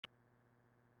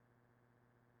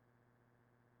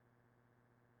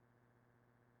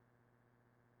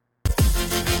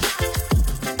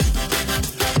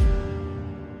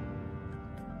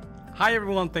Hi,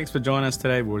 everyone. Thanks for joining us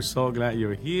today. We're so glad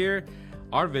you're here.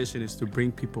 Our vision is to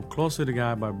bring people closer to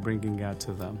God by bringing God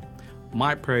to them.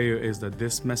 My prayer is that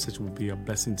this message will be a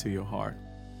blessing to your heart.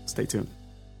 Stay tuned.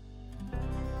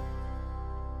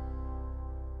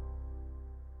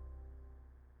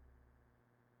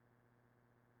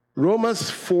 Romans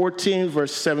 14,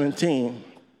 verse 17.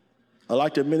 I'd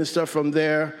like to minister from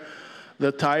there.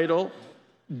 The title,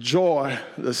 Joy,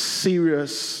 the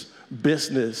Serious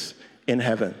Business in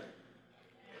Heaven.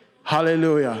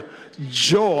 Hallelujah.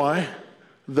 Joy,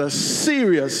 the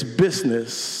serious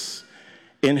business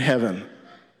in heaven.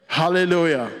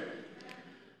 Hallelujah.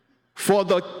 For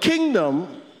the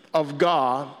kingdom of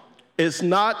God is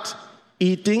not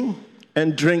eating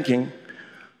and drinking,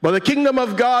 but the kingdom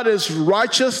of God is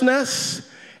righteousness,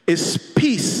 is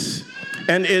peace,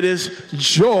 and it is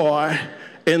joy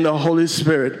in the Holy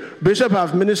Spirit. Bishop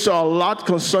have ministered a lot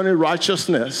concerning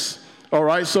righteousness. All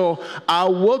right, so I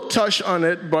will touch on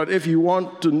it, but if you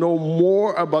want to know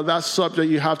more about that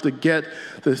subject, you have to get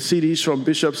the CDs from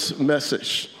Bishop's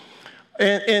message.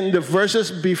 And in the verses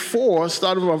before,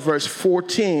 starting from verse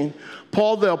 14,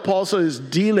 Paul the Apostle is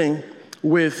dealing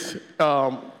with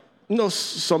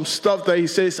some stuff that he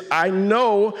says, I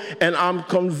know and I'm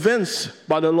convinced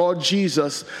by the Lord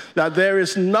Jesus that there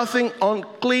is nothing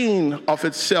unclean of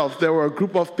itself. There were a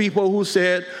group of people who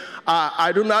said,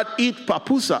 I do not eat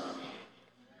papusa.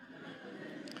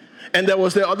 And there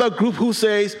was the other group who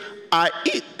says, I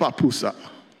eat papusa.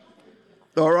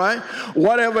 All right?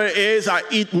 Whatever it is, I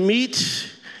eat meat.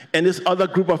 And this other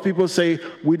group of people say,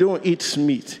 we don't eat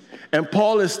meat. And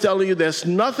Paul is telling you there's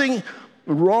nothing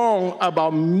wrong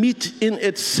about meat in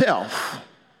itself.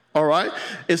 All right?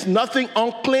 It's nothing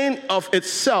unclean of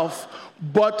itself.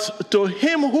 But to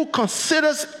him who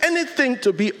considers anything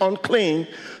to be unclean,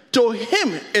 to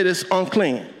him it is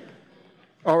unclean.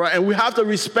 All right, and we have to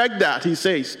respect that, he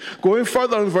says. Going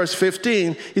further in verse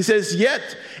 15, he says, yet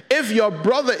if your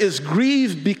brother is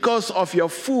grieved because of your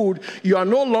food, you are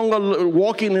no longer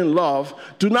walking in love.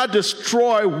 Do not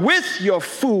destroy with your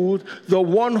food the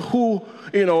one who,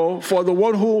 for the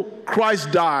one who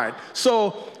Christ died.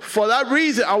 So for that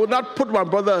reason, I would not put my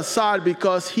brother aside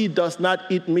because he does not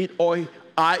eat meat or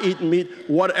I eat meat,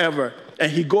 whatever.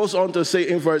 And he goes on to say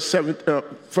in verse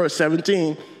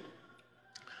 17,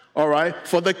 all right,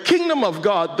 for the kingdom of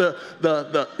God,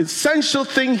 the essential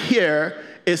thing here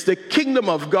is the kingdom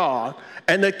of God.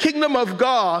 And the kingdom of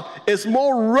God is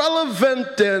more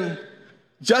relevant than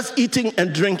just eating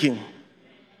and drinking.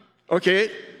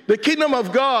 Okay? The kingdom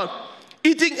of God,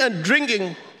 eating and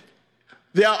drinking,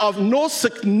 they are of no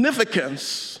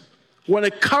significance when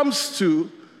it comes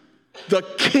to the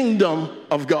kingdom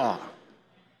of God.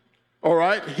 All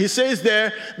right? He says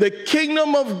there, the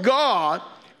kingdom of God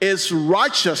is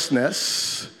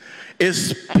righteousness,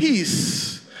 is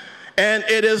peace, and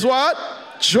it is what?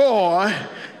 Joy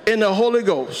in the Holy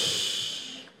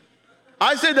Ghost.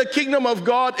 I say the kingdom of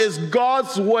God is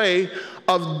God's way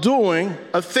of doing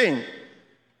a thing.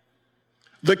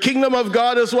 The kingdom of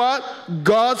God is what?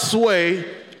 God's way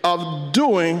of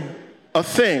doing a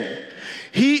thing.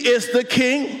 He is the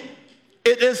king.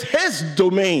 It is his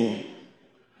domain.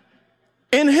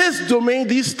 In his domain,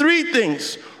 these three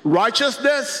things,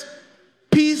 righteousness,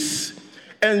 peace,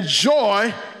 and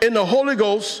joy in the Holy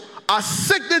Ghost are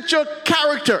signature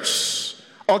characters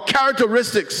or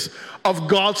characteristics of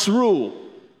God's rule.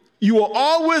 You will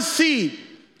always see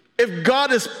if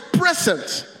God is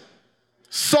present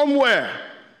somewhere,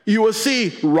 you will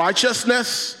see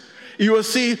righteousness, you will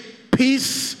see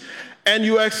peace, and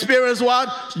you experience what?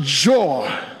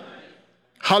 Joy.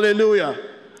 Hallelujah.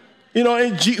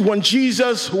 When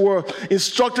Jesus were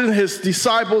instructing his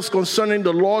disciples concerning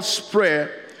the Lord's Prayer,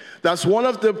 that's one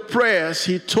of the prayers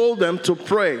he told them to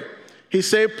pray. He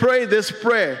said, pray this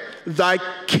prayer, thy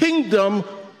kingdom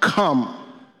come.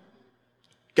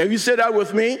 Can you say that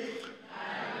with me?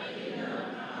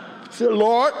 Say,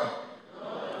 Lord,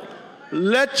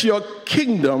 let your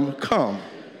kingdom come.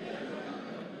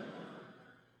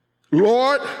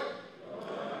 Lord,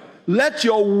 let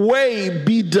your way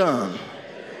be done.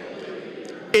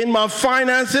 In my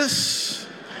finances,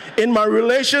 in my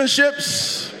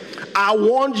relationships, I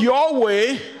want your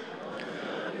way.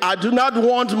 I do not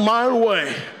want my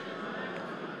way.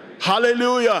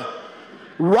 Hallelujah.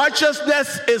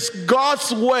 Righteousness is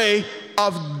God's way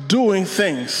of doing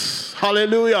things.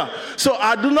 Hallelujah. So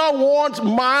I do not want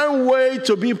my way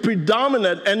to be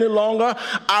predominant any longer.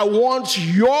 I want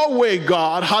your way,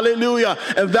 God. Hallelujah.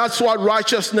 And that's what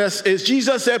righteousness is.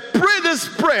 Jesus said, pray this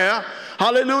prayer.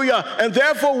 Hallelujah. And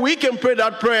therefore we can pray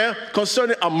that prayer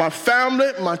concerning my family,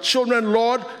 my children.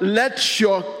 Lord, let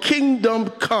your kingdom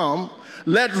come.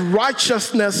 let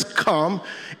righteousness come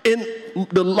in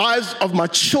the lives of my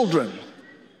children.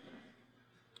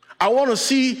 I want to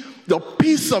see the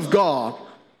peace of God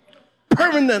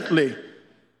permanently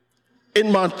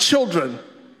in my children,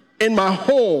 in my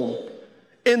home,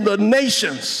 in the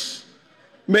nations.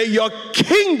 May your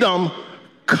kingdom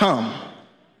come.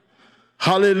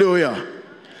 Hallelujah.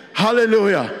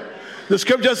 Hallelujah. The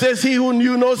scripture says, he who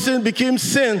knew no sin became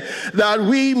sin, that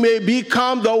we may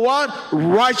become the what?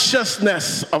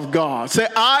 Righteousness of God. Say,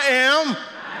 I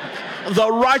am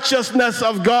the righteousness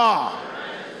of God.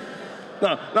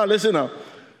 Now listen now.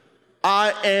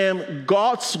 I am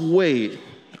God's way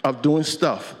of doing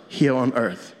stuff here on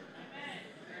earth.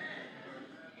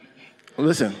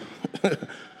 Listen.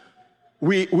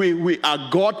 We are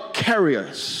God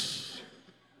carriers.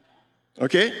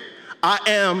 Okay? I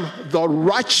am the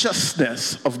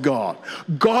righteousness of God.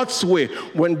 God's way.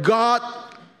 When God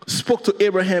spoke to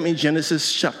Abraham in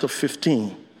Genesis chapter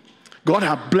 15, God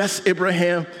had blessed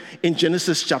Abraham in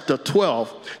Genesis chapter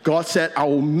 12. God said, I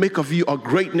will make of you a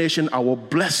great nation. I will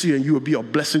bless you and you will be a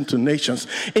blessing to nations.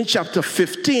 In chapter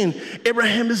 15,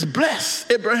 Abraham is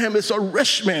blessed. Abraham is a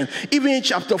rich man. Even in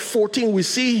chapter 14, we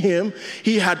see him.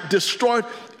 He had destroyed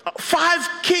 5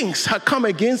 kings had come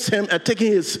against him and taken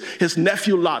his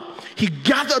nephew Lot. He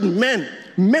gathered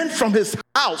men from his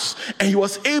house, and he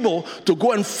was able to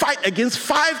go and fight against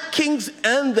 5 kings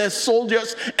and their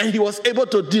soldiers, and he was able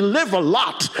to deliver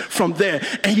Lot from there,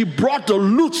 and he brought the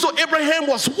loot. So Abraham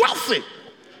was wealthy.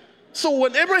 So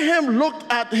when Abraham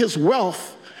looked at his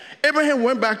wealth, Abraham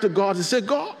went back to God and said,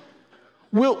 God,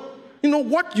 will you know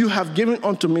what you have given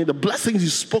unto me, the blessings you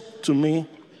spoke to me,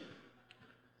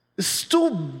 is too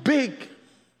big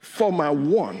for my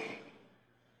one.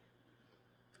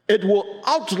 It will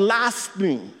outlast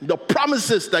me, the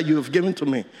promises that you have given to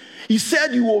me. He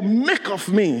said you will make of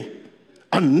me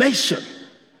a nation.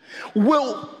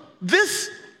 Will this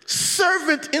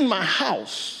servant in my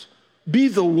house be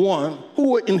the one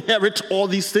who will inherit all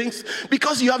these things?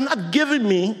 Because you have not given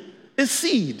me a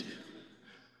seed.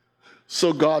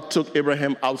 So God took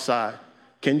Abraham outside.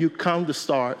 Can you count the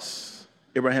stars?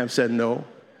 Abraham said no.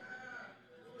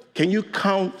 Can you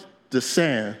count the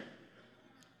sand?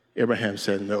 Abraham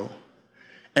said no.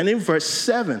 And in verse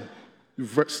 7,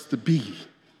 verse the B,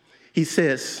 he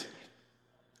says,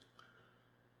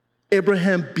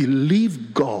 Abraham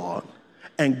believed God,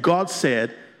 and God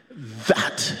said,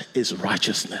 that is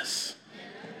righteousness.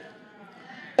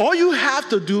 All you have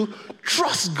to do,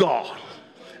 trust God,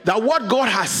 that what God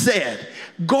has said,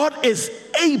 God is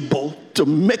able to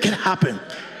make it happen.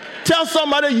 Tell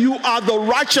somebody you are the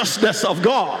righteousness of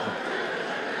God.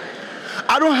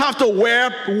 I don't have to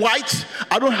wear white.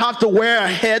 I don't have to wear a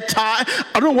hair tie.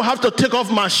 I don't have to take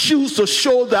off my shoes to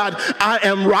show that I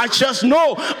am righteous.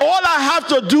 No, all I have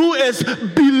to do is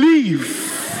believe.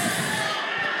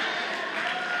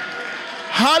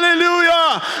 Hallelujah.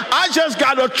 I just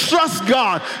got to trust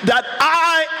God that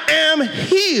I am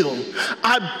healed.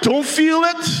 I don't feel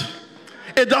it.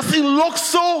 It doesn't look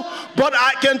so, but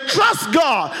I can trust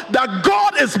God that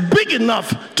God is big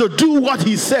enough to do what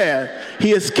he said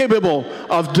he is capable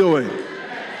of doing.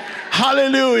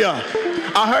 Hallelujah.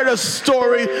 I heard a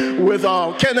story with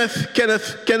Kenneth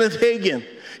Hagin.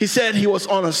 He said he was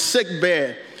on a sick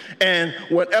bed, and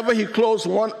whenever he closed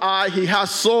one eye, he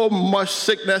has so much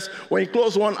sickness. When he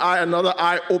closed one eye, another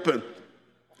eye opened.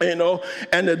 You know,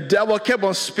 and the devil kept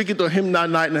on speaking to him that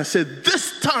night and said,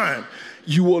 this time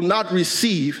you will not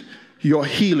receive your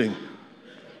healing.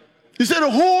 He said the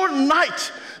whole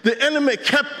night the enemy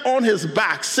kept on his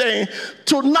back saying,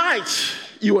 tonight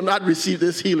you will not receive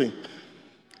this healing.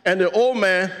 And the old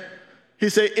man, he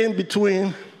said, in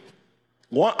between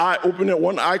one eye opening,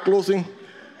 one eye closing,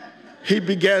 he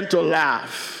began to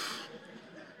laugh.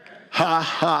 Ha,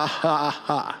 ha, ha,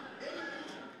 ha.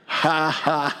 Ha,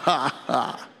 ha, ha,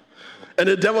 ha. And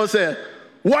the devil said,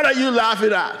 what are you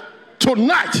laughing at?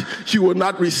 Tonight, you will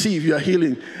not receive your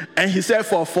healing. And he said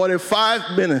for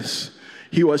 45 minutes,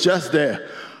 he was just there.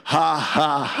 Ha,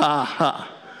 ha, ha,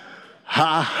 ha.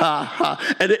 Ha, ha,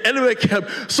 ha. And the enemy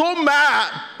kept so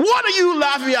mad. What are you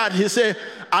laughing at? He said,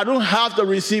 I don't have to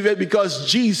receive it because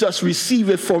Jesus received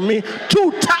it for me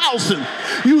 2,000.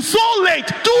 You so late.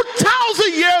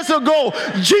 2,000 years ago,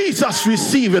 Jesus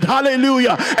received it.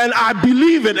 Hallelujah. And I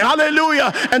believe it.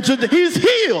 Hallelujah. And he's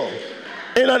healed.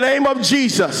 In the name of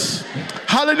Jesus.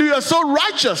 Hallelujah. So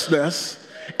righteousness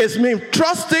is me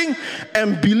trusting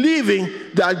and believing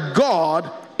that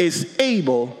God is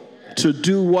able to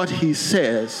do what he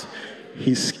says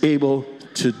he's able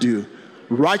to do.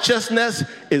 Righteousness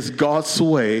is God's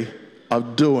way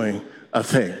of doing a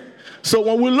thing. So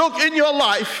when we look in your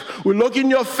life, we look in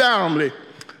your family,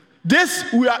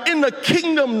 We are in the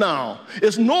kingdom now.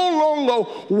 It's no longer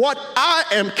what I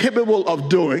am capable of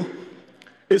doing.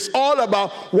 It's all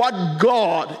about what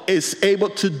God is able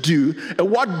to do and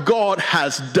what God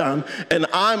has done. And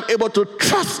I'm able to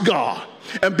trust God.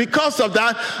 And because of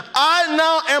that, I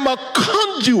now am a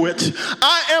conduit.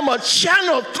 I am a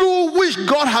channel through which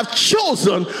God has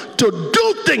chosen to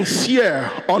do things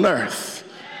here on earth.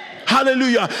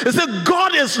 Hallelujah. It said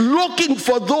God is looking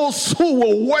for those who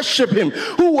will worship him,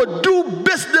 who will do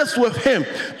business with him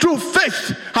through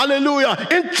faith. Hallelujah.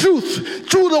 In truth,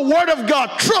 through the word of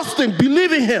God, trusting,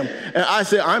 believing him. And I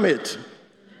say, I'm it.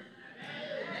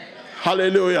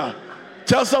 Hallelujah.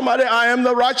 Tell somebody, I am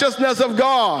the righteousness of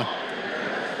God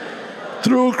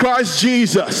through Christ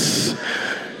Jesus.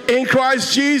 In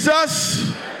Christ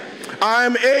Jesus, I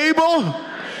am able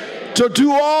to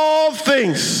do all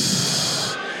things.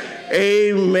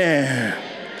 Amen.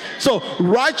 So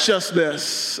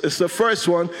righteousness is the first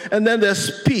one, and then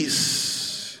there's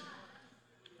peace.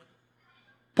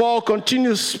 Paul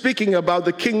continues speaking about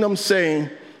the kingdom, saying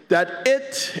that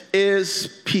it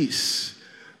is peace.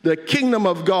 The kingdom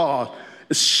of God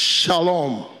is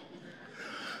shalom.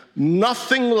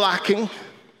 Nothing lacking,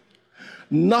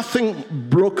 nothing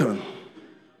broken.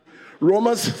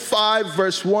 Romans 5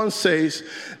 verse 1 says,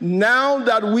 now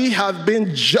that we have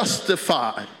been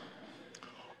justified,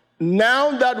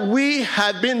 now that we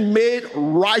have been made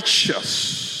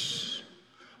righteous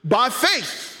by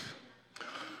faith,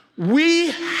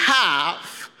 we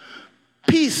have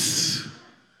peace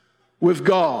with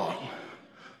God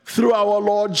through our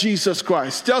Lord Jesus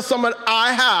Christ. Tell someone,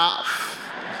 I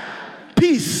have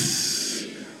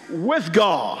peace with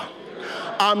God.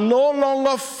 I'm no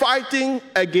longer fighting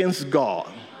against God.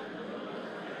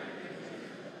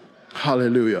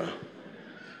 Hallelujah.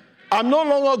 I'm no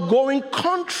longer going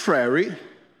contrary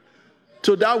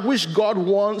to that which God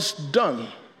wants done.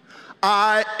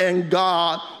 I and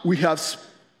God, we have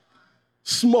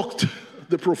smoked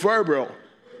the proverbial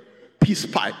peace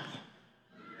pipe.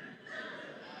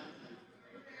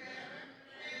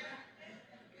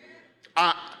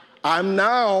 I'm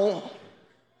now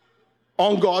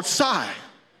on God's side.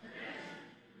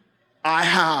 I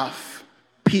have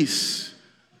peace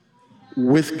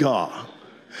with God.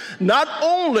 Not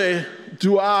only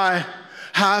do I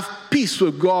have peace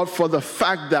with God for the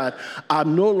fact that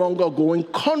I'm no longer going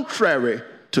contrary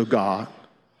to God,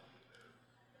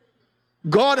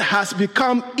 God has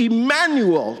become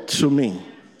Emmanuel to me.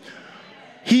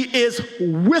 He is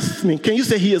with me. Can you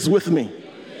say he is with me?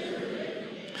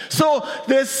 So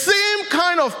the same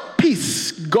kind of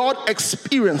peace God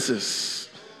experiences,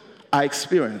 I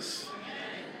experience.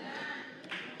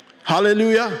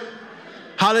 Hallelujah.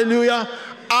 Hallelujah.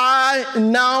 I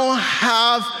now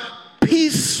have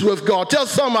peace with God. Tell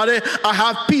somebody, I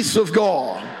have peace with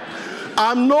God.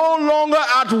 I'm no longer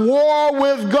at war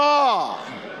with God.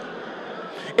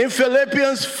 In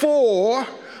Philippians 4,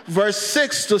 verse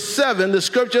 6 to 7, the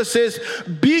scripture says,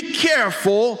 be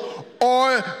careful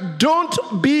or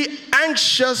don't be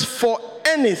anxious for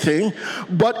anything,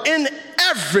 but in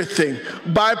everything,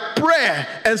 by prayer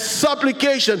and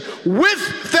supplication, with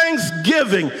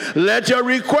thanksgiving, let your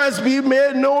requests be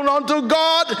made known unto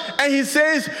God. And he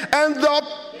says, and the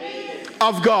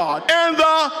of God, and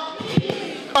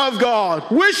the of God,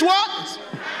 which what?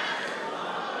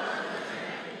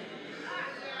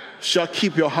 Shall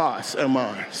keep your hearts and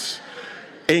minds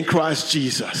in Christ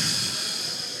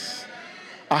Jesus.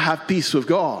 I have peace with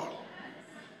God.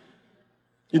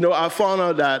 You know, I found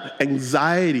out that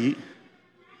anxiety,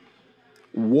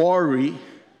 worry,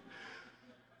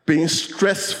 being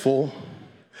stressful,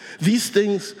 these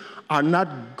things are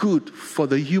not good for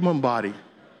the human body.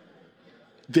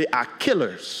 They are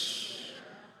killers.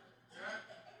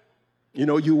 You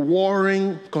know, you're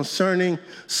worrying concerning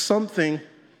something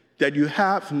that you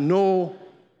have no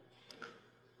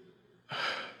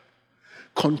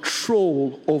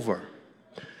control over.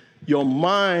 Your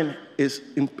mind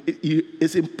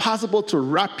it's impossible to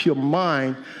wrap your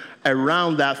mind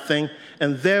around that thing,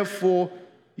 and therefore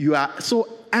you are so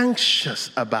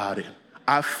anxious about it.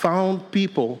 I found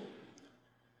people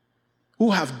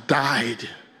who have died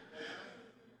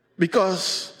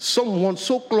because someone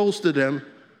so close to them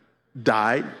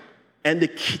died, and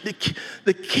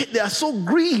they are so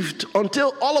grieved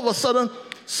until all of a sudden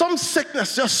some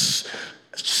sickness just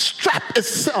straps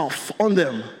itself on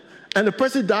them, and the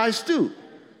person dies too.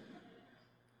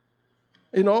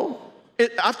 You know,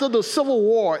 after the Civil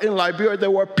War in Liberia, there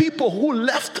were people who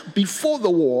left before the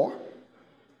war.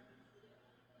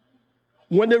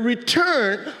 When they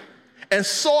returned and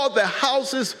saw the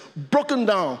houses broken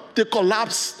down. They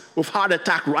collapsed with heart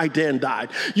attack right there and died.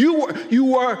 You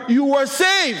were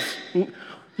saved.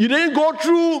 You didn't go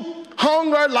through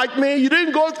hunger like me. You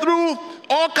didn't go through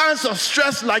all kinds of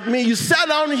stress like me. You sat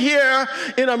down here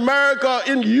in America,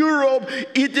 in Europe,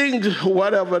 eating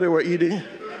whatever they were eating.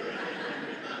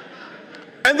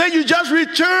 And then you just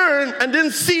return and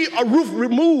then see a roof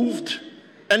removed,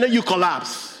 and then you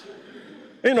collapse.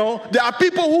 You know, there are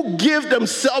people who give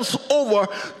themselves over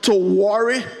to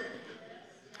worry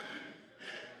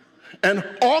and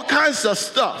all kinds of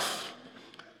stuff.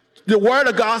 The Word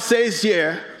of God says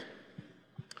here,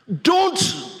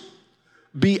 don't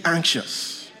be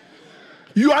anxious.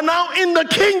 You are now in the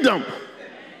kingdom.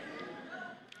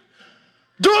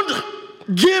 Don't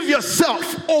give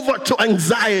yourself over to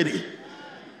anxiety.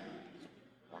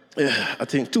 I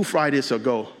think 2 Fridays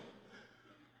ago,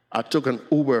 I took an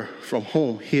Uber from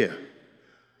home here.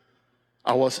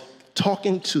 I was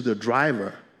talking to the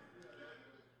driver,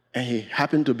 and he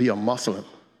happened to be a Muslim.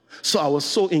 So I was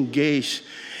so engaged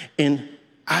in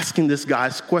asking this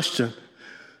guy's question.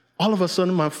 All of a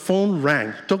sudden, my phone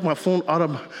rang. Took my phone out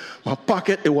of my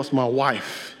pocket. It was my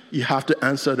wife. You have to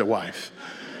answer the wife.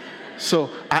 So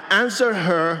I answered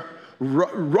her,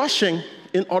 rushing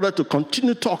in order to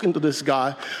continue talking to this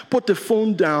guy, put the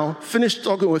phone down, finished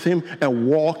talking with him, and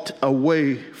walked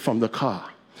away from the car.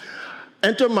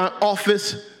 Entered my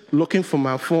office looking for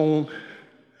my phone.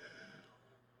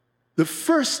 The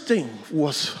first thing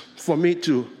was for me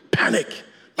to panic,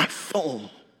 my phone.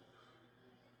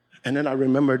 And then I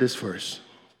remember this verse.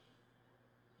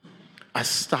 I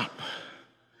stopped.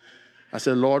 I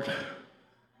said, Lord,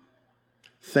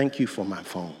 thank you for my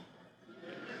phone.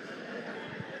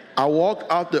 I walked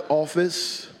out the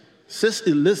office. Sis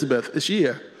Elizabeth is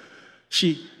here.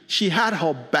 She had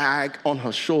her bag on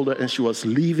her shoulder and she was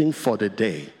leaving for the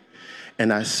day.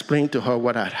 And I explained to her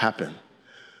what had happened.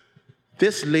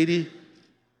 This lady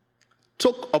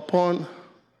took upon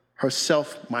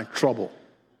herself my trouble.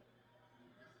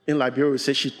 In Liberia, we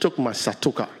say she took my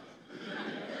satoka.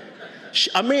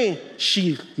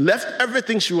 She left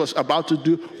everything she was about to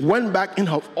do, went back in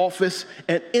her office,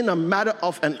 and in a matter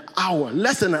of an hour,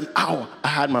 less than an hour, I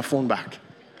had my phone back.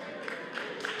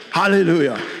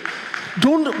 Hallelujah.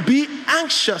 Don't be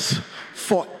anxious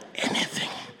for anything.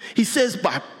 He says,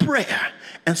 by prayer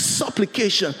and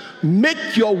supplication,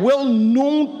 make your will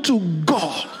known to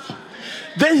God.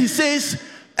 Then he says,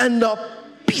 and the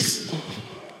peace.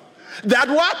 That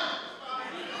what?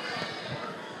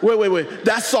 Wait.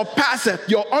 That surpasseth.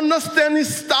 Your understanding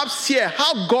stops here.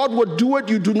 How God would do it,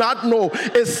 you do not know.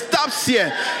 It stops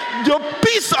here. The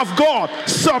peace of God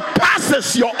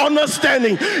surpasses your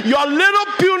understanding. Your little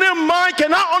puny mind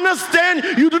cannot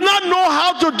understand. You do not know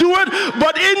how to do it.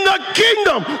 But in the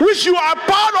kingdom, which you are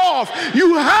part of,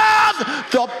 you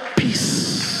have the peace.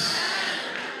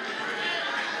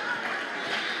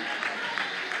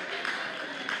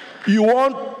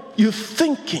 You're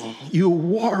thinking, you're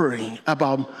worrying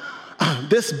about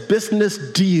this business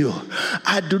deal.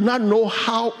 I do not know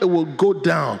how it will go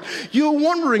down. You're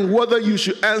wondering whether you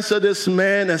should answer this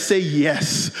man and say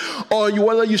yes, or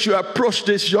whether you should approach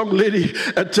this young lady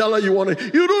and tell her you want to.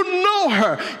 You don't know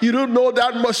her. You don't know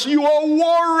that much. You are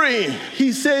worrying.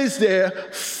 He says there,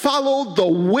 follow the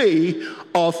way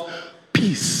of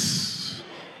peace.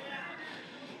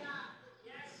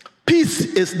 Peace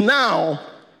is now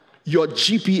your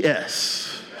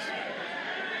GPS.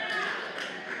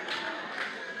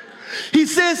 He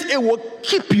says it will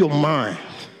keep your mind.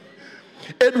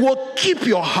 It will keep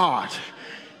your heart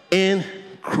in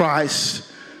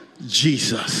Christ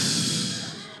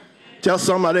Jesus. Tell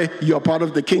somebody you're part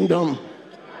of the kingdom.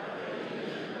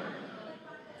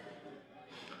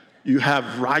 You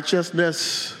have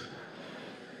righteousness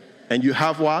and you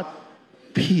have what?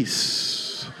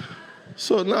 Peace.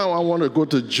 So now I want to go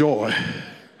to joy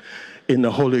in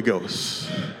the Holy Ghost.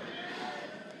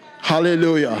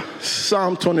 Hallelujah.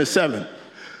 Psalm 27.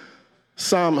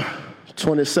 Psalm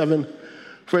 27,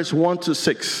 verse 1 to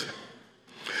 6.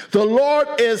 The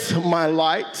Lord is my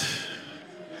light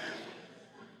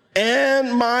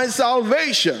and my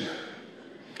salvation.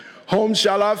 Whom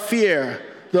shall I fear?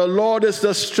 The Lord is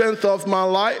the strength of my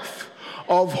life.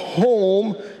 Of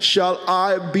whom shall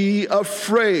I be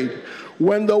afraid?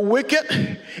 When the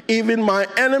wicked, even my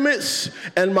enemies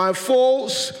and my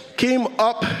foes, came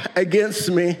up against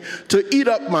me to eat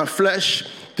up my flesh,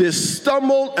 they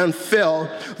stumbled and fell.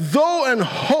 Though an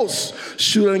host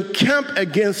should encamp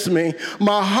against me,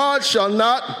 my heart shall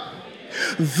not.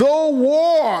 Though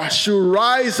war should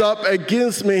rise up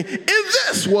against me, in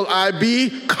this will I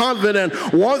be confident.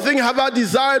 One thing have I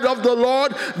desired of the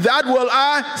Lord, that will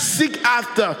I seek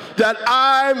after, that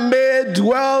I may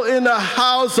dwell in the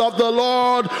house of the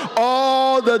Lord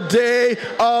all the day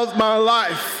of my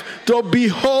life, to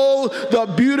behold the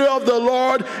beauty of the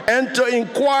Lord and to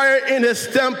inquire in his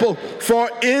temple. For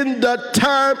in the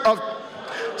time of,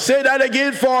 say that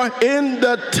again, for in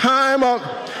the time of,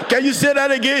 can you say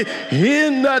that again?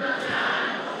 In the,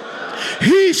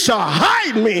 he shall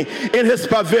hide me in his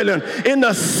pavilion, in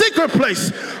the secret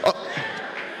place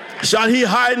shall he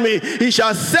hide me. He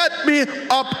shall set me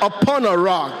up upon a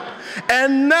rock.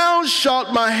 And now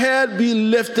shall my head be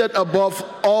lifted above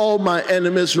all my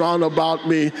enemies round about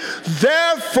me.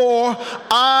 Therefore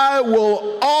I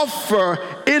will offer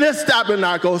in his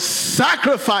tabernacle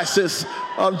sacrifices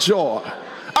of joy.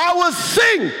 I will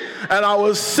sing, and I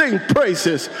will sing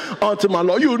praises unto my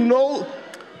Lord. You know,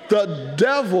 the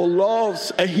devil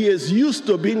loves, and he is used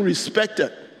to being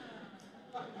respected.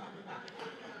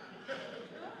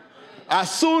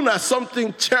 As soon as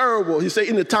something terrible, he say,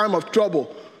 in the time of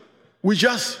trouble, we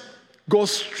just go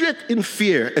straight in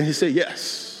fear, and he say,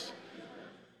 yes.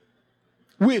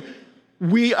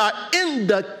 We are in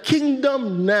the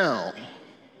kingdom now.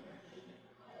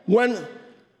 When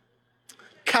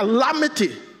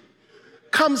calamity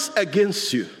comes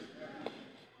against you,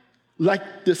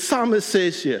 like the psalmist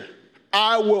says here,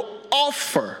 I will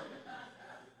offer.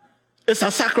 It's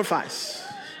a sacrifice.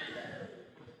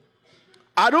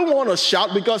 I don't want to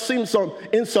shout, because in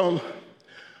some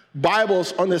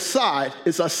Bibles on the side,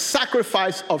 it's a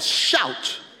sacrifice of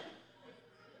shout.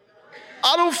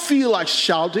 I don't feel like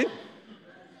shouting.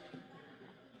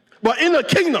 But in the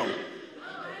kingdom,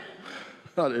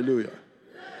 hallelujah.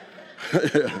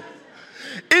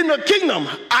 In the kingdom,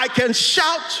 I can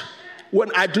shout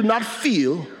when I do not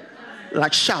feel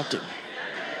like shouting.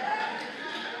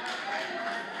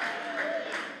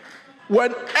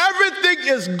 When everything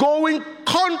is going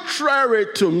contrary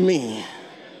to me,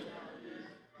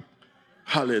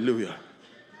 hallelujah,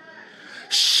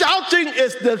 shouting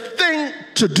is the thing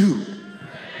to do.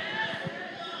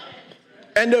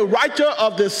 And the writer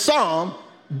of the psalm,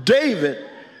 David,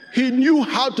 he knew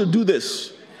how to do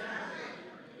this.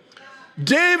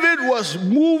 David was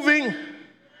moving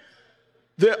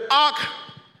the ark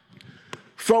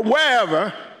from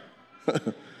wherever,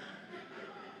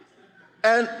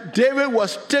 and David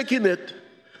was taking it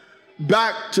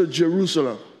back to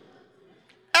Jerusalem.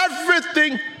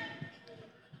 Everything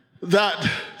that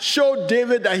showed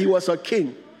David that he was a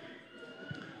king,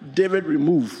 David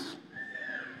removed.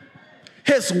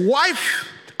 His wife,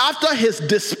 after his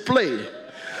display,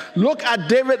 looked at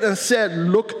David and said,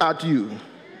 look at you.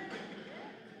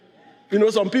 You know,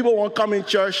 some people won't come in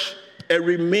church and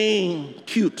remain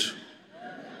cute.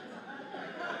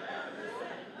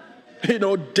 You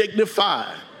know,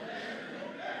 dignified.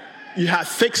 You have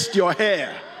fixed your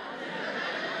hair.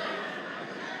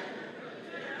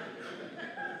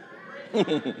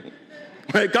 When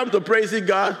it comes to praising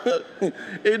God,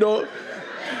 you know,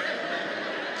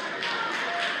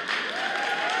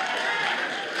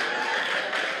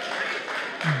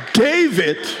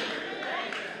 David,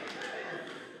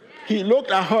 he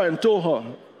looked at her and told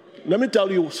her, let me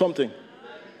tell you something.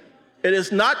 It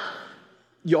is not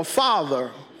your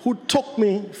father who took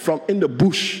me from in the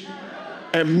bush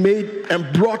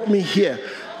and brought me here.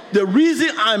 The reason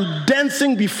I'm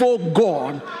dancing before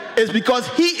God is because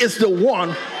he is the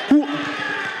one who,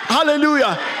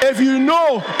 hallelujah, if you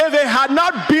know, if it had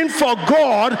not been for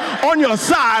God on your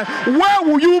side, where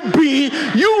will you be?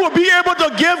 You will be able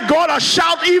to give God a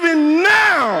shout even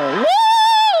now.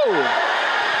 Woo!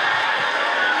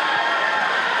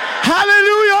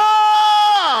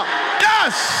 Hallelujah!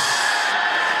 Yes!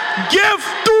 Give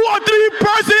 2 or 3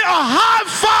 persons a high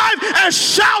five and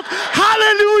shout,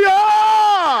 hallelujah!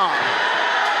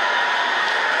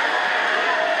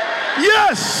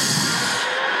 Yes!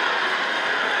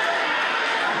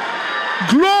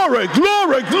 Glory,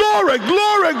 glory, glory,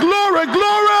 glory, glory,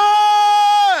 glory!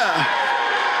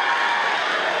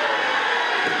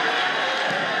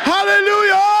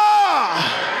 Hallelujah!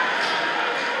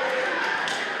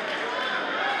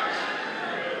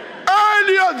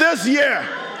 Earlier this year,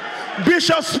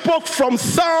 Bishop spoke from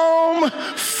Psalm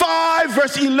 5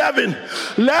 verse 11.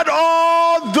 Let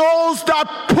all those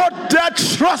that put their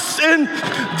trust in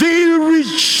thee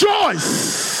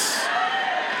rejoice.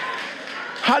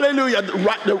 Hallelujah.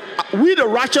 We the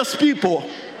righteous people,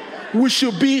 we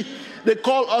should be, they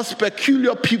call us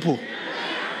peculiar people.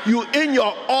 You in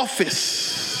your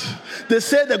office, they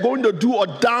say they're going to do a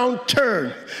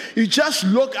downturn. You just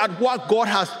look at what God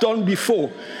has done before.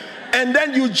 and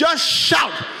then you just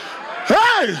shout,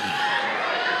 hey!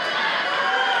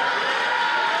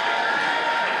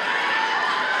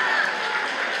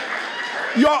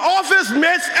 Your office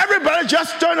mates, everybody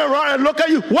just turn around and look at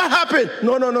you. What happened?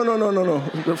 No.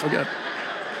 Don't forget.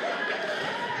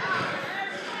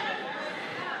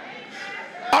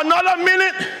 Another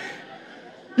minute,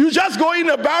 you just go in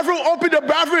the bathroom, open the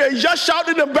bathroom, and you just shout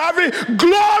in the bathroom,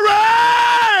 glory!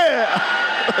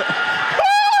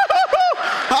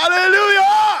 Hallelujah!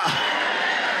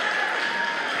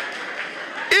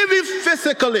 Even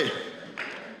physically,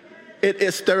 it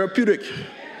is therapeutic.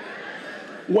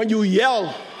 When you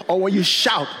yell or when you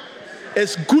shout,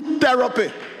 it's good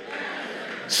therapy.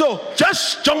 So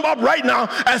just jump up right now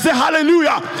and say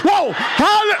hallelujah. Whoa!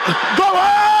 Glory!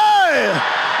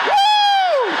 Woo!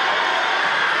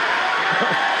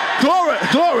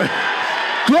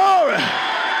 Glory!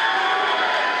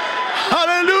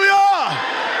 Hallelujah!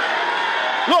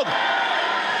 Look.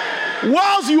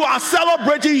 Whilst you are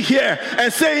celebrating here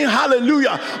and saying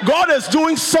hallelujah, God is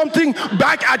doing something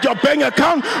back at your bank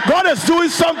account. God is doing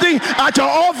something at your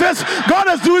office. God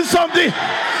is doing something.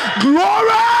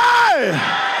 Glory!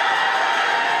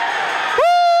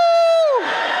 Woo!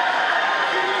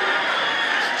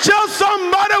 Tell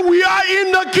somebody we are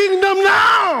in the kingdom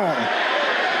now.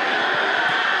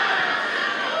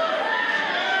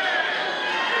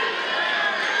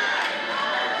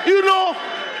 You know,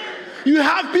 you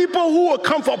have people who will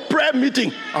come for prayer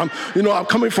meeting. I'm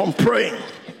coming from praying.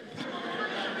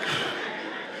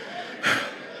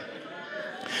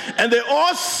 And they're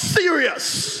all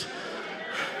serious.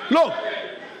 Look,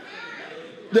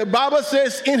 the Bible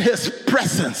says in his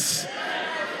presence.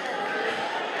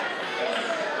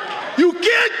 You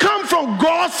can't come from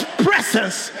God's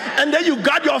presence and then you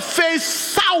got your face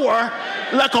sour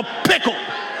like a pickle.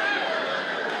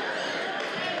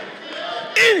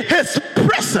 In his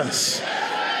presence,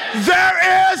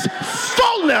 there is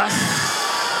fullness.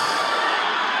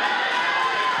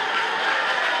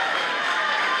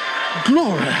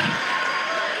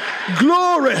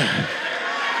 Glory.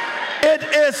 It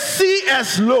is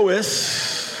C.S.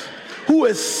 Lewis who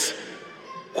is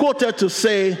quoted to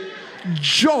say,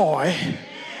 joy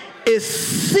is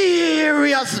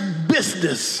serious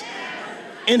business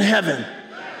in heaven.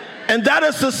 And that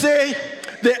is to say,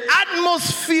 the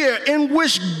atmosphere in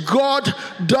which God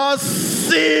does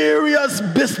serious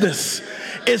business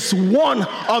is one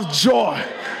of joy.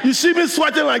 You see me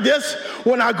sweating like this?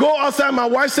 When I go outside, my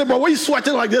wife said, but what are you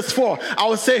sweating like this for? I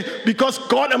would say, because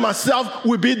God and myself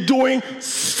will be doing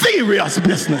serious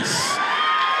business.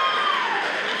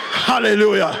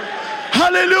 Hallelujah.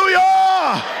 Hallelujah.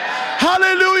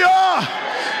 Hallelujah.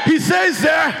 He says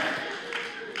there,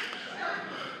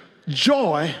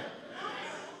 joy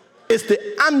is the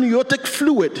amniotic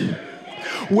fluid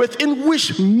within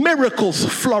which miracles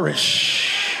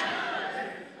flourish.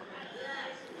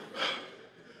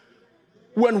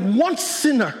 When one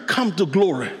sinner comes to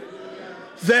glory,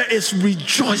 there is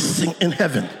rejoicing in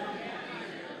heaven.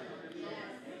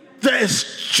 There is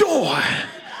joy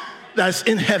that's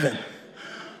in heaven.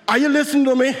 Are you listening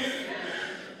to me?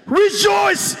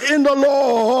 Rejoice in the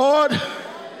Lord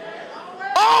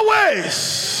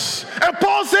always. And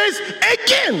Paul says,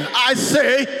 again, I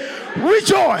say,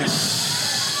 rejoice.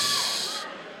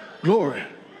 Glory.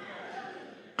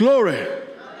 Glory.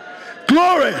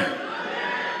 Glory.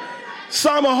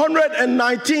 Psalm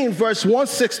 119, verse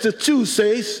 162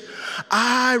 says,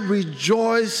 I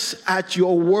rejoice at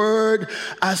your word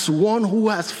as one who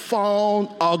has found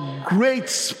a great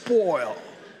spoil,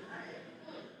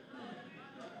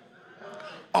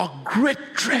 a great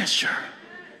treasure.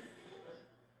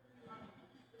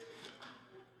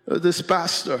 This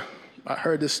pastor, I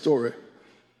heard this story.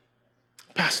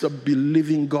 Pastor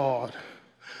believing God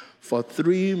for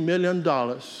 $3 million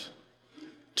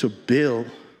to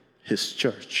build his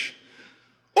church.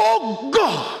 Oh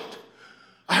God,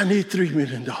 I need $3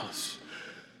 million.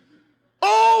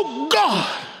 Oh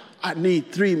God, I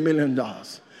need $3 million.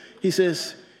 He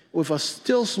says, with a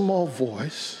still small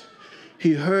voice,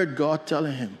 he heard God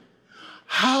telling him,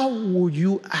 how would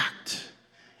you act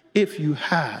if you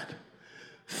had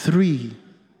 $3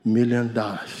 million?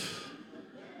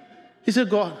 He said,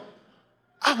 God,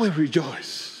 I will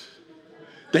rejoice.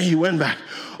 Then he went back.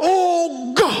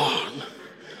 Oh God,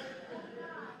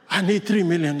 I need $3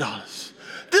 million.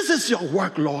 This is your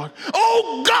work, Lord.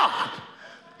 Oh God.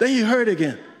 Then he heard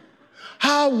again.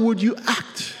 How would you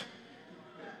act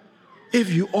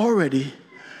if you already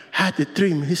had the $3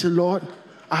 million? He said, Lord,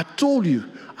 I told you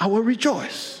I will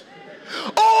rejoice.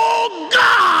 Oh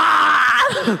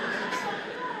God.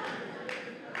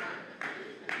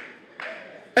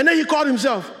 And then he called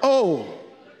himself, oh,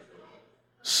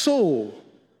 So,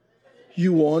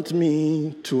 you want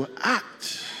me to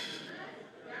act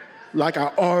like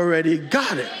I already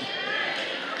got it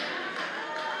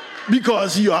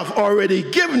because you have already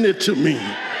given it to me.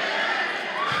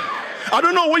 I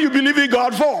don't know what you believe in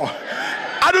God for.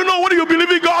 I don't know what you believe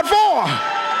in God for.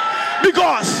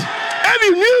 Because if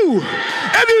you knew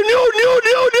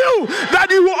that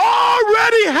you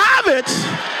already have it,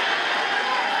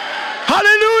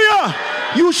 hallelujah,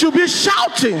 you should be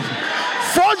shouting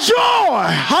for joy.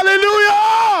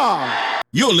 Hallelujah.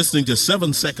 You're listening to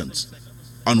 7 Seconds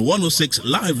on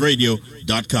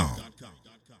 106liveradio.com.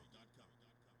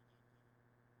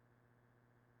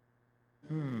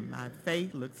 My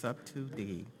faith looks up to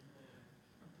thee,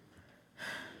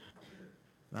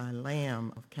 thy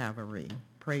Lamb of Calvary.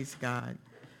 Praise God.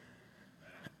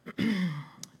 I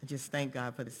just thank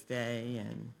God for this day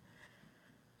and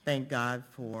thank God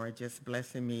for just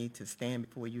blessing me to stand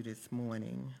before you this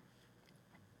morning.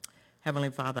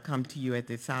 Heavenly Father, I come to you at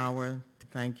this hour to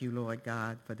thank you, Lord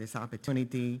God, for this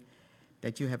opportunity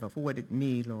that you have afforded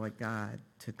me, Lord God,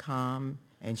 to come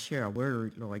and share a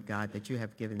word, Lord God, that you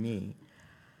have given me.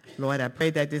 Lord, I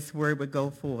pray that this word would go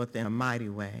forth in a mighty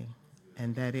way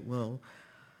and that it will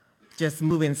just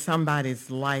move in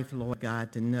somebody's life, Lord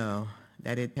God, to know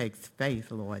that it takes faith,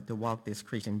 Lord, to walk this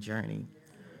Christian journey.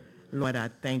 Lord,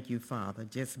 I thank you, Father.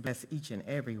 Just bless each and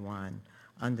every one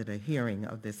under the hearing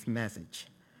of this message.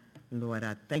 Lord,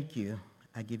 I thank you.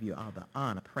 I give you all the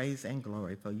honor, praise, and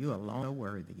glory, for you alone are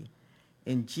worthy.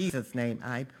 In Jesus' name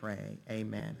I pray.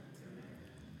 Amen.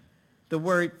 The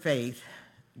word faith,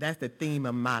 that's the theme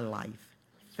of my life.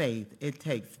 Faith. It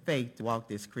takes faith to walk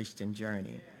this Christian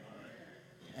journey.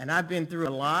 And I've been through a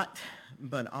lot,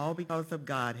 but all because of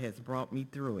God has brought me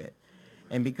through it.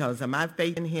 And because of my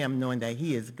faith in him, knowing that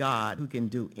he is God who can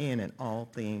do in and all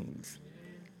things.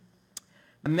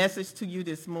 The message to you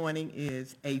this morning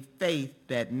is a faith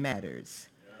that matters.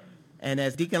 And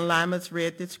as Deacon Limas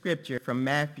read the scripture from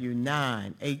Matthew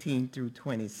 9:18 through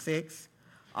 26,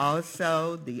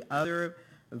 also the other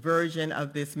version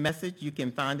of this message, you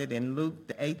can find it in Luke,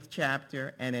 the 8th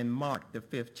chapter, and in Mark, the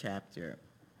 5th chapter.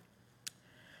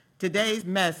 Today's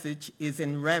message is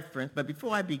in reference, but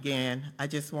before I begin, I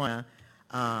just want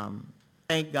to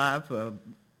thank God for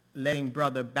letting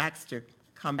Brother Baxter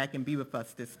come back and be with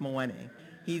us this morning.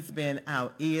 He's been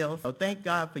out ill, so thank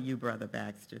God for you, Brother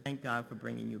Baxter. Thank God for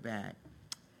bringing you back.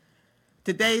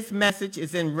 Today's message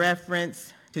is in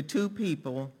reference to two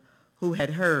people who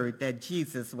had heard that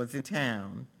Jesus was in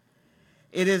town.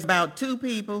 It is about two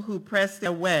people who pressed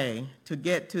their way to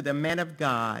get to the man of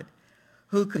God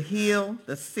who could heal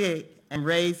the sick and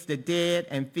raise the dead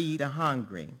and feed the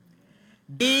hungry.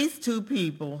 These two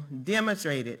people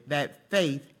demonstrated that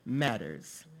faith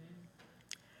matters.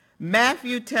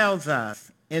 Matthew tells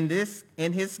us in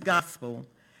his gospel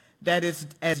that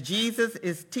as Jesus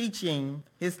is teaching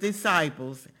his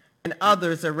disciples and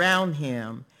others around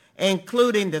him,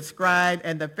 including the scribes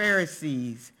and the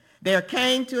Pharisees, there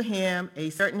came to him a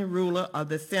certain ruler of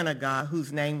the synagogue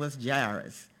whose name was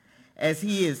Jairus, as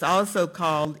he is also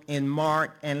called in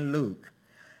Mark and Luke.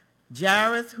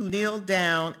 Jairus, who kneeled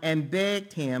down and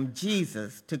begged him,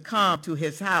 Jesus, to come to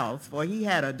his house, for he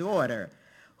had a daughter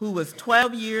who was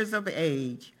 12 years of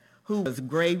age, who was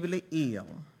gravely ill.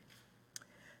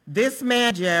 This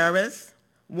man, Jairus,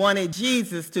 wanted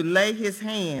Jesus to lay his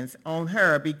hands on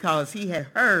her because he had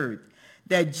heard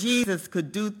that Jesus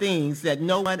could do things that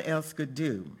no one else could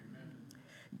do.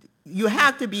 You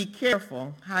have to be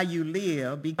careful how you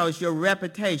live because your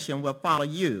reputation will follow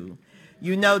you.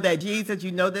 You know that Jesus,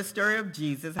 you know the story of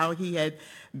Jesus, how he had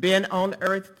been on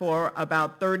earth for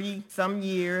about 30-some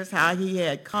years, how he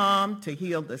had come to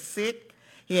heal the sick.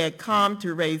 He had come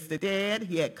to raise the dead.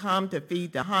 He had come to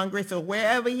feed the hungry. So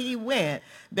wherever he went,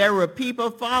 there were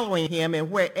people following him, and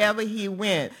wherever he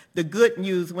went, the good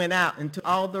news went out into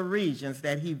all the regions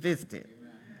that he visited.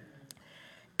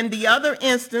 In the other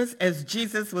instance, as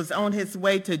Jesus was on his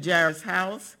way to Jairus'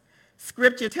 house,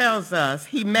 Scripture tells us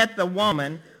he met the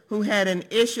woman who had an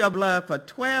issue of blood for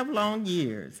 12 long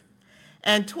years.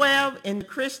 And 12 in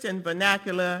Christian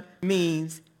vernacular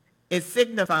means it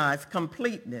signifies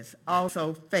completeness,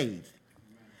 also faith.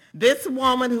 This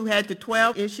woman who had the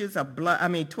 12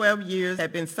 years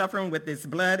had been suffering with this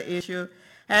blood issue,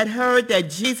 had heard that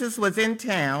Jesus was in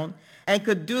town and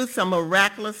could do some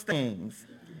miraculous things.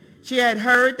 She had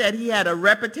heard that he had a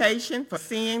reputation for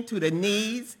seeing to the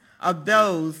needs of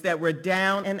those that were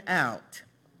down and out.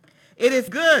 It is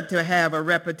good to have a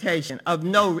reputation of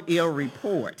no ill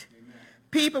report.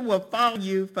 People will follow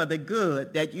you for the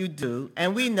good that you do,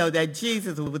 and we know that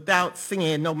Jesus was without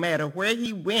sin. No matter where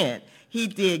he went, he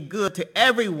did good to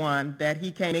everyone that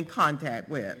he came in contact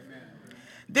with.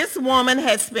 This woman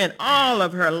had spent all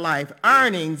of her life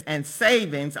earnings and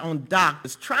savings on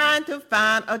doctors trying to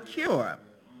find a cure,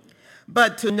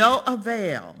 but to no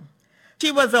avail. She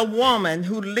was a woman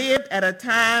who lived at a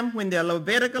time when the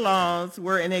Levitical laws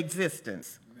were in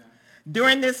existence.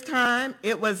 During this time,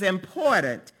 it was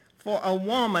important for a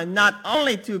woman not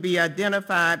only to be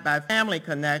identified by family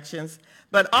connections,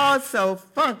 but also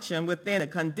function within the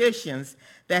conditions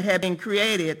that have been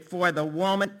created for the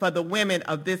women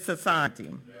of this society.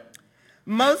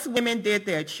 Most women did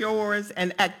their chores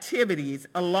and activities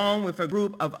along with a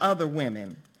group of other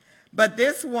women. But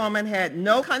this woman had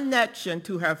no connection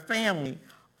to her family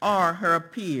or her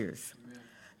peers.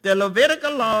 The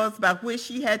Levitical laws by which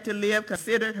she had to live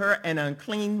considered her an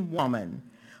unclean woman,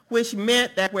 which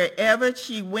meant that wherever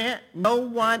she went, no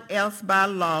one else by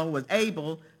law was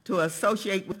able to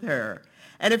associate with her.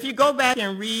 And if you go back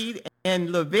and read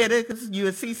in Leviticus, you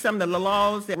will see some of the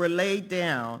laws that were laid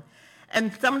down.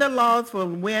 And some of the laws for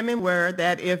women were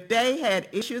that if they had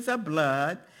issues of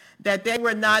blood, that they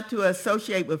were not to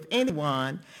associate with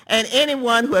anyone, and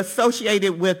anyone who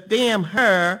associated with them,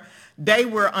 her, they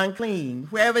were unclean.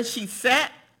 Wherever she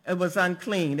sat, it was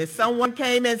unclean. If someone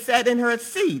came and sat in her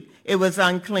seat, it was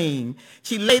unclean.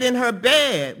 She laid in her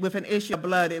bed with an issue of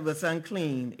blood, it was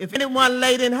unclean. If anyone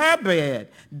laid in her bed,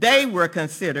 they were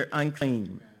considered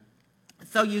unclean.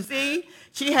 So you see,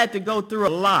 she had to go through a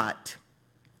lot.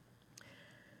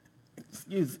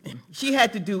 She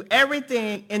had to do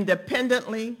everything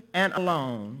independently and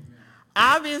alone.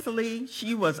 Obviously,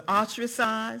 she was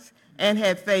ostracized and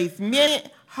had faced many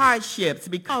hardships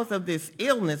because of this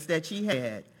illness that she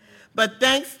had. But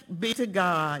thanks be to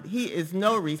God, he is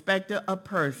no respecter of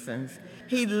persons.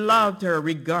 He loved her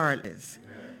regardless.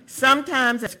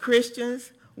 Sometimes as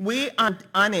Christians, we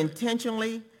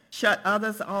unintentionally shut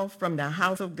others off from the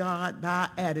house of God by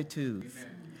our attitudes.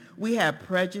 We have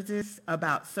prejudice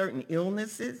about certain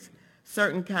illnesses,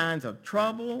 certain kinds of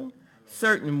trouble,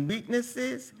 certain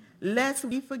weaknesses, lest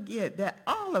we forget that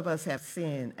all of us have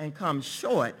sinned and come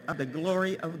short of the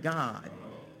glory of God.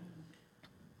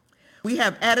 We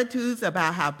have attitudes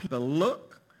about how people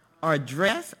look or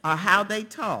dress or how they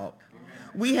talk.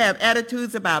 We have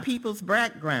attitudes about people's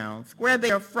backgrounds, where they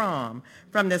are from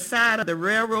the side of the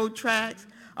railroad tracks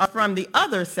or from the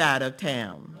other side of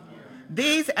town.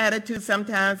 These attitudes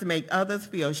sometimes make others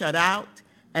feel shut out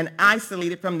and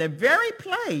isolated from the very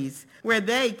place where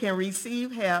they can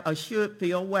receive help or should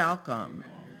feel welcome.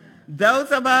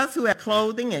 Those of us who have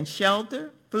clothing and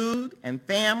shelter, food and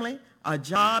family, a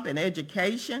job and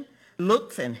education,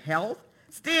 looks and health,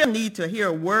 still need to hear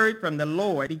a word from the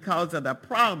Lord because of the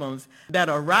problems that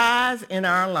arise in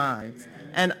our lives.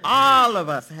 And all of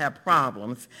us have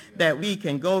problems that we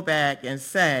can go back and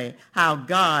say how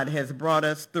God has brought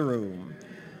us through.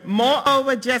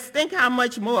 Moreover, just think how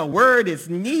much more word is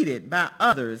needed by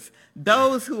others,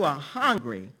 those who are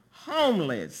hungry,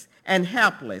 homeless, and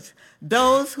helpless,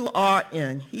 those who are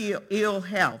in ill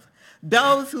health,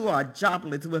 those who are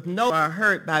jobless with no are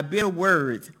hurt by bitter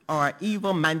words or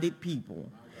evil-minded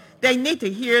people. They need to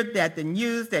hear that the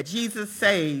news that Jesus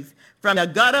saves from the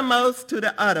guttermost to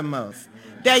the uttermost.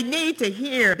 They need to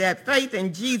hear that faith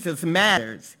in Jesus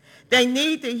matters. They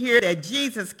need to hear that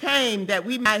Jesus came that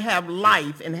we might have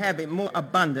life and have it more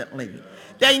abundantly.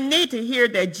 They need to hear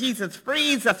that Jesus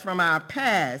frees us from our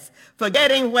past,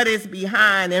 forgetting what is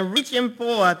behind and reaching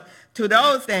forth to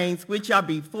those things which are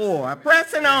before,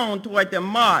 pressing on toward the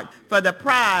mark for the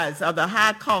prize of the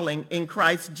high calling in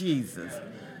Christ Jesus.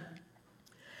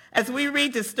 As we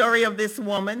read the story of this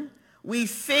woman, we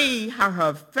see how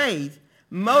her faith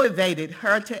motivated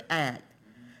her to act.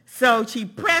 So she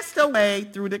pressed her way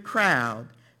through the crowd,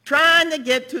 trying to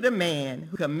get to the man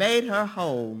who had made her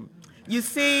whole. You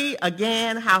see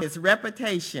again how his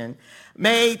reputation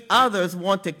made others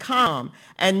want to come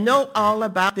and know all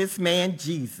about this man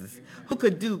Jesus, who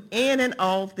could do in and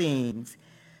all things.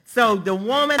 So the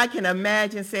woman, I can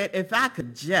imagine, said, if I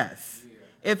could just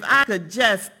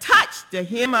touch the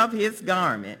hem of his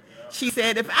garment. She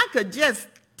said, if I could just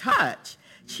touch,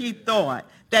 she thought,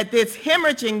 that this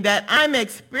hemorrhaging that I'm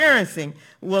experiencing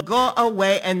will go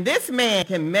away and this man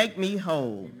can make me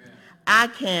whole. Amen. I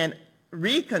can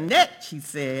reconnect, she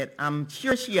said. I'm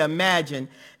sure she imagined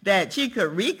that she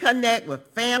could reconnect with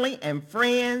family and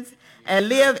friends and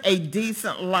live a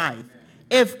decent life.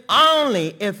 if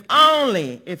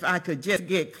I could just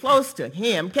get close to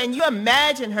him. Can you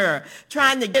imagine her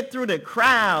trying to get through the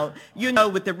crowd,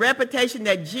 with the reputation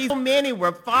that Jesus, so many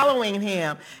were following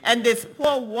him, and this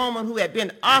poor woman who had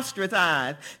been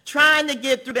ostracized, trying to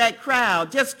get through that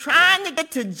crowd, just trying to get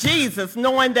to Jesus,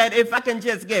 knowing that if I can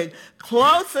just get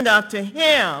close enough to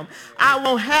him, I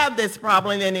won't have this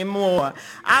problem anymore.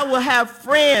 I will have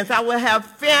friends. I will have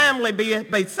family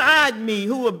beside me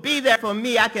who will be there for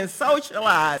me. I can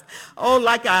socialize.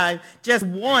 Like I just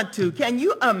want to. Can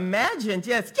you imagine,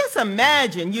 just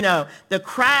imagine, the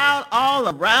crowd all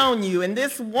around you and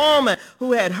this woman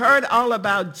who had heard all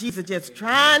about Jesus just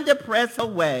trying to press her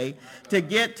way to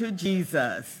get to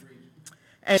Jesus.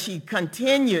 And she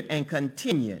continued and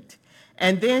continued.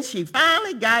 And then she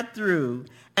finally got through,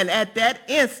 and at that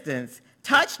instance,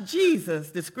 touched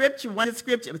Jesus. The scripture in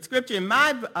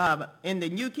in the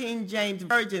New King James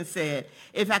Version said,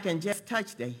 if I can just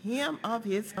touch the hem of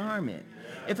his garment.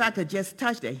 If I could just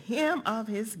touch the hem of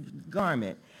his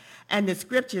garment. And the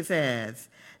scripture says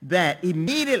that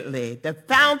immediately the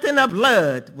fountain of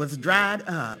blood was dried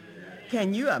up.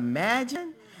 Can you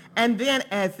imagine? And then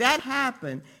as that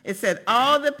happened, it said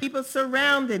all the people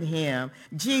surrounded him.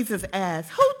 Jesus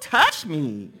asked, who touched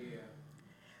me?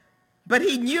 But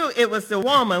he knew it was the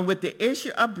woman with the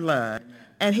issue of blood.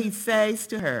 And he says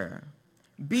to her,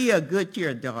 be of good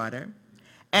cheer, daughter.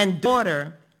 And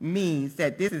daughter means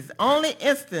that this is the only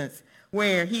instance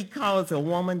where he calls a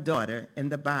woman daughter in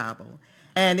the Bible.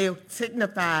 And it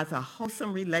signifies a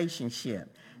wholesome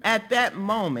relationship. At that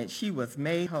moment, she was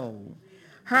made whole.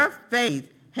 Her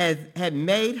faith had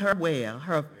made her well,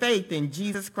 her faith in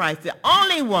Jesus Christ, the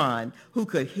only one who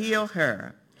could heal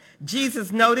her.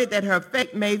 Jesus noted that her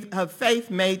faith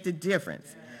made the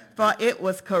difference, for it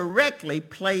was correctly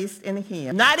placed in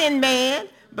him. Not in man,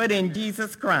 but in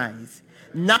Jesus Christ.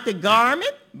 Not the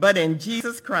garment, but in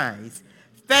Jesus Christ.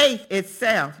 Faith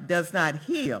itself does not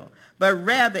heal, but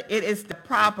rather it is the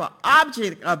proper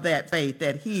object of that faith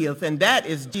that heals, and that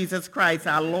is Jesus Christ,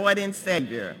 our Lord and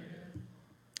Savior.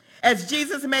 As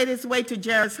Jesus made his way to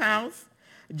Jairus' house,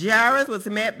 Jairus was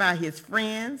met by his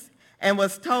friends and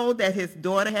was told that his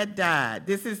daughter had died.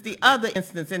 This is the other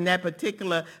instance in that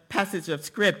particular passage of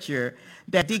scripture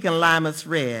that Deacon Limas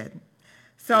read.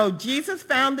 So Jesus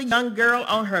found the young girl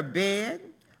on her bed,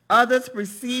 others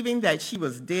perceiving that she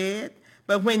was dead.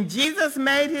 But when Jesus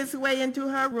made his way into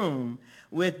her room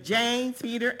with James,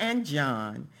 Peter, and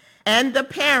John, and the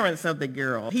parents of the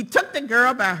girl, he took the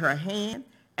girl by her hand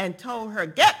and told her,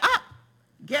 get up,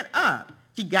 get up.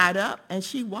 She got up and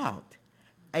she walked.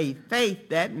 A faith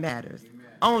that matters. Amen.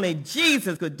 Only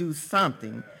Jesus could do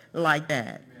something like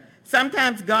that. Amen.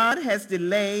 Sometimes God has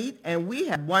delayed and we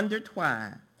have wondered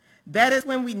why. That is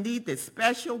when we need the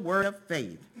special word of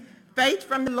faith. Faith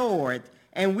from the Lord,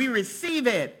 and we receive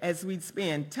it as we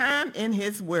spend time in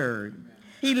his word. Amen.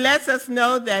 He lets us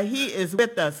know that he is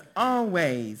with us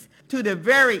always to the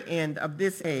very end of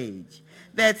this age.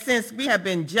 That since we have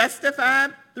been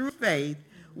justified through faith,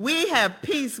 we have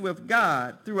peace with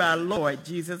God through our Lord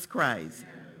Jesus Christ.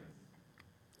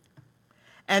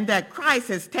 And that Christ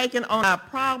has taken on our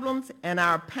problems and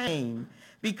our pain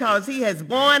because he has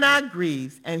borne our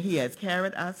griefs and he has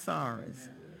carried our sorrows.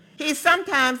 He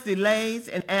sometimes delays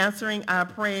in answering our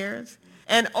prayers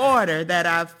in order that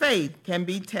our faith can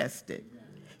be tested.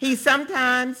 He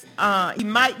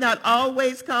might not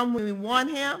always come when we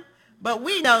want him, but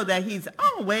we know that he's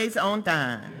always on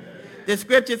time. The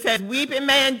scripture says, weeping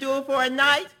may endure for a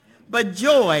night, but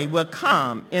joy will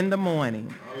come in the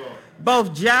morning.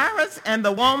 Both Jairus and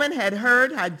the woman had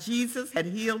heard how Jesus had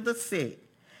healed the sick,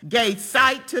 gave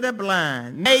sight to the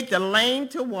blind, made the lame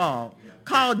to walk,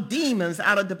 called demons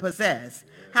out of the possessed,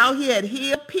 how he had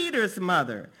healed Peter's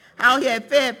mother, how he had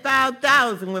fed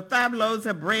 5,000 with 5 loaves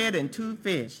of bread and 2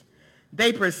 fish.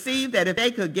 They perceived that if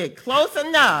they could get close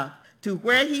enough to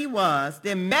where he was,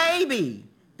 then maybe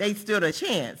they stood a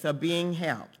chance of being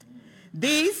helped.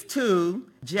 These two,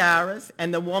 Jairus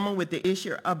and the woman with the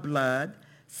issue of blood,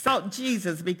 sought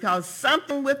Jesus because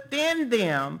something within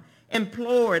them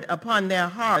implored upon their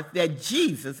hearts that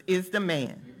Jesus is the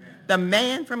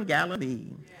man from Galilee,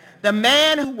 the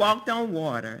man who walked on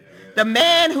water, the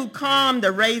man who calmed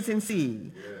the raging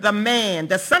sea, the man,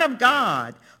 the Son of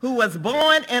God, who was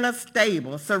born in a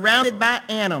stable surrounded by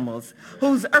animals,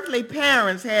 whose earthly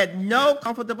parents had no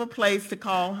comfortable place to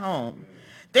call home.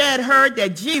 They had heard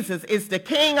that Jesus is the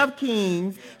King of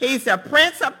Kings. He's the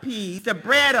Prince of Peace, the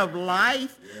bread of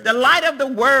life, the light of the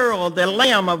world, the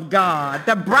Lamb of God,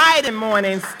 the bright and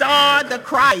morning star, the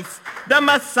Christ, the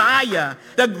Messiah,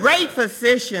 the great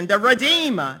physician, the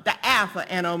Redeemer, the Alpha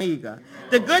and Omega.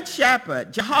 The good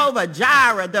shepherd, Jehovah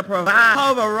Jireh, the provider,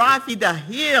 Jehovah Rapha, the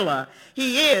healer.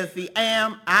 He is the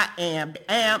I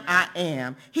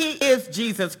am. He is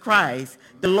Jesus Christ,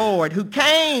 the Lord, who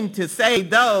came to save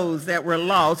those that were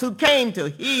lost, who came to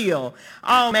heal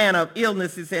all manner of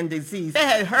illnesses and disease. They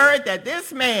had heard that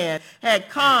this man had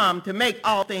come to make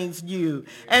all things new.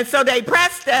 And so they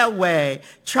pressed their way,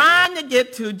 trying to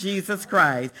get to Jesus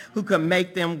Christ, who could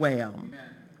make them well.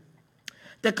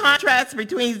 The contrast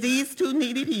between these two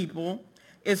needy people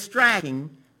is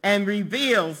striking and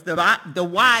reveals the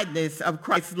wideness of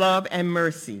Christ's love and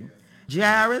mercy.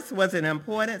 Jairus was an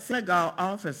important synagogue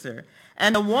officer,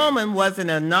 and the woman was an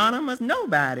anonymous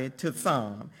nobody to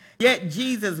some. Yet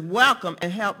Jesus welcomed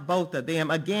and helped both of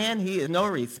them. Again, he is no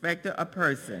respecter of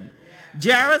person.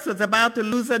 Jairus was about to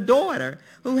lose a daughter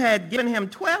who had given him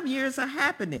 12 years of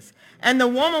happiness, and the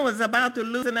woman was about to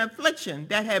lose an affliction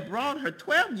that had brought her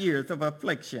 12 years of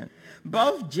affliction.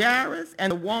 Both Jairus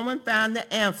and the woman found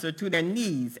the answer to their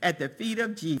needs at the feet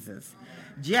of Jesus.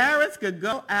 Jairus could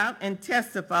go out and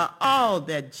testify all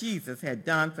that Jesus had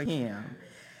done for him.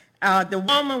 The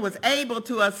woman was able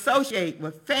to associate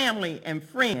with family and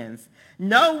friends.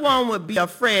 No one would be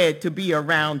afraid to be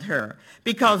around her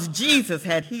because Jesus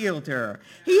had healed her.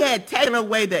 He had taken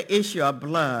away the issue of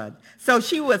blood. So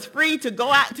she was free to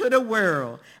go out to the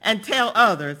world and tell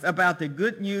others about the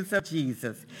good news of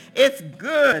Jesus. It's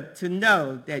good to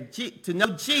know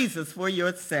Jesus for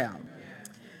yourself.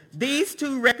 These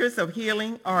two records of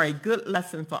healing are a good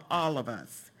lesson for all of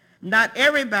us. Not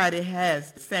everybody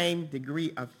has the same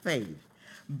degree of faith,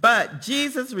 but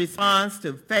Jesus responds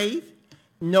to faith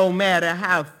no matter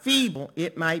how feeble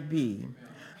it might be.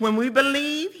 When we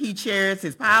believe, he shares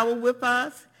his power with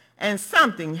us, and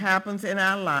something happens in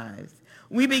our lives.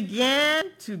 We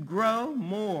begin to grow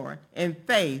more in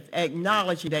faith,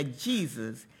 acknowledging that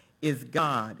Jesus is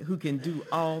God who can do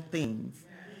all things.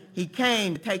 He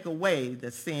came to take away the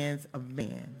sins of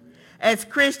men. As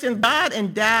Christians, God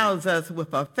endows us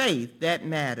with a faith that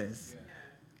matters.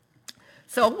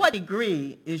 So what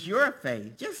degree is your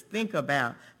faith? Just think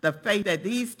about the faith that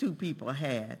these two people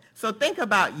had. So think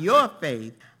about your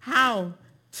faith. How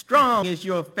strong is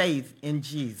your faith in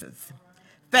Jesus?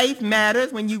 Faith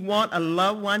matters when you want a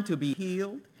loved one to be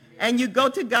healed, and you go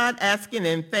to God asking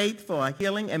in faith for a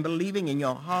healing and believing in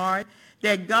your heart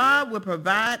that God will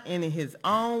provide in his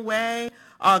own way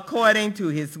according to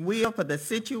his will for the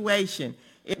situation.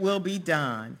 It will be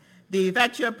done. The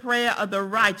effectual prayer of the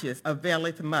righteous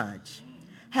availeth much.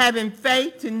 Having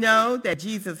faith to know that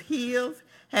Jesus heals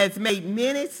has made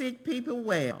many sick people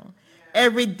well.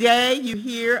 Every day you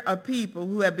hear of people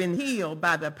who have been healed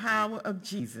by the power of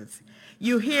Jesus.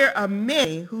 You hear of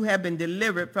many who have been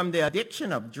delivered from the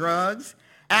addiction of drugs,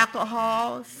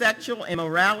 alcohol, sexual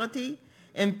immorality,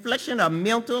 infliction of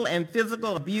mental and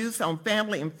physical abuse on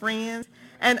family and friends,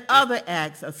 and other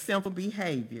acts of sinful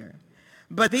behavior.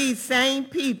 But these same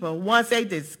people, once they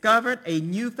discovered a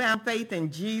newfound faith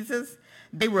in Jesus,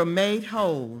 they were made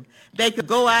whole. They could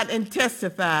go out and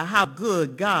testify how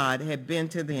good God had been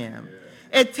to them.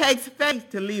 It takes faith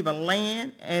to leave a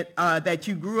land that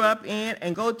you grew up in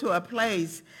and go to a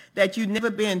place that you've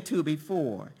never been to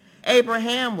before.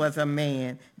 Abraham was a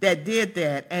man that did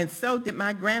that, and so did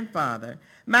my grandfather.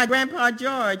 My grandpa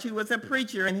George, who was a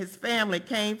preacher, and his family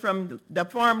came from the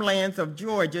farmlands of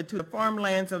Georgia to the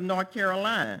farmlands of North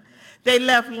Carolina. They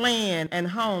left land and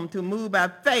home to move by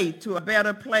faith to a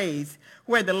better place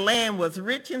where the land was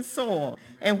rich in soil,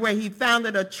 and where he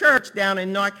founded a church down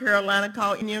in North Carolina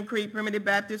called Indian Creek Primitive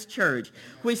Baptist Church,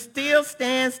 which still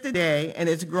stands today and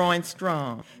is growing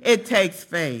strong. It takes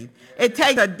faith. It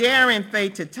takes a daring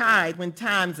faith to tithe when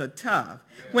times are tough,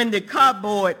 when the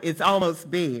cupboard is almost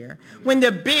bare, when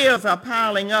the bills are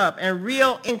piling up and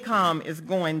real income is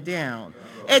going down.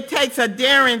 It takes a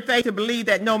daring faith to believe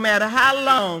that no matter how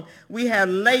long we have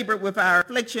labored with our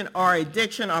affliction or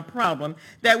addiction or problem,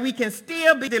 that we can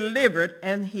still be delivered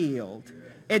and healed.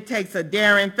 It takes a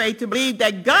daring faith to believe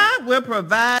that God will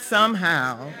provide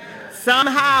somehow.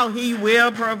 Somehow he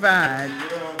will provide.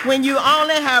 When you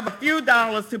only have a few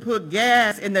dollars to put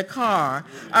gas in the car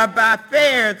or buy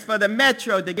fares for the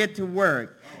metro to get to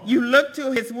work, you look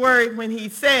to his word when he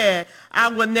said, I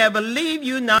will never leave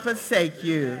you nor forsake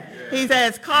you. He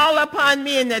says, call upon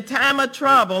me in the time of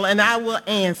trouble and I will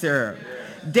answer.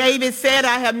 David said,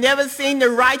 I have never seen the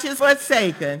righteous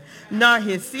forsaken, nor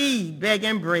his seed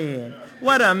begging bread.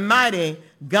 What a mighty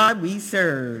God we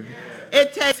serve.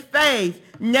 It takes faith,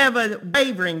 never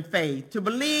wavering faith, to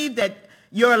believe that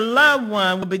your loved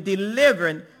one will be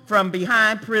delivered from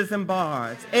behind prison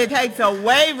bars. It takes a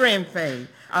wavering faith,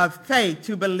 of faith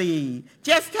to believe.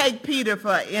 Just take Peter,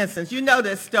 for instance. You know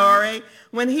the story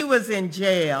when he was in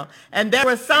jail, and there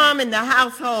were some in the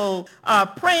household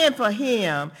praying for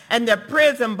him, and the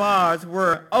prison bars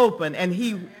were open, and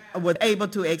he was able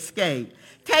to escape.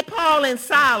 Take Paul and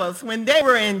Silas when they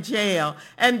were in jail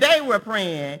and they were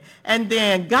praying, and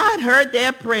then God heard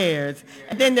their prayers,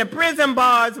 and then the prison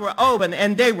bars were open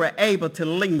and they were able to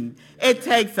leave. It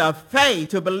takes a faith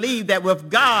to believe that with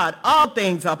God all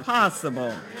things are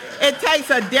possible. It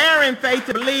takes a daring faith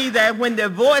to believe that when the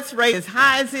divorce rate is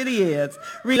high as it is,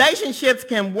 relationships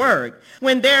can work.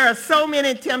 When there are so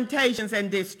many temptations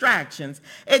and distractions,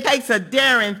 it takes a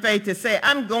daring faith to say,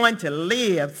 I'm going to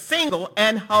live single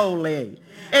and holy.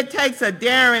 It takes a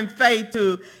daring faith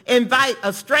to invite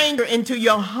a stranger into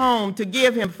your home, to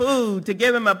give him food, to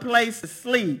give him a place to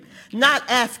sleep, not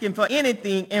asking for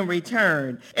anything in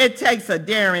return. It takes a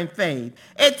daring faith.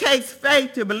 It takes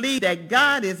faith to believe that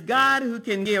God is God who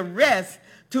can give rest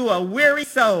to a weary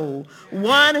soul,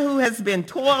 one who has been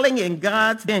toiling in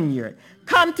God's vineyard.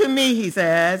 Come to me, he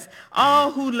says,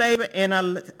 all who labor and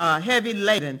are heavy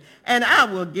laden, and I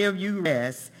will give you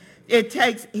rest.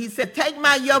 He said, take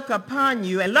my yoke upon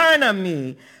you and learn of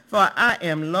me, for I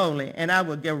am lowly, and I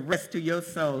will give rest to your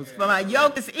souls. For my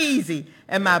yoke is easy,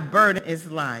 and my burden is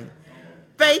light.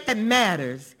 Faith that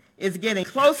matters is getting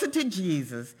closer to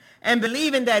Jesus and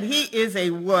believing that he is a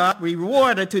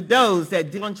rewarder to those that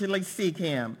diligently seek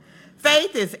him.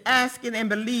 Faith is asking and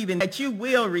believing that you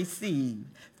will receive.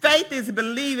 Faith is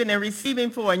believing and receiving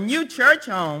for a new church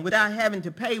home without having to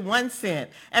pay 1 cent.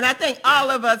 And I think all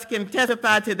of us can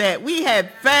testify to that. We have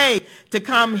faith to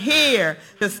come here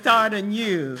to start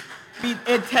anew.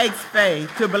 It takes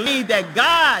faith to believe that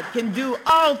God can do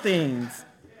all things,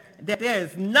 that there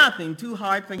is nothing too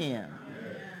hard for him.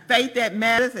 Faith that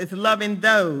matters is loving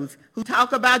those who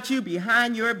talk about you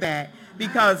behind your back,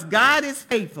 because God is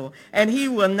faithful and he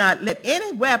will not let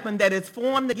any weapon that is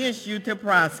formed against you to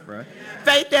prosper.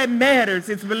 Faith that matters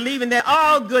is believing that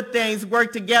all good things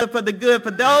work together for the good for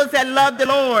those that love the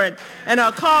Lord and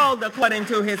are called according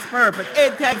to his purpose.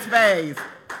 It takes faith.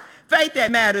 Faith that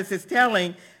matters is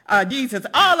telling Jesus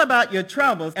all about your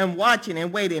troubles and watching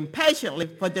and waiting patiently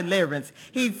for deliverance.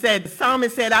 He said, the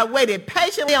psalmist said, I waited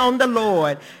patiently on the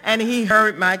Lord and he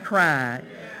heard my cry.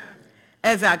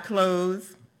 As I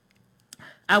close,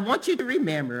 I want you to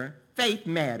remember faith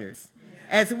matters.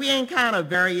 As we encounter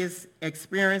various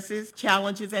experiences,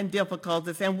 challenges, and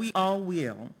difficulties, and we all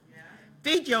will,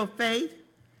 feed your faith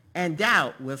and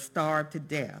doubt will starve to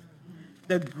death.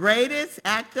 The greatest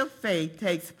act of faith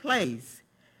takes place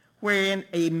wherein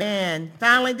a man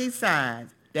finally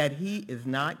decides that he is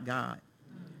not God.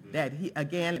 Let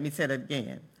me say it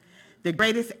again. The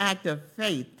greatest act of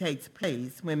faith takes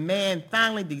place when man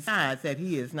finally decides that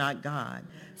he is not God.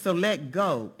 So let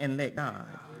go and let God.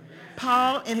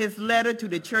 Paul, in his letter to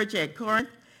the church at Corinth,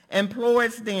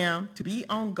 implores them to be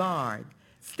on guard.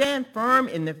 Stand firm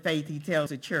in the faith, he tells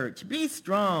the church. Be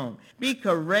strong, be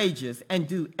courageous, and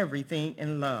do everything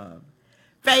in love.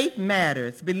 Faith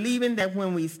matters, believing that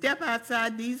when we step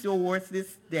outside these doors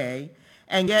this day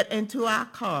and get into our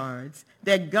cars,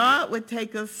 that God would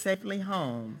take us safely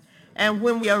home. And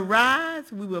when we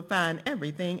arise, we will find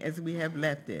everything as we have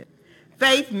left it.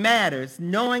 Faith matters,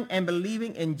 knowing and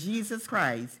believing in Jesus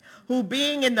Christ, who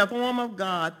being in the form of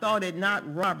God thought it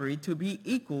not robbery to be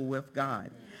equal with God,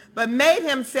 but made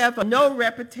himself of no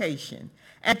reputation,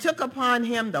 and took upon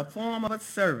him the form of a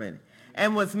servant,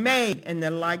 and was made in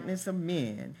the likeness of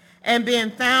men. And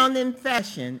being found in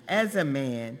fashion as a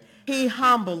man, he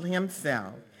humbled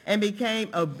himself, and became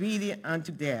obedient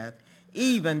unto death,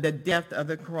 even the death of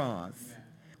the cross.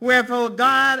 Wherefore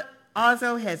God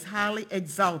also has highly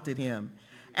exalted him,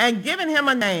 and given him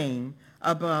a name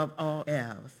above all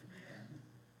else,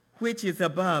 which is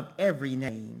above every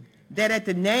name, that at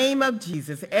the name of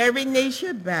Jesus every knee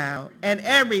should bow, and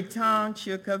every tongue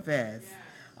should confess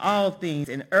all things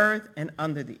in earth and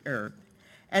under the earth,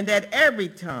 and that every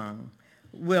tongue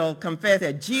will confess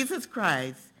that Jesus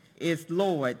Christ is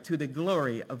Lord, to the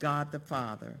glory of God the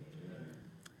Father.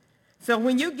 So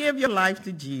when you give your life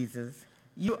to Jesus,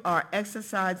 you are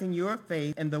exercising your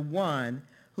faith in the one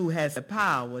who has the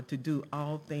power to do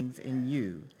all things in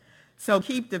you. So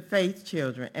keep the faith,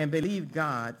 children, and believe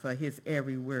God for his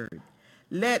every word.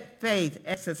 Let faith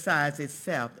exercise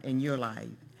itself in your life.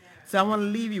 So I want to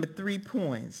leave you with 3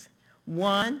 points.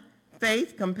 1,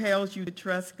 faith compels you to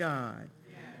trust God.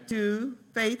 2,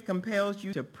 faith compels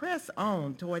you to press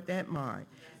on toward that mark,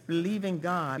 believing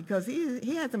God, because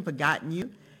he hasn't forgotten you.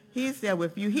 He's there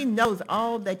with you. He knows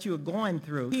all that you're going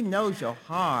through. He knows your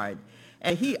heart,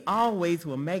 and he always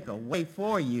will make a way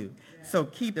for you. So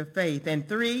keep the faith. And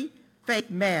 3, Faith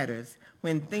matters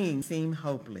when things seem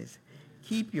hopeless.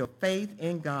 Keep your faith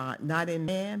in God, not in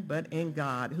man, but in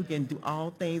God, who can do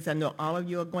all things. I know all of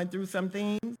you are going through some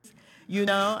things. You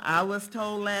know, I was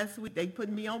told last week they put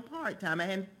me on part-time. I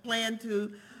hadn't planned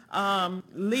to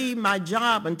leave my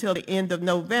job until the end of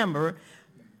November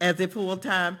as a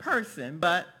full-time person,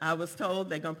 but I was told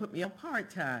they're going to put me on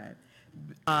part-time.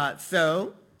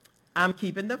 So I'm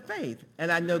keeping the faith,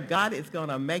 and I know God is going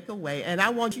to make a way, and I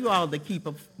want you all to keep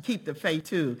the faith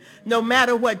too. No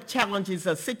matter what challenges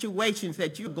or situations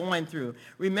that you're going through,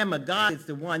 remember God is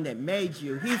the one that made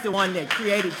you. He's the one that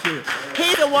created you.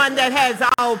 He's the one that has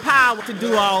all power to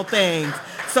do all things.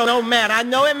 So no matter, I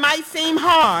know it might seem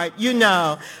hard, you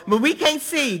know, but we can't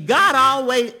see. God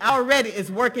already is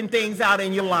working things out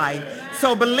in your life.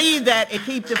 So believe that and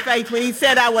keep the faith when he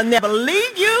said, I will never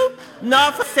leave you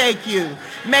nor forsake you.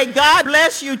 May God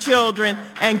bless you, children,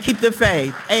 and keep the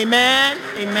faith. Amen,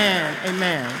 amen,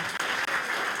 amen.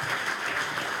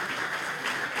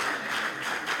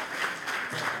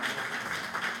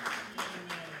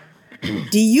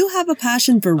 Do you have a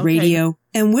passion for radio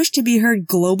and wish to be heard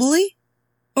globally?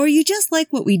 Or you just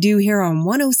like what we do here on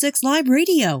 106 Live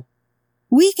Radio?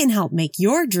 We can help make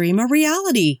your dream a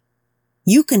reality.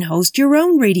 You can host your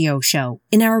own radio show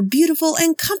in our beautiful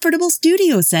and comfortable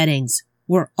studio settings,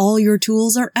 where all your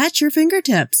tools are at your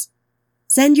fingertips.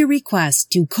 Send your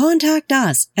request to contact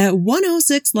us at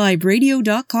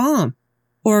 106liveradio.com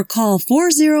or call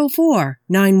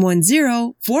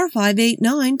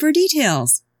 404-910-4589 for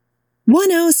details.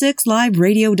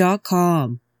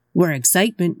 106liveradio.com, where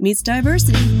excitement meets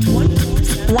diversity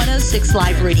 24/7. 106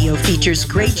 Live Radio features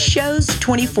great shows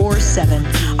 24/7.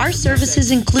 Our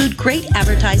services include great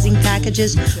advertising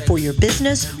packages for your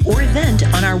business or event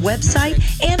on our website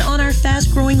and on our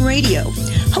fast-growing radio.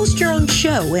 Host your own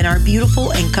show in our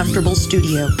beautiful and comfortable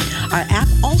studio. Our app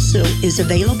also is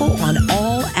available on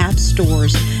all app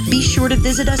stores. Be sure to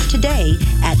visit us today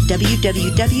at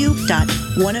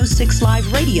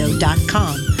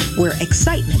www.106liveradio.com, where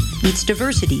excitement meets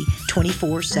diversity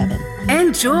 24/7.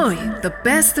 Enjoy the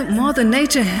best that Mother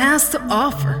Nature has to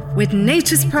offer with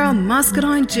Nature's Pearl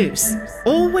Muscadine Juice.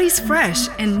 Always fresh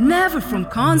and never from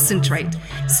concentrate.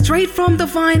 Straight from the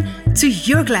vine to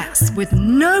your glass with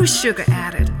no sugar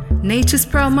added. Nature's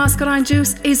Pearl Muscadine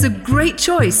Juice is a great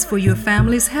choice for your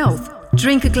family's health.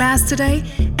 Drink a glass today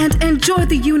and enjoy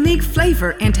the unique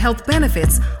flavor and health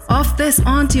benefits of this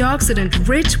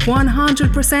antioxidant-rich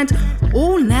 100%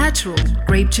 all-natural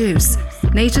grape juice.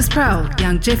 Nature's Pearl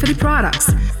Longevity Products.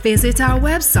 Visit our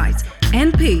website,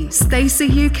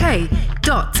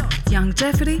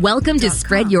 npstacyuk.longevity.com. Welcome to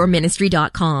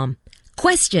spreadyourministry.com.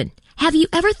 Question: have you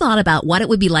ever thought about what it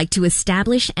would be like to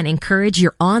establish and encourage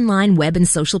your online web and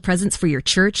social presence for your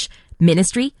church,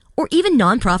 ministry, or even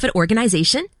nonprofit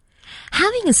organization?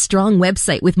 Having a strong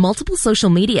website with multiple social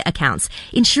media accounts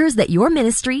ensures that your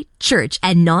ministry, church,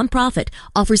 and nonprofit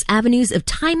offers avenues of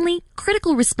timely,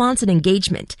 critical response and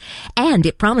engagement, and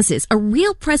it promises a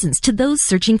real presence to those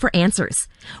searching for answers.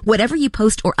 Whatever you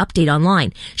post or update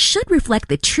online should reflect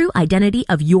the true identity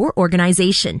of your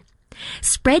organization.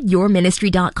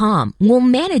 SpreadYourMinistry.com will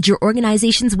manage your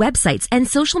organization's websites and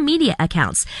social media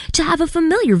accounts to have a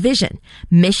familiar vision,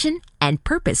 mission, and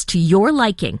purpose to your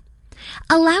liking.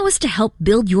 Allow us to help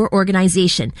build your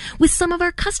organization with some of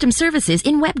our custom services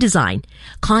in web design,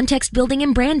 context building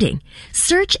and branding,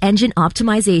 search engine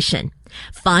optimization.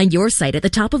 Find your site at the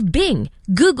top of Bing,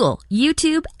 Google,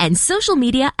 YouTube, and social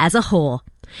media as a whole.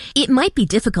 It might be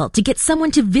difficult to get someone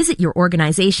to visit your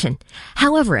organization.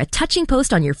 However, a touching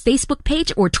post on your Facebook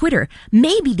page or Twitter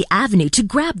may be the avenue to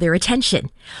grab their attention.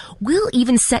 We'll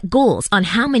even set goals on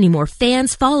how many more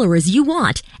fans, followers you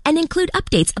want and include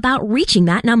updates about reaching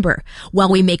that number, while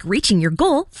we make reaching your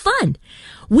goal fun.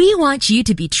 We want you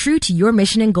to be true to your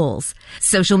mission and goals.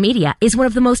 Social media is one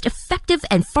of the most effective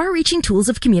and far-reaching tools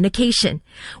of communication.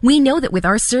 We know that with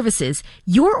our services,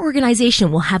 your organization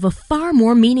will have a far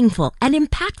more meaningful and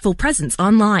impactful presence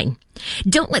online.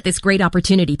 Don't let this great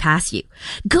opportunity pass you.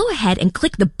 Go ahead and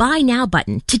click the Buy Now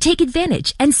button to take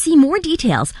advantage and see more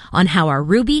details on how our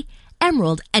Ruby,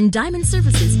 Emerald, and Diamond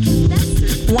services can best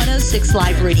serve. 106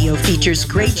 Live Radio features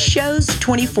great shows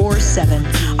 24/7.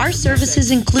 Our services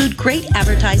include great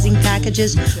advertising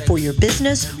packages for your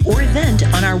business or event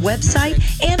on our website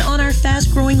and on our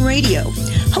fast-growing radio.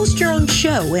 Host your own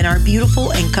show in our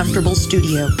beautiful and comfortable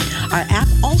studio. Our app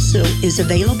also is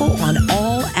available on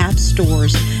all app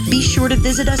stores. Be sure to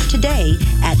visit us today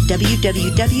at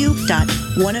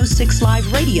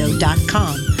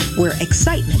www.106liveradio.com, where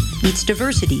excitement meets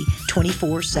diversity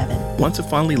 24/7. Want to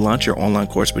finally launch your online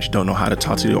course but you don't know how to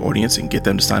talk to your audience and get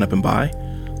them to sign up and buy?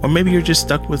 Or maybe you're just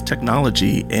stuck with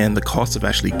technology and the cost of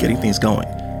actually getting things going.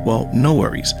 Well, no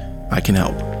worries, I can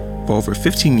help. For over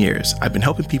 15 years, I've been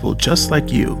helping people just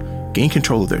like you gain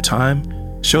control of their time,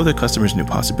 show their customers new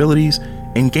possibilities,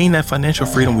 and gain that financial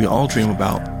freedom we all dream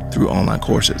about through online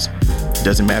courses. It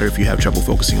doesn't matter if you have trouble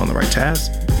focusing on the right tasks,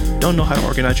 don't know how to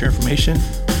organize your information,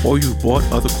 or you've bought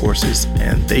other courses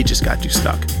and they just got you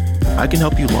stuck. I can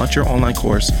help you launch your online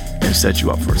course and set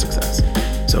you up for success.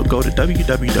 So go to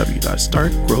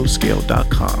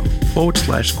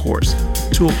www.startgrowscale.com/course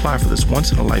to apply for this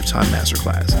once-in-a-lifetime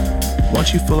masterclass.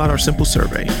 Once you fill out our simple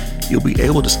survey, you'll be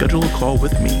able to schedule a call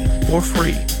with me for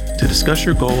free to discuss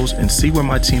your goals and see where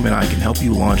my team and I can help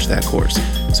you launch that course.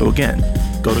 So again,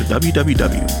 go to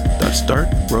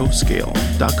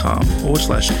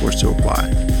www.startgrowscale.com/course to apply.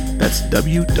 That's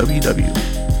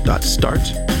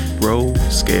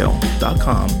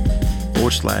www.startgrowscale.com/.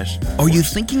 Are you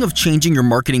thinking of changing your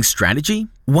marketing strategy?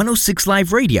 106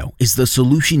 Live Radio is the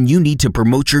solution you need to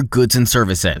promote your goods and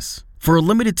services. For a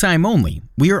limited time only,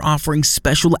 we are offering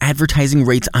special advertising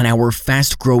rates on our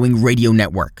fast-growing radio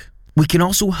network. We can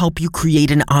also help you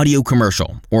create an audio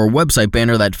commercial or a website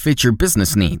banner that fits your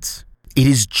business needs. It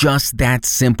is just that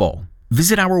simple.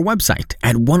 Visit our website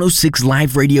at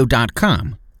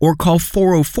 106liveradio.com or call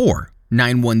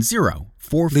 404-910-4589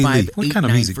 what kind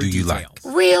of music do you like?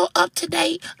 Real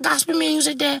up-to-date gospel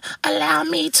music that allow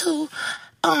me to,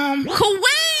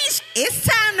 Queens, it's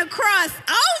time to cross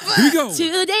over. Here we go.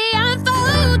 Today I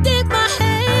folded my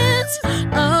hands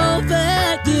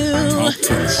over you.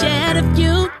 Shed a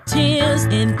few tears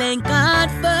and thank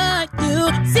God for you.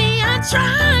 See, I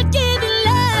tried giving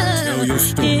love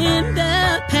in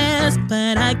the past,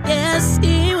 but I guess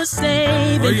he was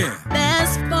saving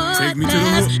best for Take me to the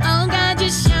hook. Oh, God,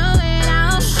 just show it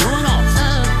out. Show it off.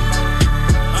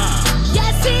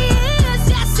 Yes, he is.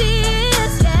 Yes, he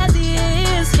is. Yes, he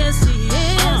is. Yes, he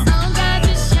is. Oh, God,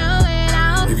 just show it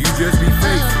out. If you just be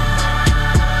faithful.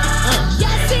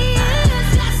 Yes, he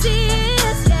is. Yes, he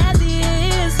is. Yes, he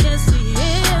is. Yes, he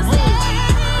is.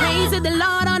 Praise the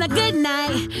Lord on a good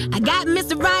night. I got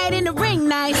Mr. Right in the ring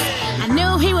nice. I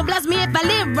knew he would bless me if I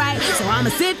live right. So I'ma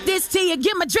sip this tea and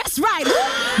get my dress right.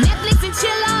 Netflix and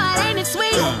chill out, ain't it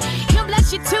sweet? He'll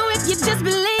bless you too if you just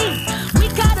believe. We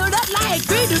cuddled up like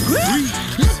 3 degrees.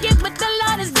 Look at what the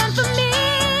Lord has done for me.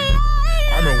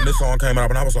 I remember when this song came out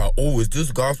and I was like, oh, is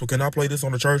this gospel? Can I play this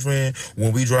on the church van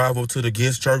when we drive up to the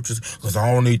guest churches? Because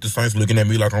I don't need the saints looking at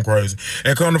me like I'm crazy.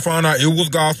 And come to find out it was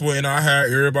gospel and I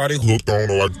had everybody hooked on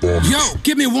it like bombs. Yo,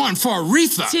 give me one for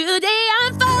Aretha. Today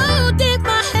I folded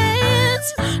my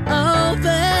hands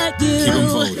over you. Keep 'em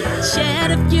folded.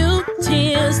 Shed a few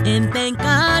tears and thank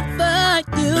God for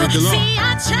you. Thank the Lord. See,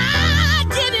 I tried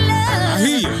giving love I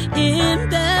hear you. in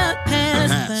the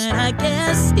past, but I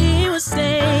guess he was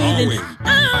saving. Always.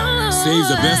 Saves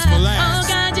the best for last.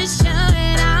 Oh, God, just show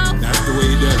it out. That's the way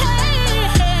he does it.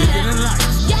 Bigger than life.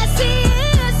 Yes, he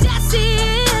is. Yes, he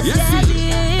is. Yes,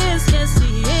 he is. Yes,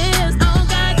 he is. Oh,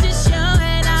 God, just show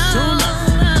it out. Show him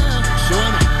out. Show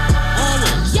him out.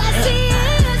 Always. Yes, he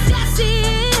is. Yes, he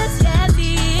is. Yes,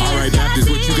 he is. All right, Baptist,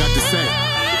 what you got to say?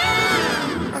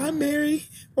 I'm Mary,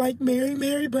 like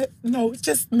Mary, but no, it's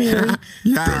just Mary.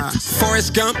 Yeah.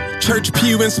 Forrest Gump, church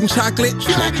pew and some chocolate.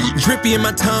 Drippy in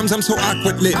my Toms, I'm so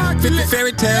awkward lit. 50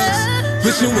 fairy tales,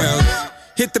 wishing wells.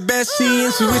 Hit the best she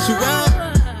and she wish you well.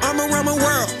 I'm around my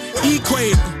world,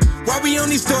 equator. While we on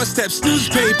these doorsteps,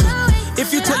 newspaper.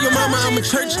 If you tell your mama I'm a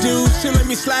church dude, she'll let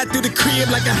me slide through the crib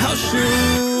like a house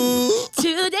shoe.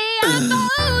 Today I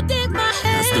folded my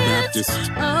hands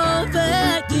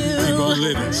over you. Keep on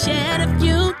living. Shed a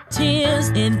few tears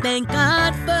and thank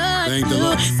God for Thank you. the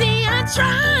Lord. See, I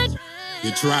tried.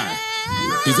 You try.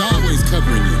 He's always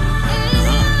covering you.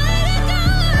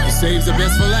 He saves the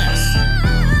best for last.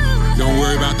 Don't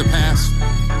worry about the past.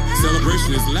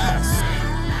 Celebration is last.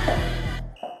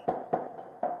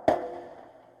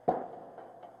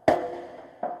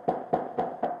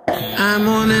 I'm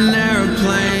on an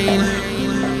airplane,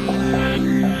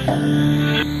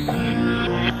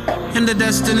 and the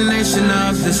destination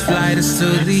of this flight is to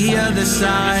the other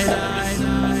side.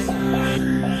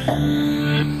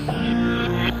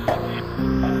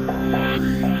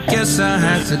 Guess I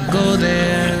had to go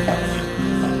there.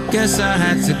 Guess I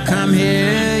had to come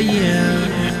here,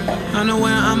 yeah. I know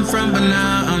where I'm from, but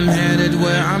now I'm headed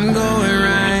where I'm going,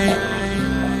 right?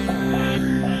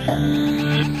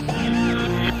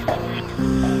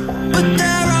 But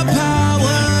there are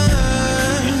powers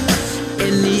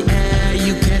in the air,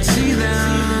 you can't see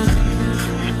them.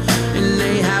 And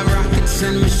they have rockets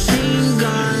and machine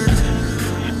guns,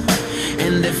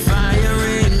 and they're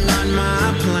firing on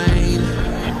my plane.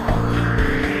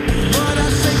 But I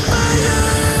say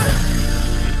fire.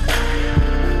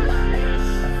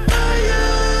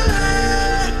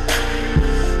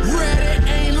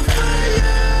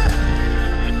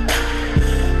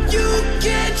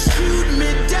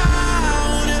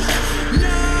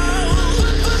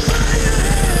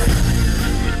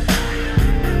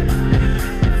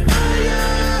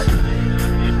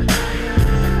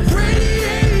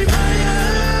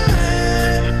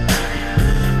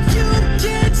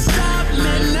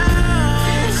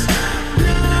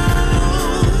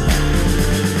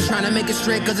 make it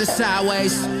straight cause it's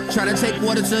sideways. Tryna take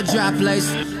water to a dry place.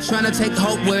 Tryna take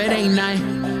hope where it ain't night.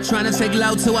 Tryna take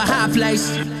low to a high place.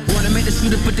 Wanna make the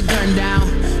shooter put the gun down.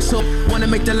 So wanna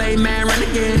make the lame man run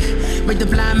again. Make the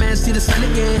blind man see the sun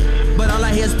again. But all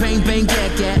I hear is bang, bang,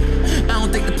 gat, gat. I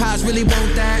don't think the pies really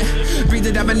want that. Breathe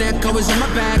it up and echo is in my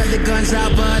back. Got the guns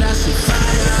out but I see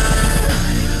fire.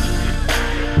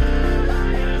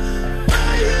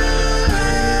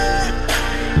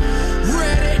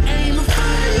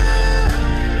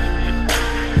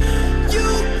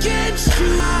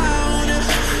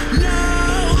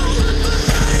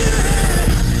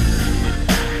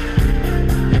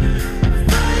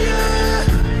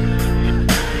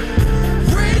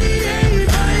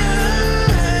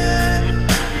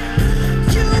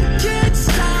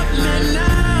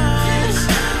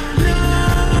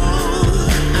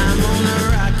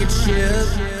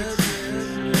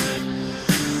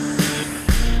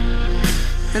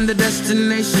 And the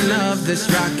destination of this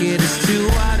rocket is to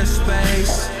outer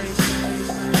space.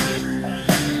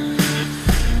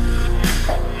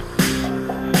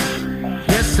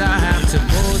 Guess I have to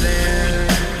go there.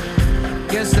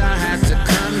 Guess I have to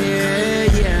come here,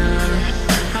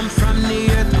 yeah. I'm from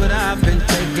the earth, but I've been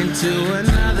taken to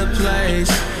another place.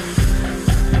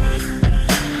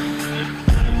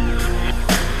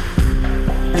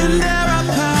 And there are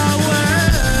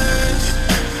powers,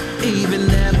 even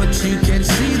there, but you can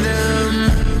see them.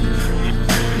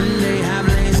 They have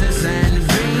lasers and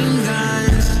green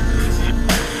guns,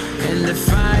 and they're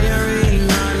firing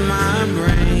on my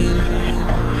brain.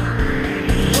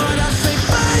 But I say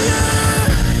fire,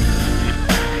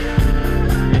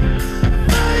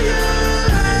 fire,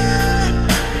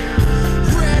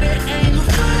 ready, aim,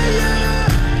 fire.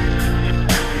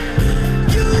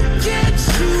 You can't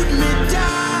shoot me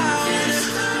down.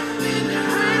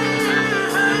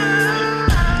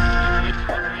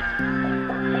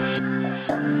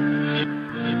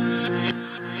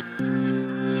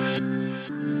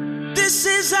 This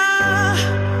is our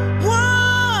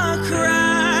war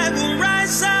cry, we'll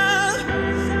rise up.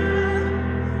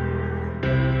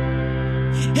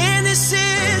 And this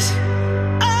is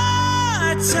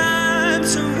our time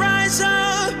to rise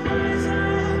up.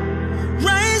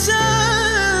 Rise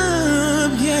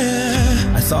up,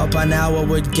 yeah. I thought by now I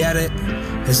would get it.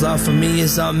 His love for me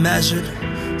is unmeasured.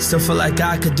 Still feel like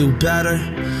I could do better.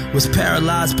 Was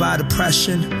paralyzed by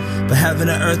depression, but heaven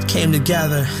and earth came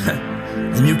together.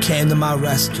 And you came to my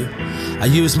rescue. I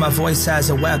used my voice as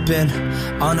a weapon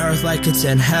on earth like it's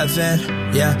in heaven.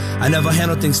 Yeah, I never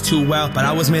handled things too well, but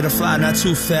I was made to fly, not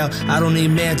to fail. I don't need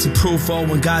man to prove oh,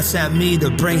 when God sent me to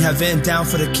bring heaven down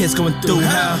for the kids going through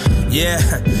hell. Yeah,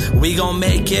 we gon'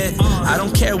 make it. I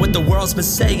don't care what the world's been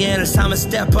saying. It's time to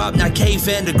step up, not cave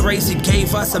in. The grace he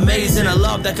gave us, amazing. A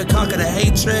love that could conquer the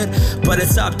hatred. But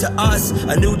it's up to us,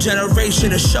 a new generation,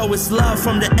 to show his love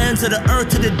from the ends of the earth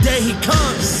to the day he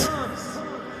comes.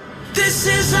 This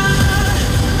is our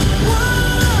war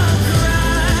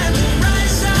cry, we'll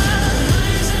rise up.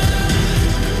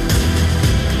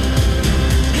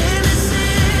 And this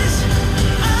is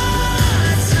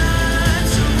our time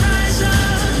to rise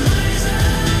up.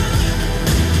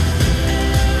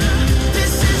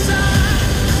 This is our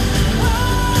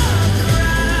war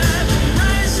cry, we'll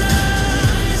rise up.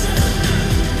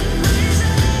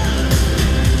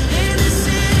 And this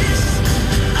is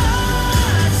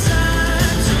our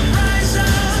time to rise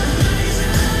up.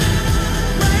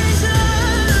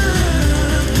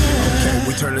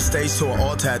 We turned the stage to an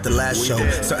altar at the last show.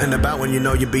 Something about when you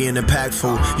know you're being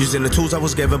impactful. Using the tools I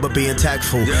was given but being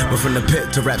tactful. But from the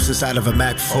pit to raps inside of a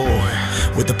Mac 4.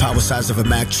 With the power size of a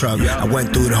Mac truck. I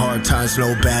went through the hard times,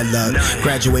 no bad luck.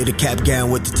 Graduated cap gown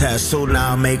with the tassel.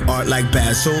 Now I make art like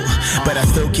Basil. But I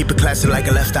still keep it classy like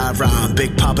a left eye rhyme.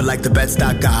 Big poppin' like the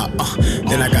Bed-Stuy guy.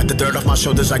 Then I got the dirt off my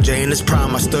shoulders like Jay in his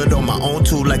prime. I stood on my own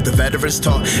too like the veterans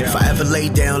taught. If I ever lay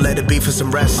down, let it be for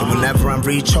some rest. And whenever I'm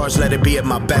recharged, let it be at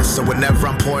my best. So whenever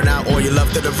I'm pouring out all your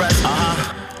love to the rest,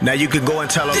 now you can go and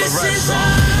tell all the rest. Rise up.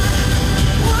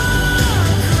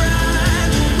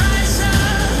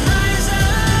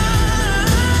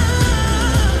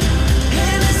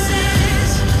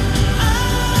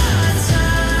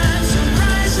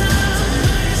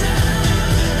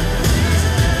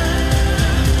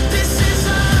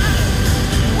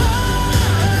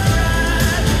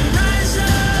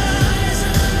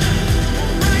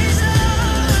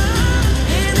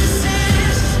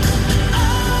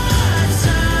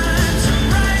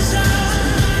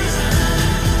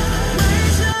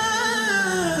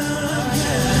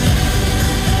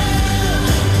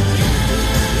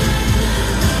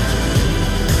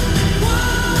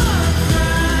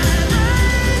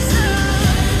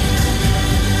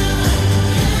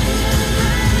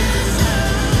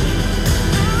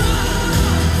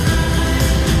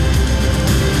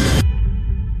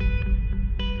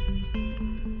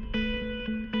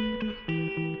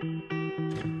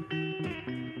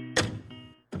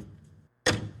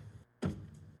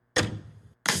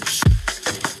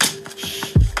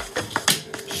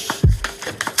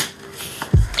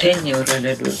 天におら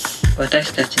れる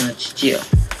私たちの父よ、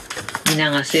皆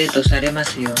が生とされま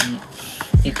すよう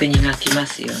に、御国が来ま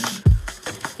すよ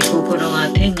うに、御心が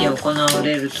天に行わ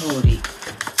れる通り、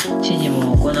地に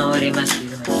も行われます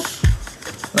ように、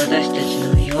私たち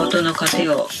の日ごとの糧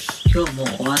を今日も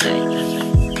お与えくださ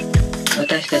い。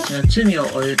私たちの罪を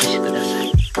お許しくださ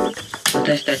い。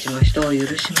私たちも人を許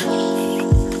しま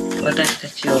す。私た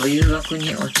ちを誘惑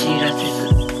に陥らせ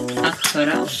ず、悪か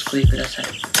らお救いください。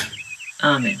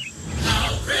アーメン。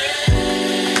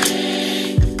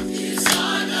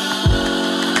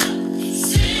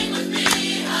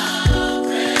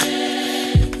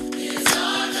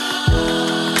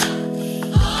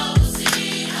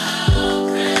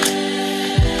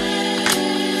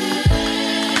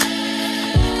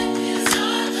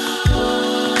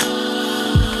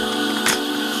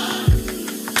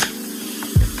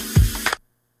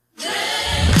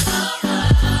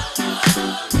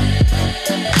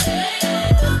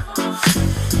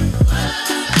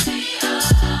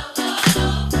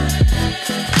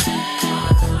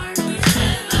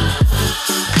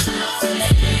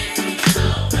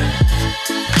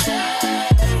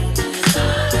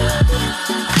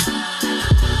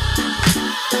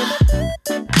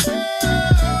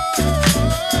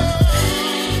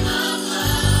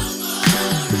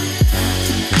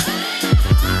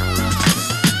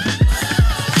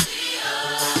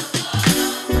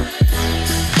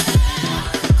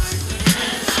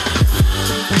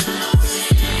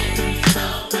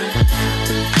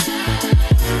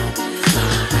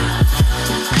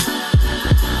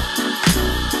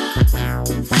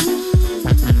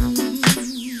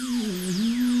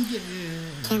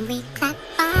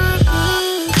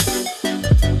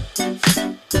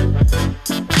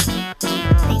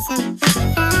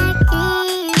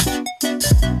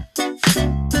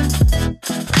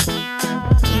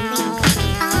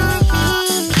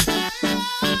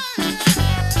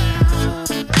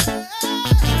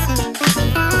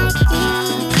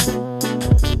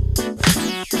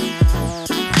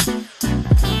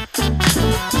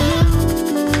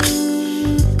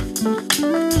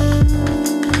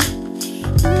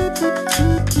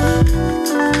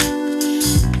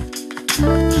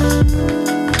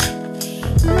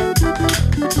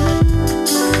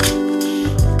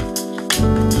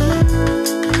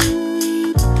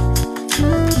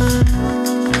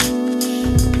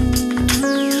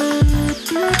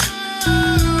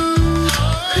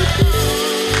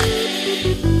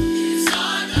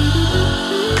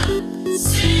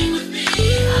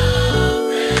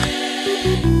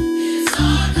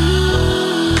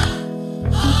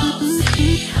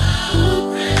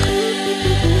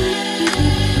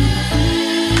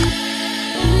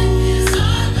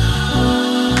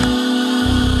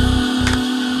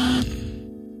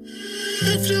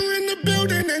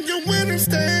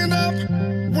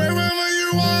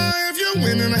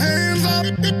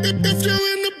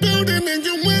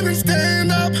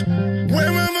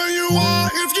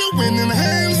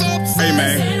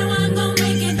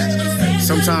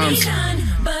Sometimes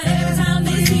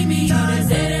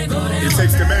it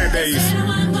takes the bad days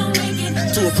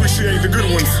to appreciate the good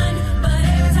ones.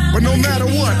 But no matter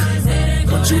what,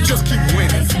 but you just keep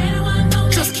winning.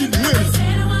 Just keep winning.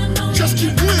 Just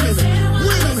keep winning.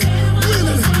 Winning.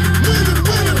 Winning. Winning.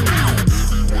 Winning.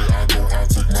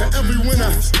 To every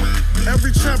winner,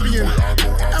 every champion,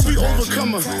 every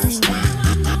overcomer,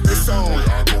 this song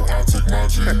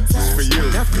is for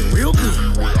you. That feel real good.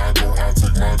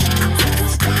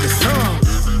 This song.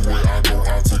 Everywhere I go,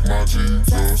 I take my Jesus.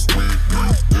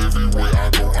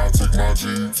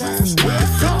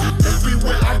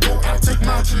 Everywhere I go, I take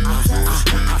my Jesus.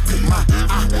 I take my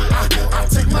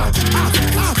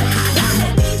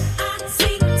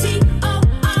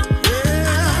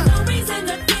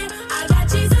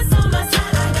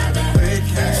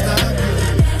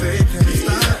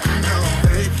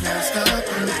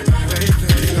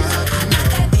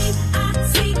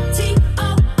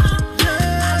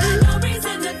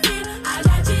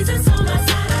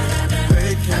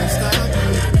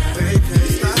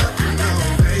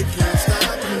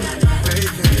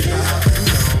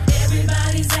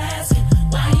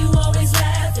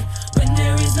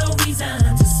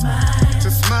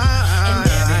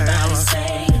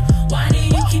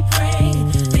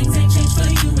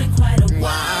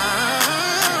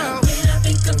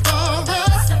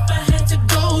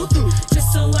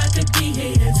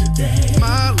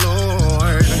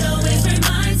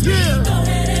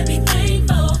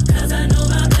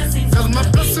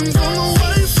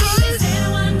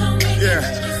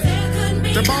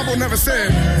never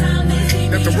said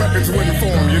that the weapons wouldn't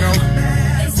form, you know?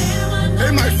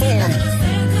 They might form,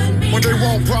 but they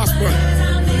won't prosper.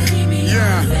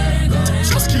 Yeah.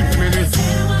 Just keep winning.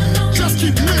 Just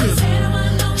keep winning.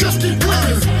 Just keep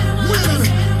winning. Winning.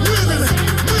 Winning.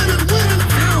 Winning. Winning.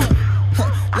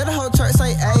 Let the whole church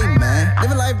say amen.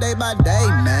 Living life day by day,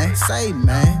 man. Say,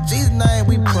 man. Jesus' name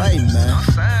we pray, man.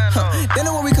 They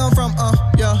know where we come from,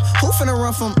 yeah. Who finna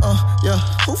run from, yeah.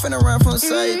 Who finna run from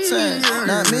Satan?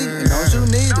 Not me, and don't you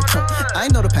neither. I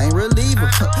ain't know the pain reliever.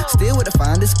 Still with the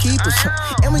finest keepers.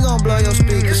 And we gon' blow your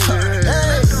speakers.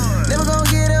 Hey, never gon'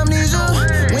 get amnesia.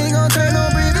 We ain't gon' turn no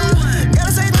breather.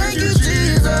 Gotta say thank you,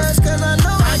 Jesus. Cause I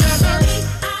know I got that.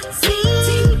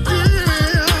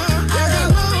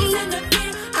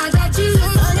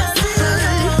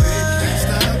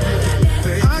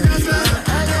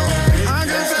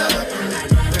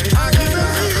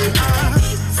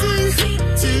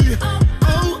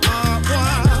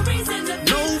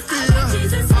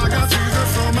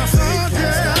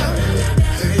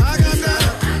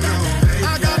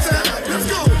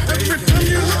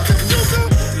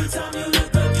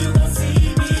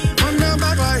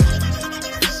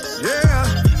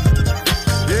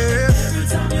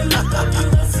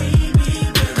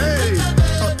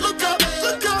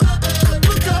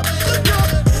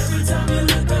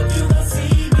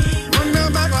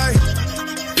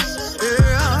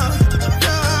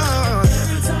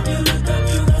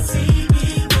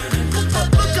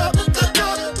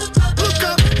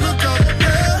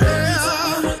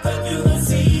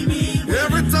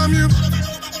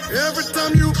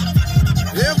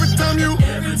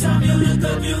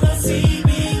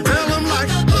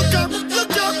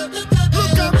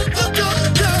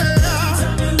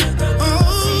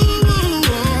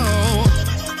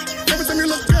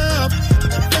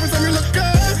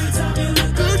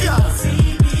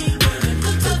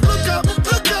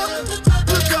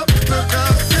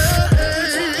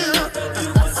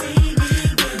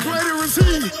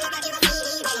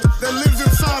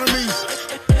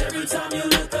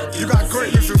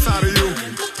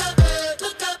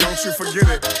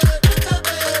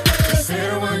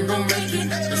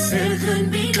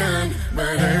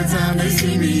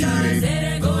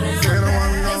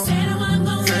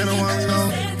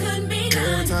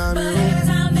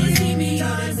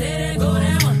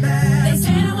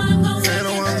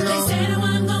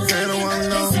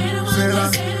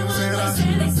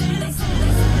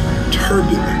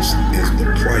 Turbulence is the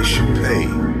price you pay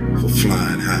for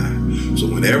flying high. So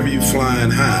whenever you're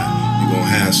flying high, you're going to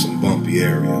have some bumpy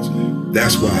areas.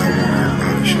 That's why I want to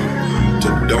admonish you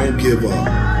to don't give up,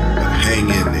 but hang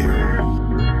in there.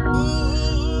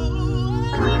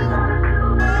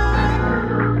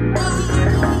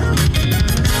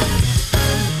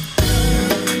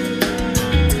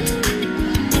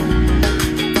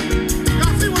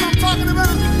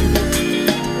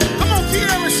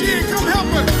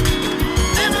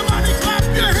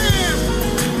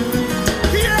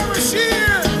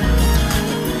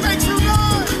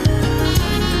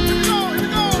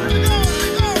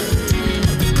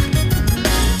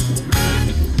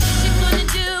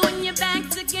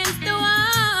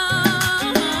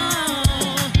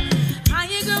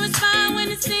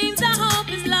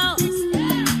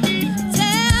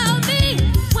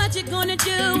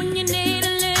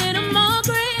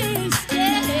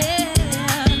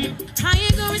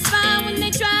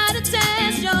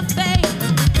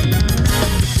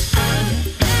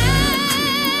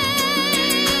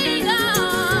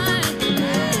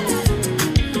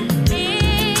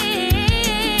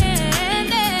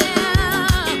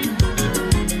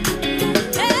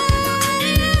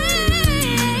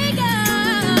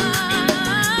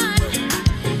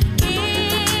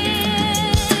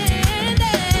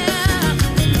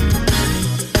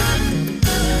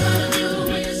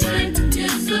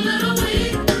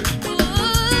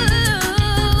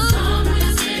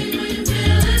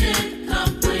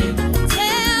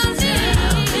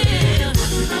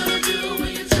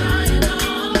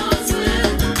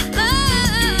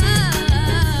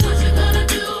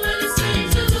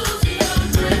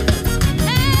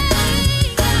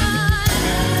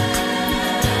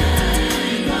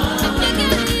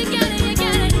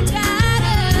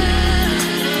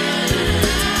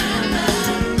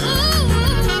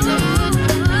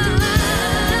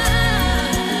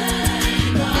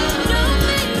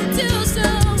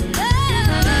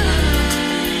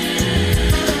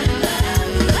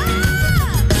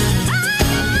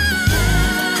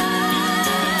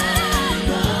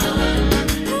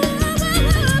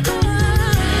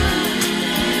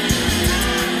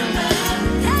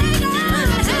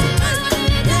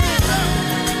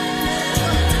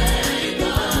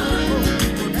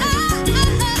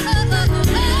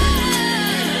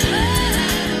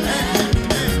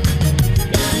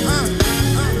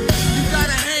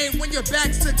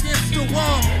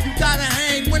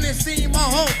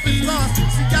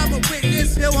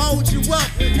 hold you up,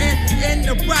 and in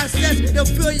the process, they'll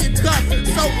fill your cup.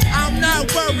 So I'm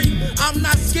not worried, I'm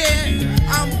not scared.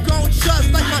 I'm gon'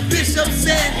 trust like my bishop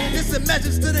said. It's a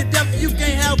message to the devil, you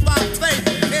can't have my faith.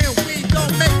 And we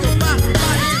gon' make it my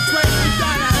is great. We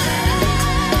gotta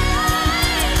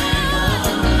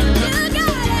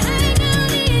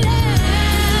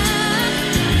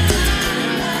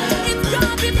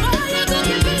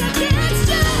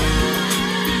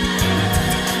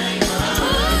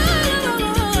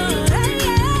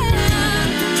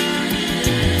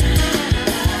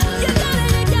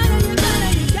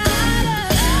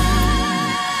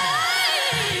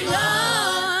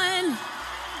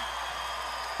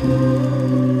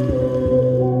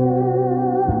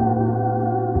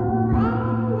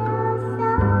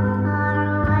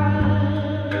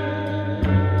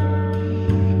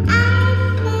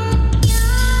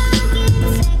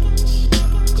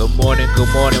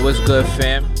Good morning, what's good,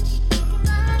 fam?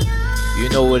 You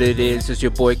know what it is. It's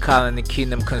your boy Colin, the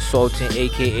Kingdom Consultant,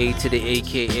 aka to the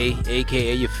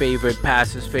aka your favorite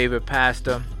pastor's favorite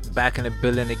pastor. Back in the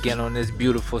building again on this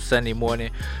beautiful Sunday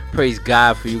morning. Praise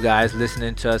God for you guys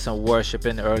listening to us and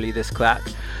worshiping early this clock.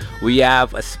 We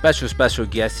have a special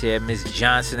guest here. Miss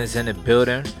Johnson is in the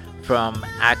building from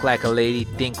Act Like a Lady,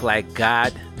 Think Like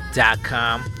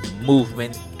God.com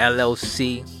movement,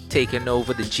 LLC, taking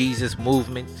over the Jesus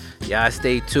movement. Y'all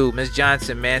stay tuned. Miss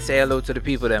Johnson, man, say hello to the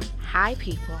people then. Hi,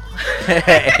 people.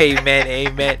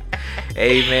 Amen.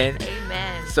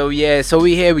 So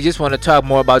we here. We just want to talk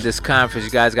more about this conference.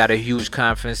 You guys got a huge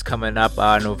conference coming up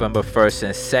November 1st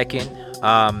and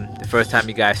 2nd. The first time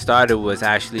you guys started was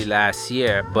actually last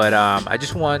year. But I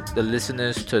just want the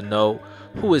listeners to know,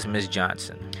 who is Miss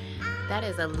Johnson? That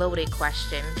is a loaded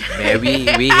question. Man, we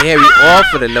here. We all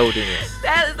for the loadedness.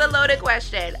 That is a loaded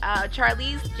question.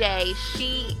 Charlize J,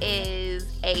 she is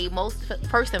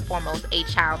first and foremost a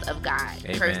child of God.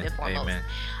 Amen. First and foremost.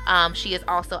 Amen. She is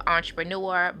also an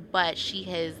entrepreneur, but she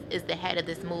is the head of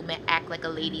this movement, Act Like a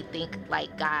Lady, Think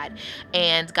Like God.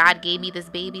 And God gave me this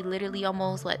baby literally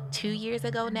almost 2 years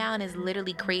ago now, and it's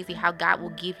literally crazy how God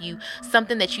will give you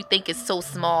something that you think is so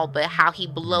small, but how he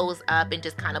blows up and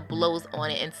just kind of blows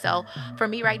on it. And so for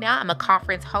me right now, I'm a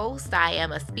conference host, I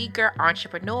am a speaker,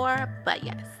 entrepreneur, but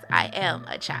yes, I am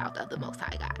a child of the Most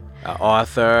High God. An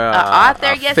author,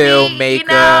 a yes,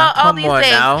 filmmaker. All Come these on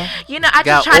things. Now. I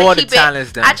just try to keep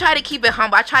it. Done. I try to keep it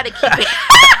humble. I try to keep it.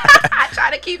 I try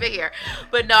to keep it here.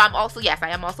 But no, I am also a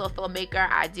filmmaker.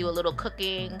 I do a little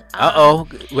cooking.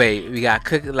 Wait, we got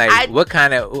cooking. What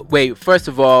kind of? Wait, first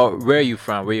of all, where are you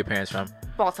from? Where are your parents from?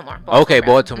 Baltimore. Okay,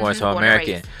 Baltimore, so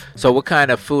American. So what kind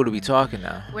of food are we talking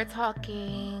now? We're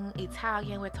talking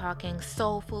Italian. We're talking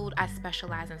soul food. I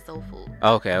specialize in soul food.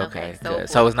 Okay. Good.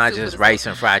 So it's not just rice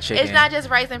and fried chicken. It's not just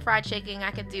rice and fried chicken.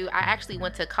 I actually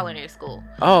went to culinary school.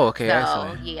 Oh, okay. So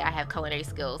Excellent. yeah, I have culinary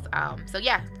skills. So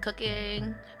yeah,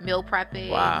 cooking, meal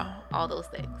prepping. Wow. All those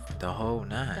things. The whole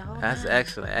nine. That's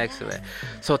excellent.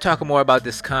 So talk more about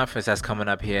this conference that's coming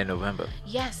up here in November.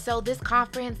 Yes. So this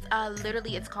conference,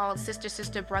 literally, it's called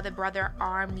Sister, Brother,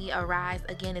 Army Arise.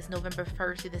 Again, it's November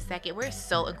 1st through the 2nd. We're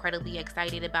so incredibly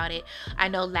excited about it. I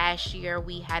know last year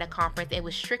we had a conference. It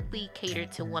was strictly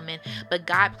catered to women, but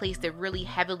God placed it really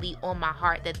heavily on my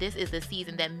heart that this is the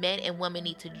season that men and women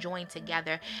need to join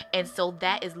together. And so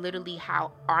that is literally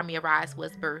how Army Arise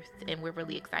was birthed, and we're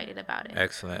really excited about it.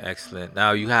 Excellent.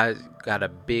 Now you guys got a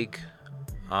big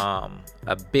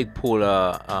pool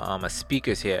of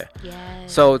speakers here.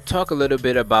 Yes. So talk a little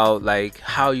bit about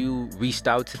how you reached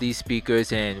out to these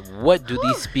speakers and what do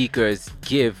these speakers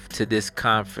give to this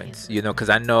conference, because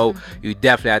I know you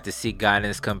definitely have to seek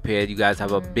guidance compared. You guys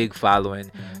have a big following,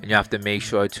 and you have to make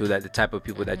sure too that the type of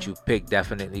people that you pick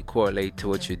definitely correlate to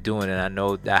what you're doing. And I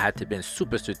know that had to been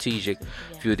super strategic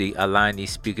for you to align these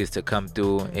speakers to come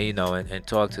through and and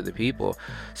talk to the people.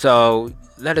 So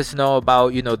let us know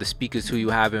about the speakers who you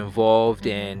have involved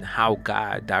and how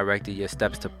God directed your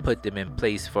steps to put them in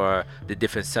place for the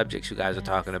different subjects you guys are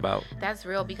talking about. That's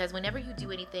real, because whenever you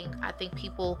do anything, I think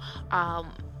people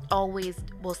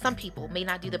some people may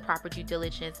not do the proper due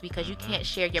diligence, because you can't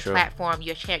share your platform,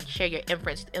 share your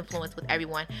influence with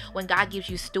everyone. When God gives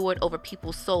you steward over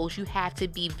people's souls, you have to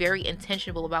be very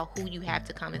intentional about who you have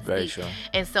to come and speak. Sure.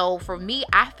 And so for me,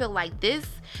 I feel like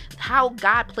how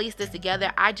God placed this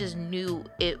together, I just knew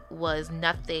it was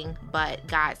nothing but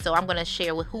God. So I'm going to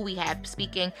share with who we have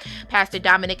speaking. Pastor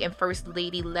Dominic and First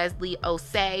Lady Leslie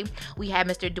Osei. We have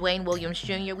Mr. Dwayne Williams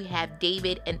Jr. We have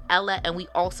David and Ella, and we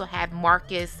also have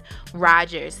Marcus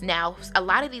Rogers. Now, a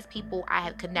lot of these people I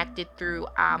have connected through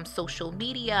social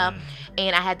media,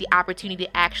 and I had the opportunity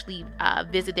to actually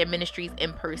visit their ministries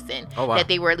in person. Oh, wow. That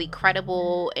they were really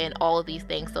credible and all of these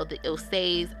things. So the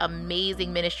Osae's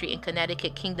amazing ministry in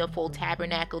Connecticut, Kingdom Full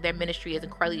Tabernacle, their ministry is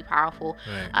incredibly powerful.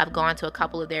 Right. I've gone to a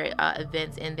couple of their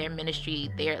events in their ministry.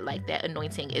 They're like, that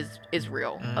anointing is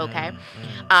real. Okay.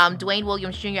 Dwayne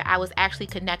Williams Jr., I was actually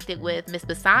connected with Miss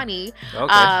Basani. Okay.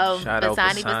 Shout out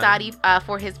Basani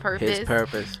for His Purpose. His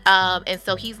Purpose. And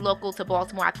so he's local to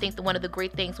Baltimore. I think one of the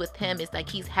great things with him is like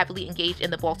he's heavily engaged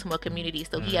in the Baltimore community.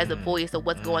 So he has a voice of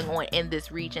what's going on in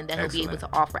this region that he'll be able to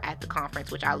offer at the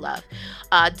conference, which I love.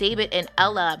 David and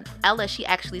Ella, she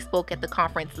actually spoke at the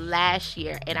conference last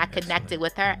year, and I connected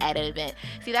with her at an event.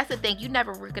 See, that's the thing. You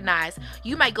never recognize.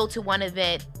 You might go to one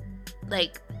event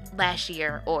like last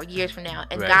year or years from now,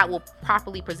 and God will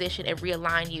properly position and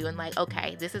realign you and like,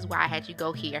 okay, this is why I had you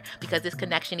go here, because this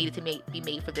connection needed to be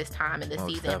made for this time and this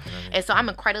season. Definitely. And so I'm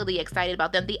incredibly excited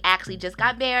about them. They actually just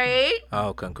got married.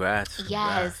 Oh, congrats.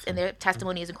 Yes, and their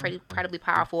testimony is incredibly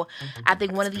powerful. I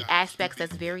think one of the aspects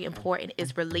that's very important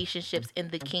is relationships in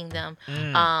the kingdom.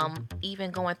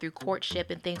 Even going through courtship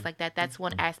and things like that, that's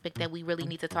one aspect that we really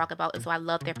need to talk about. And so I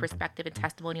love their perspective and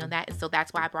testimony on that, and so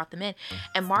that's why I brought them in.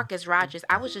 And Marcus Rogers,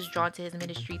 I was just drawn to his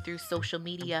ministry through social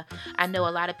media. I know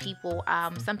a lot of people,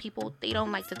 some people, they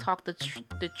don't like to talk the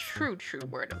true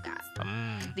word of God.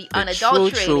 The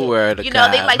unadulterated. True word of you know,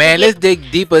 God. they like Man, to let's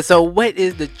dig deeper. So what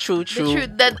is the true?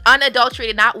 The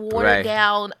unadulterated, not watered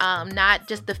down, not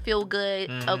just the feel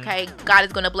good, okay, God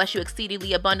is going to bless you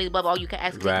exceedingly abundantly above all you can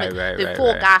ask. The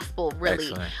full gospel,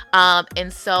 really.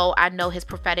 And so I know his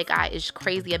prophetic eye is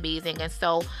crazy amazing. And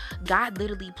so God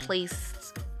literally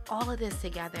placed all of this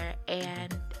together,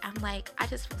 and I'm like, I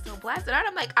just feel so blessed. And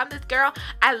I'm like, I'm this girl.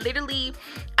 I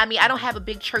don't have a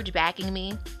big church backing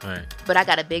me, but I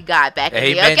got a big God backing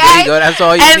me. Okay, there you go. That's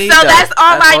all you need. And so that's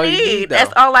all I need.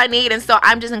 That's all I need. And so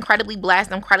I'm just incredibly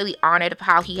blessed. I'm incredibly honored of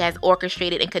how He has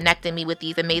orchestrated and connected me with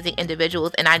these amazing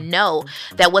individuals. And I know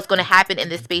that what's going to happen in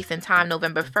this space and time,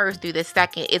 November 1st through the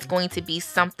 2nd, it's going to be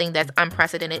something that's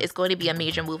unprecedented. It's going to be a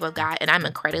major move of God, and I'm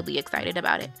incredibly excited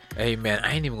about it. Hey man,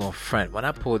 I ain't even gonna front. When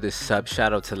I pulled this sub,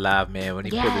 shout out to Live Man, when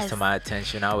he put this to my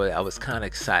attention, I was kind of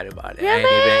excited about it.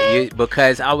 Really?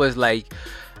 Because I was like,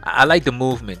 I like the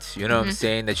movements, you know what I'm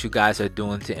saying, that you guys are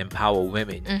doing to empower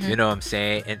women, you know what I'm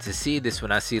saying? And to see this,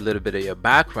 when I see a little bit of your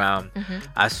background,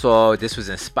 I saw this was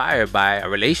inspired by a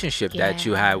relationship that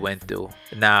you had went through.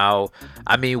 Now,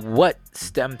 I mean, what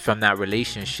stemmed from that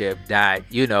relationship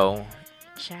that, you know,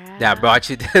 that brought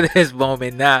you to this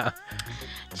moment now?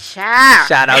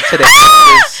 Shout out to the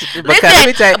exes.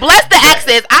 Listen, bless the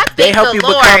exes. I think they help you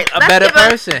become a better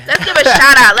person. Let's give a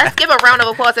shout out. Let's give a round of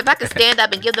applause. If I could stand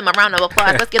up and give them a round of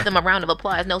applause, let's give them a round of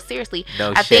applause. No, seriously.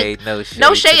 No shade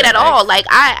at all. Like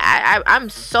I'm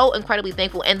so incredibly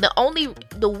thankful. And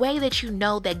the way that you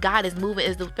know that God is moving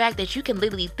is the fact that you can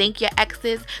literally thank your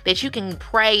exes, that you can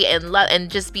pray and love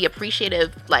and just be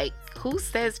appreciative. Like, who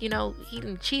says, you know, he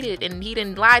didn't cheated and he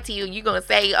didn't lie to you, and you're going to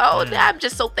say, oh, I'm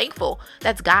just so thankful.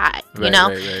 That's God, you know?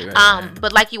 Right.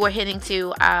 But like you were hinting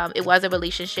to, it was a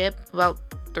relationship about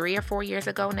 3 or 4 years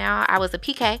ago now. I was a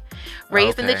PK,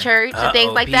 raised in the church and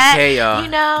things like PK, that. You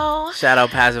know. Shout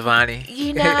out Pasavani.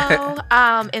 You know.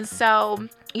 And so,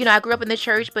 you know, I grew up in the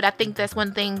church, but I think that's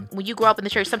one thing. When you grow up in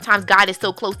the church, sometimes God is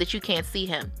so close that you can't see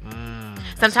Him.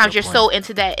 Sometimes you're so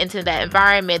into that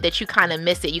environment that you kind of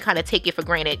miss it. You kind of take it for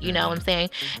granted. You know what I'm saying?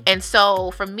 And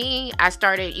so for me, I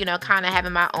started, you know, kind of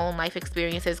having my own life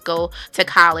experiences, go to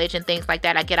college and things like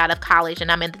that. I get out of college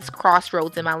and I'm in this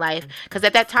crossroads in my life. Because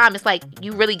at that time, it's like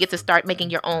you really get to start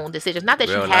making your own decisions. Not that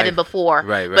you haven't before,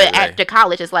 but after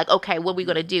college, it's like, okay, what are we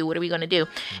going to do? What are we going to do?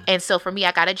 And so for me,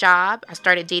 I got a job. I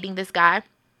started dating this guy.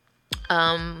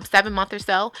 7 months or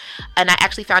so, and I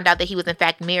actually found out that he was in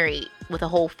fact married with a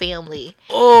whole family.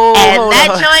 And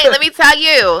that joint, let me tell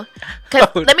you,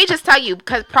 let me just tell you,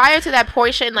 because prior to that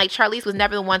portion, like, Charlize was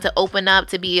never the one to open up,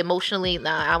 to be emotionally,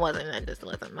 I wasn't, this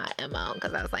wasn't my MO,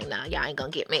 because I was like, nah, y'all ain't gonna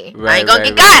get me. I ain't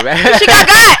gonna get God. She got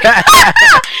God.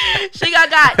 She got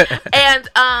God. And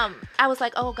I was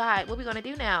like, oh God, what are we gonna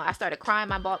do now? I started crying,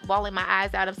 bawling my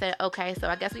eyes out. I'm saying, okay, so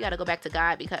I guess we gotta go back to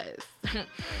God, because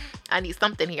I need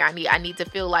something here. I need to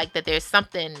feel like that there's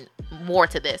something more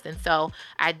to this. And so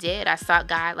I did. I sought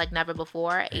God like never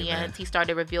before. Amen. And He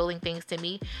started revealing things to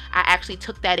me. I actually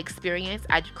took that experience.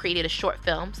 I created a short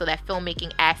film, so that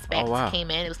filmmaking aspect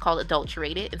came in. It was called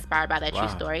Adulterated, inspired by that true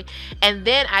story. And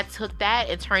then I took that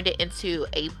and turned it into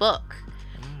a book.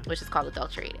 which is called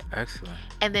Adulterated. Excellent.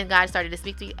 And then God started to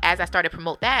speak to me. As I started to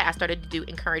promote that, I started to do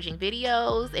encouraging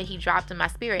videos, and he dropped in my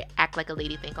spirit, act like a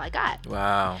lady, think like God.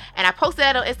 Wow. And I posted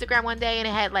that on Instagram one day, and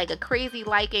it had like a crazy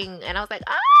liking, and I was like,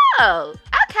 oh,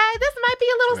 okay, this might be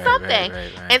a little something.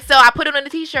 Right. And so I put it on a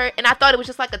t-shirt, and I thought it was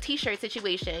just like a t-shirt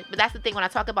situation. But that's the thing, when I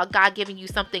talk about God giving you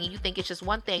something, and you think it's just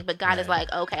one thing, but God is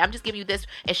like, okay, I'm just giving you this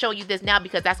and showing you this now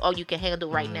because that's all you can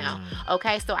handle right now.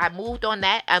 Okay, so I moved on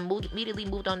that. Immediately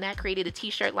moved on that, created a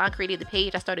t-shirt line, created the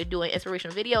page. I started doing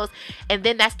inspirational videos, and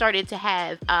then that started to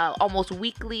have almost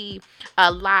weekly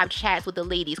live chats with the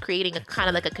ladies, creating a kind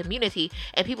of like a community.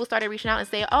 And people started reaching out and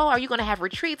saying, oh, are you going to have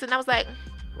retreats? And I was like,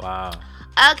 wow.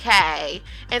 Okay.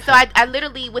 And so I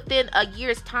literally, within a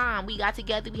year's time, we got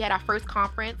together. We had our first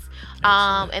conference,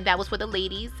 and that was for the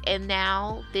ladies. And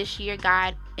now this year,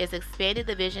 God has expanded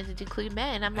the vision to include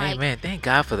men. I'm like, man, thank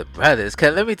God for the brothers.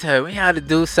 Cause let me tell you, we had to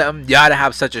do something. Y'all to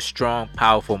have such a strong,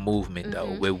 powerful movement though,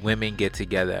 where women get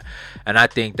together, and I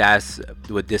think that's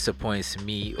what disappoints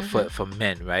me for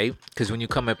men, right? Because when you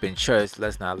come up in church,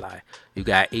 let's not lie, you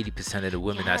got 80% of the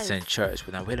women that's in church,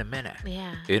 but now where the men at?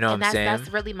 Yeah, you know what I'm saying?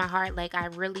 That's really my heart. Like I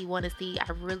really want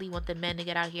the men to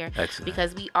get out here. Excellent.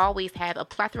 Because we always have a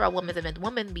plethora of women, and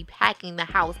women be packing the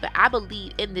house. But I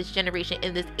believe in this generation,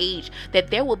 in this age, that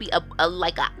there will be a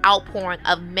outpouring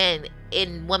of men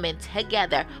and women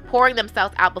together, pouring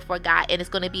themselves out before God, and it's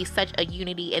going to be such a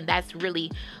unity, and that's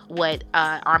really what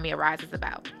Army Arise is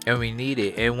about. And we need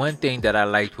it. And one thing that I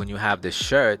liked when you have the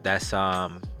shirt, that's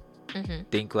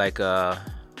think like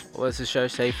what's the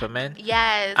shirt say for men?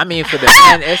 Yes. I mean, for the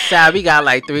men, it's sad. We got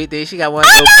like 3 things. She got one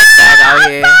little bag out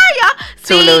here.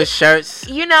 Two little shirts.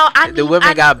 You know, the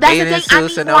women got bathing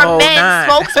suits and the whole nine.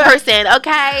 Spokesperson,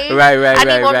 okay? Right. I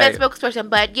need more men spokesperson.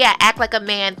 But yeah, act like a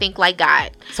man, think like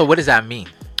God. So what does that mean?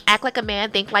 Act like a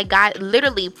man, think like God.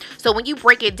 Literally. So when you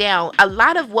break it down, a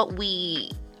lot of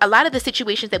the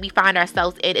situations that we find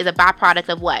ourselves in is a byproduct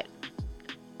of what?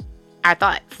 Our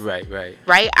thoughts. Right.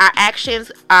 Our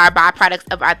actions are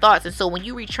byproducts of our thoughts. And so when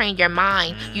you retrain your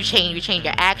mind, you change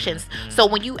your actions. So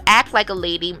when you act like a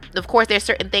lady, of course there's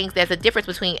certain things, there's a difference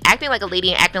between acting like a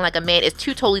lady and acting like a man. It's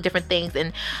two totally different things.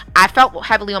 And I felt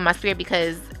heavily on my spirit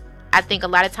because I think a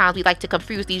lot of times we like to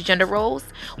confuse these gender roles.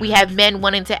 We have men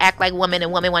wanting to act like women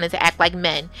and women wanting to act like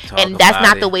men. And that's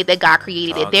not the way that God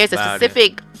created it. There's a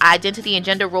specific identity and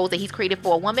gender roles that he's created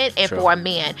for a woman and for a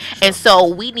man. And so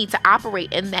we need to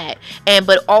operate in that.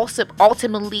 But also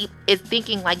ultimately it's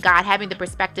thinking like God, having the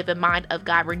perspective and mind of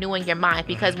God, renewing your mind.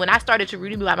 Because when I started to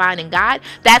renew my mind in God,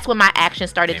 that's when my actions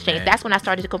started to change. That's when I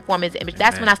started to conform His image.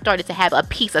 That's when I started to have a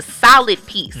solid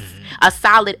peace, a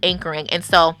solid anchoring. And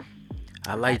so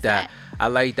I like that. I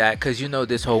like that because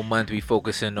this whole month we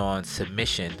focusing on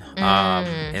submission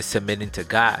and submitting to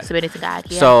God.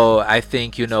 Yeah. So I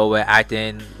think we're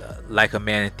acting like a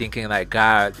man and thinking like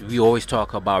God. We always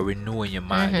talk about renewing your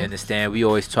mind. You understand? We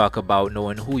always talk about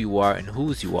knowing who you are and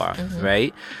whose you are,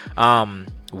 right?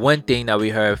 One thing that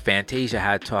we heard Fantasia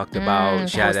had talked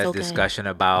about, she had that discussion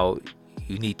about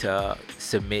you need to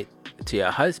submit to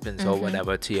your husbands or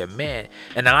whatever, to your man.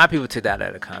 And a lot of people took that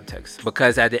out of context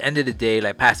because at the end of the day,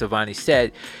 like Pastor Vonnie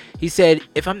said, he said,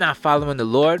 if I'm not following the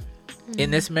Lord in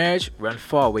this marriage, run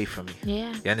far away from me.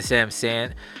 Yeah. You understand what I'm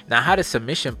saying? Now, how does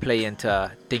submission play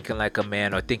into thinking like a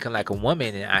man or thinking like a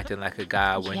woman and acting like a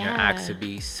guy when you're asked to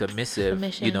be submissive,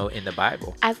 in the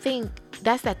Bible? I think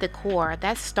that's at the core.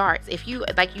 That starts, if you,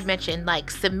 like you mentioned,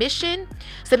 like submission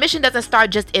doesn't start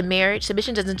just in marriage.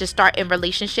 Submission doesn't just start in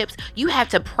relationships. You have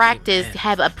to practice,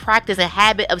 have a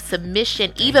habit of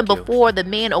submission even before the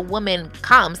man or woman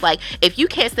comes. Like if you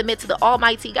can't submit to the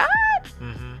Almighty God,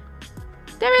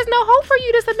 there is no hope for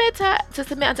you to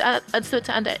submit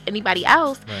unto anybody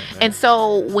else. Right. And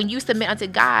so when you submit unto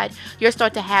God, you'll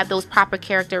start to have those proper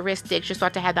characteristics. You'll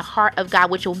start to have the heart of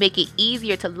God, which will make it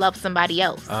easier to love somebody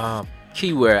else.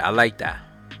 Keyword, I like that.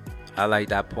 I like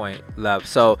that point, love.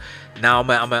 So now I'm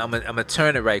gonna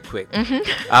turn it right quick.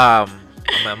 I'm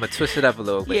gonna twist it up a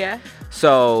little bit. Yeah.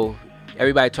 So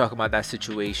everybody talking about that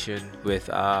situation with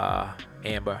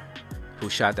Amber, who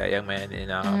shot that young man in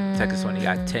Texas when he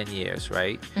got 10 years,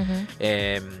 right?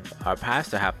 And our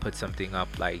pastor had put something up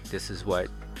like, this is what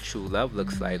true love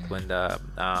looks like when the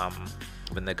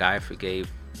guy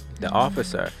forgave the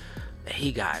officer.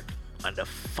 He got under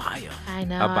fire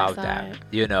about that,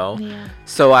 Yeah.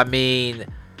 So I mean,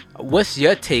 what's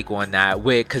your take on that?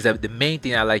 Because the main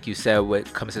thing, like you said, when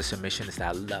it comes to submission is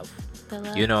that love.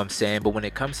 You know what I'm saying? But when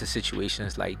it comes to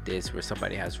situations like this where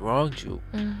somebody has wronged you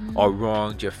or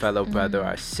wronged your fellow brother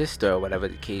or sister or whatever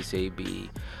the case may be,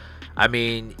 I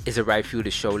mean, is it right for you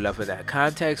to show love in that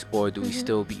context, or do we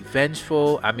still be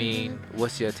vengeful? I mean,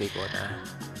 what's your take on that?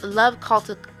 love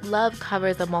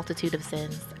covers a multitude of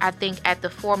sins. I think at the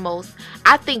foremost,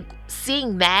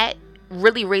 seeing that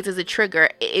really raises a trigger.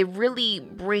 It really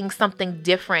brings something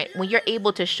different when you're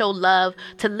able to show love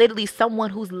to literally someone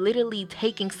who's literally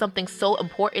taking something so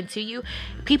important to you.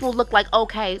 People look like,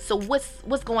 okay, so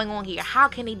what's going on here? How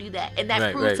can he do that? And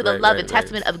that proves to the love and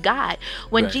testament of God.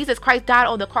 When Jesus Christ died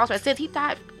on the cross, or since he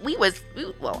died,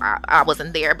 I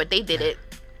wasn't there, but they did it.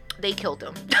 They killed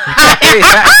him. They did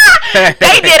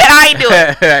it. I ain't do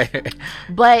it.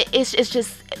 But it's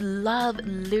just love.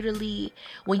 Literally,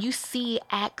 when you see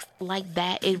acts like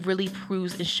that, it really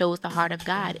proves and shows the heart of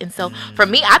God. And so, for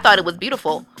me, I thought it was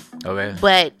beautiful. Okay.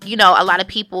 But a lot of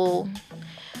people,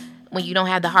 when you don't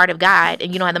have the heart of God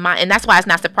and you don't have the mind, and that's why it's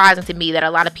not surprising to me that a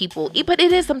lot of people. But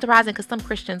it is surprising because some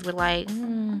Christians were like,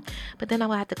 but then I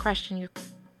will have to question your.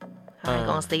 I ain't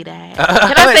gonna say that.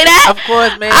 Can I say that? Of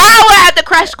course, man. I would have to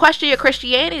question your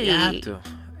Christianity.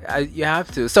 You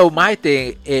have to. So my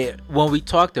thing, when we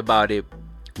talked about it,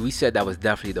 we said that was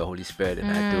definitely the Holy Spirit in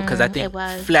that dude. Because I think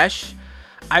flesh,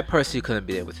 I personally couldn't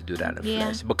be able to do that in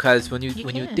flesh. Because when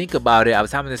you think about it, I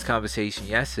was having this conversation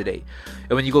yesterday,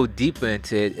 and when you go deeper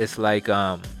into it, it's like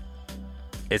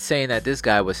it's saying that this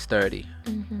guy was 30.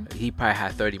 He probably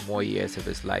had 30 more years of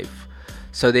his life.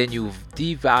 So then you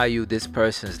devalue this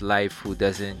person's life who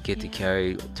doesn't get to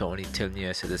carry to only 10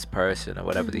 years of this person or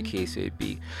whatever the case may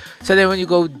be. So then when you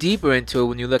go deeper into it,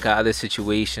 when you look at other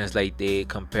situations, like they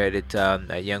compared it to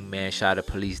a young man shot a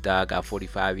police dog, got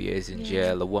 45 years in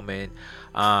jail. A woman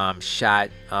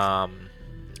did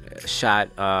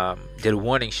a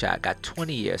warning shot, got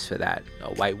 20 years for that.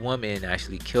 A white woman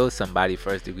actually killed somebody,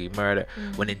 first degree murder,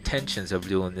 when intentions of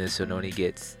doing this, and only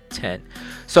gets 10.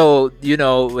 So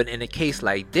when in a case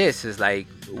like this, is like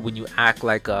when you act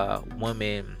like a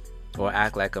woman or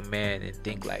act like a man and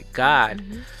think like God,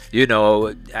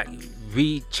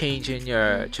 re-changing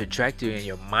your trajectory and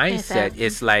your mindset.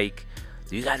 It's like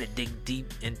you gotta dig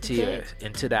deep into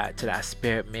that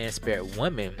spirit man, spirit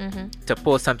woman to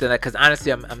pull something like. Because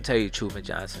honestly, I'm telling you the truth, Miss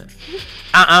Johnson.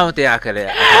 I don't think I could have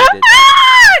did that.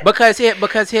 Because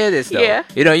hear this though. Yeah.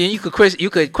 You could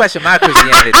question my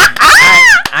Christianity.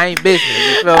 I ain't business.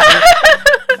 You feel me?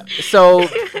 So,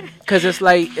 because it's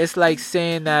like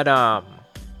saying that.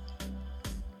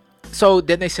 So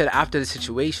then they said after the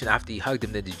situation, after he hugged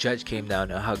him, that the judge came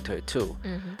down and hugged her too.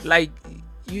 Like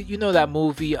you know that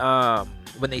movie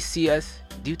When They See Us.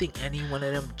 Do you think any one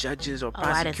of them judges or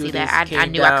prosecutors I didn't see that. I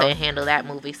knew I couldn't handle that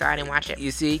movie, so I didn't watch it. You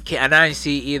see, and I didn't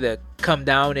see either come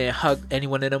down and hug any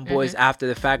one of them boys after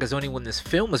the fact. Because only when this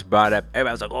film was brought up,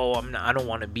 everybody was like, "Oh, I don't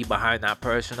want to be behind that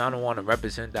person. I don't want to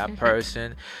represent that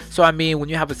person." So I mean, when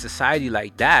you have a society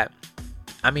like that,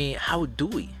 I mean, how do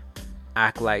we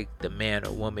act like the man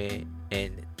or woman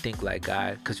and think like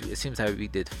God? Because it seems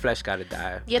like the flesh gotta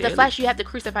die. Yeah, daily. The flesh, you have to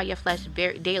crucify your flesh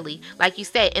daily. Like you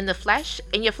said, in your flesh,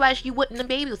 you wouldn't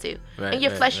be able to. In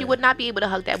your flesh, you would not be able to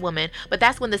hug that woman. But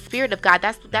that's when the Spirit of God.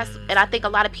 That's and I think a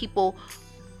lot of people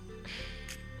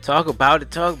talk about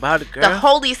it, girl. The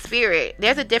Holy Spirit.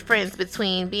 There's a difference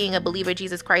between being a believer of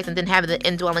Jesus Christ and then having the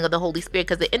indwelling of the Holy Spirit.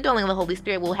 Because the indwelling of the Holy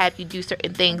Spirit will have you do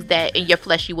certain things that in your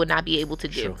flesh you would not be able to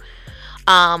do.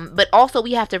 But also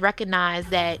we have to recognize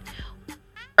that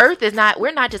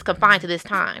we're not just confined to this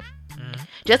time.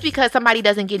 Just because somebody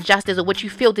doesn't get justice or what you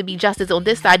feel to be justice on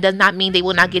this side does not mean they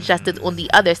will not get justice on the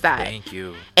other side. Thank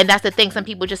you. And that's the thing. Some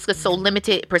people just get so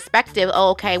limited perspective. Oh,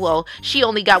 okay, well, she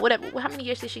only got whatever. How many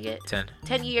years did she get? 10.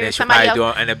 10 years. Then somebody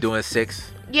else end up doing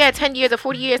 6. Yeah, 10 years or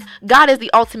 40 years. God is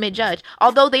the ultimate judge.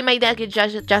 Although they may not get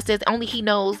justice, only he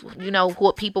knows,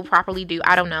 what people properly do.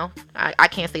 I don't know. I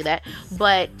can't say that.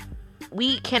 But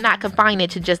we cannot confine it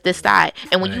to just this side.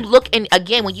 And when you look, and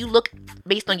again, when you look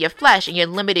based on your flesh and your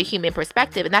limited human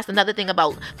perspective, and that's another thing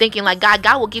about thinking like God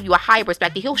will give you a higher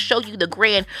perspective. He'll show you the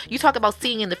grand. You talk about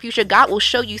seeing in the future, God will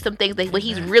show you some things that what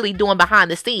he's really doing behind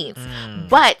the scenes.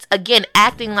 But again,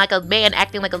 acting like a man,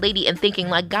 acting like a lady, and thinking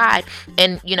like God,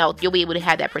 and you'll be able to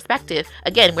have that perspective.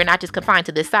 Again, we're not just confined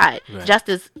to this side.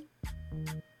 Justice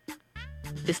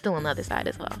is still on the other side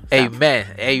as well. So. Amen.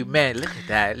 Look at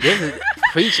that. This is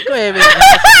preach. Go ahead,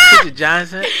 Preacher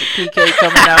Johnson. The PK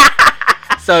coming out.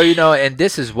 So and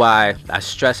this is why I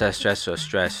stress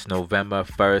November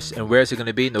 1st. And where is it going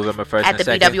to be? November 1st at the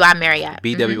BWI Marriott.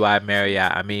 BWI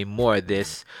Marriott. I mean, more of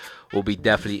this. will be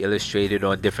definitely illustrated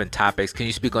on different topics. Can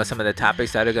you speak on some of the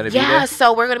topics that are going to be there? Yeah,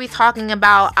 so we're going to be talking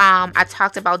about, I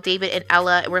talked about David and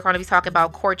Ella. We're going to be talking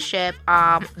about courtship,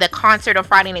 the concert on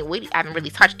Friday night. We haven't really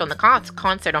touched on the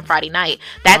concert on Friday night.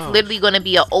 That's literally going to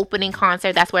be an opening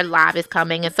concert. That's where Live is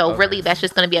coming. And so really, that's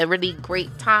just going to be a really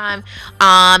great time.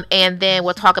 And then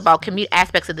we'll talk about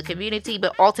aspects of the community,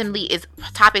 but ultimately it's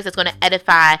topics that's going to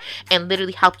edify and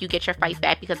literally help you get your fight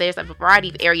back, because there's a variety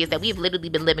of areas that we've literally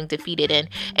been living defeated in.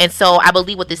 And so I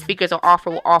believe what the speakers will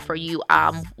offer you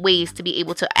ways to be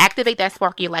able to activate that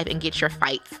spark in your life and get your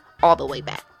fights all the way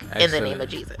back. Excellent. In the name of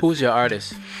Jesus. Who's your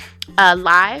artist?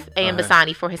 Live, A.M.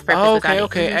 Basani for his purpose.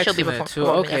 Okay, She'll be excellent.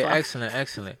 Okay, well.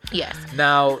 excellent. Yes.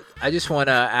 Now, I just want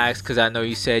to ask, because I know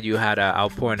you said you had an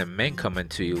outpouring of men coming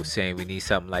to you saying we need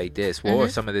something like this. What were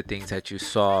some of the things that you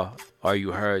saw or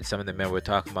you heard some of the men were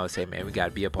talking about, saying, man, we got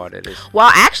to be a part of this?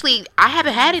 Well, actually, I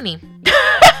haven't had any.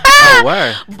 Oh,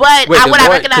 word. But wait, I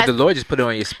recognize the Lord just put it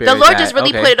on your spirit. The Lord just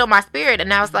really put it on my spirit,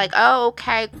 and I was like, oh,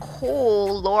 okay,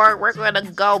 cool, Lord, we're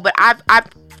gonna go. But I've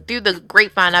through the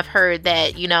grapevine, I've heard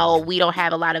that, you know, we don't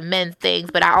have a lot of men's things,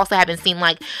 but I also haven't seen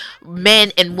like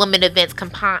men and women events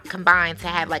combined to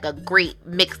have like a great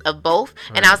mix of both.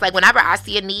 Right. And I was like, whenever I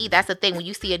see a need, that's the thing. When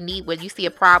you see a need, when you see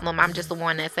a problem, I'm just the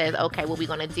one that says, okay, what we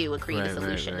gonna do and create a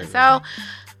solution. And so.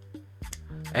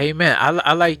 Amen.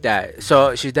 I like that.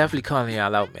 So she's definitely calling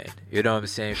y'all out, man. You know what I'm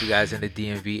saying? If you guys in the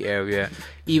DMV area,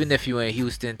 even if you're in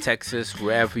Houston, Texas,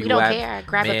 wherever you at, don't care.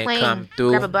 Grab a plane, come through,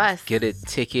 grab a bus, get a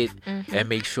ticket, and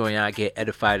make sure y'all get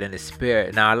edified in the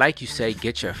spirit. Now, like you say,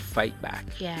 get your fight back.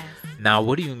 Yeah. Now,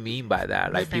 what do you mean by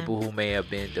that? Like people who may have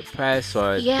been depressed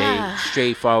or they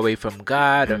strayed far away from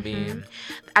God. I mean,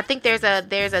 I think there's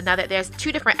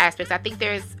two different aspects.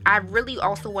 I really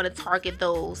also want to target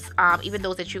those, even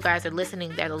those that you guys are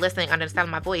listening, that are listening under the sound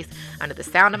of my voice. Under the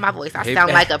sound of my voice, I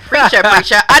sound like a preacher.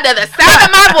 Under the sound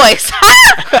of my voice.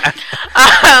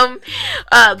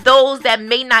 Those that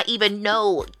may not even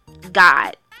know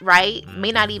God, right?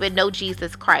 May not even know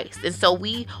Jesus Christ. And so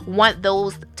we want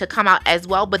those to come out as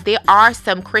well. But there are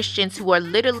some Christians who are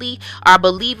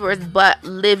believers but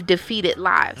live defeated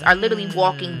lives, are literally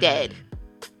walking dead.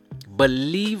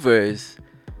 Believers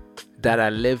that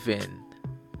are living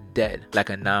dead, like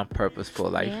a non-purposeful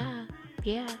life.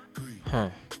 Yeah. Huh.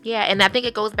 Yeah, and I think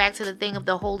it goes back to the thing of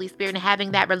the Holy Spirit and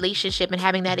having that relationship and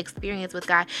having that experience with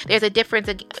God. There's a difference.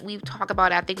 We talk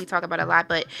about it a lot,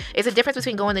 but it's a difference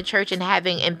between going to church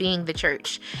and being the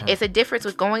church. It's a difference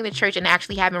with going to church and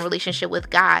actually having a relationship with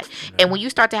God. And when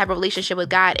you start to have a relationship with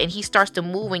God and He starts to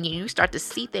move in you start to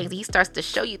see things, He starts to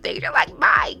show you things. You're like,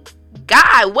 my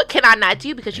God, what can I not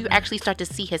do? Because you actually start to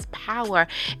see His power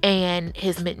and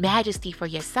His majesty for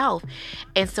yourself.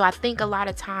 And so I think a lot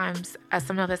of times,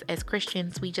 some of us as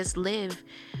Christians, we just live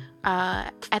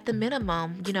at the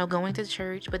minimum, going to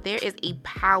church. But there is a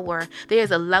power, there's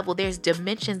a level, there's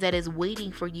dimensions that is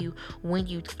waiting for you when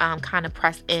you kind of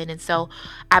press in. And so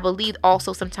I believe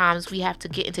also sometimes we have to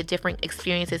get into different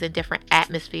experiences and different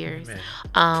atmospheres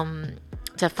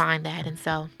to find that. And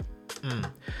so...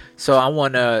 So I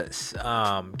want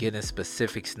to get in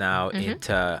specifics now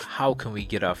into how can we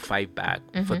get our fight back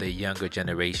for the younger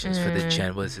generations, for the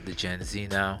Gen Z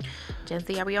now? Gen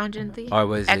Z, are we on Gen Z? Or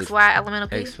was XY, Elemental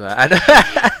P?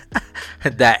 XY.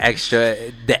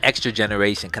 The extra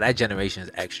generation, because that generation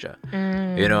is extra.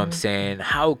 You know what I'm saying?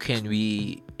 How can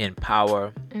we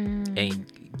empower and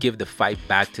give the fight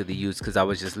back to the youth? Because I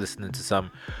was just listening to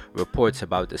some reports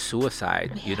about the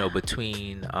suicide,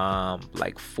 between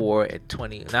like 4 and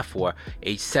 20, not 4,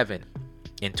 age 7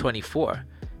 and 24.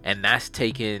 And that's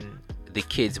taking the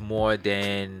kids more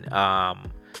than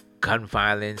gun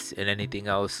violence and anything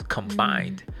else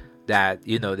combined. That,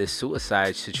 this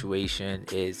suicide situation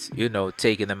is,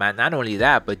 taking them out. Not only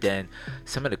that, but then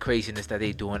some of the craziness that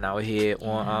they doing out here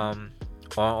on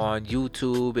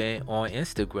YouTube and on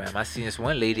Instagram. I seen this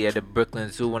one lady at the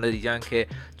Brooklyn Zoo, one of the young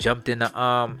kids jumped in the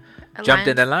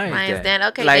lion's den.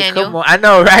 Okay, like, Daniel. come on, I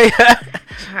know, right?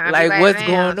 like what's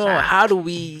going on? How do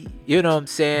we,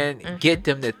 get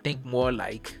them to think more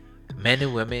like men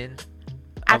and women?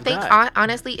 I think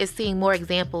honestly, it's seeing more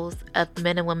examples of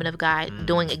men and women of God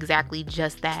doing exactly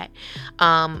just that.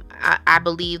 I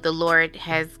believe the Lord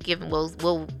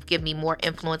will give me more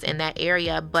influence in that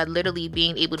area, but literally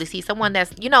being able to see someone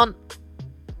that's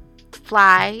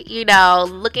fly,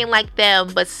 looking like them,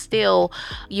 but still,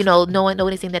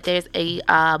 noticing that there's a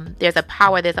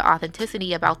power, there's an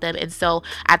authenticity about them. And so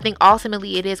I think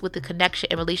ultimately it is with the connection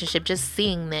and relationship, just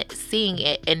seeing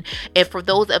it. And for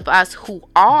those of us who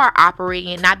are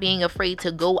operating and not being afraid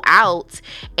to go out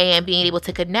and being able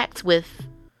to connect with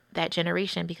that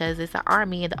generation, because it's an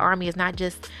army, and the army is not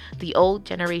just the old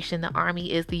generation. The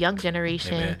army is the young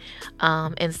generation.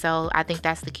 And so I think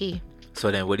that's the key. So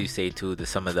then what do you say to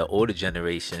some of the older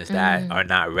generations that are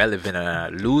not relevant and are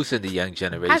losing the young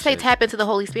generation? I say tap into the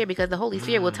Holy Spirit, because the Holy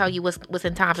Spirit will tell you what's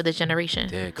in time for this generation.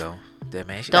 There you go. There,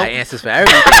 man, she got answers for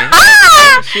everything.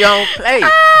 She don't play.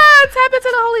 Tap into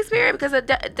the Holy Spirit, because it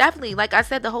definitely, like I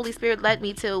said, the Holy Spirit led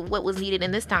me to what was needed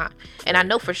in this time. And I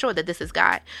know for sure that this is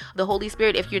God. The Holy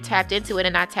Spirit, if you're tapped into it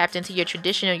and not tapped into your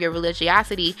tradition or your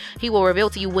religiosity, he will reveal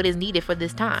to you what is needed for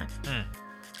this time.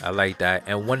 I like that.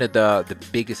 And one of the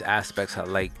biggest aspects I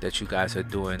like that you guys are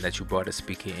doing, that you brought a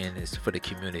speaker in, is for the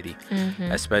community,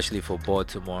 especially for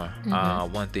Baltimore.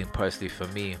 One thing personally for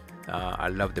me, I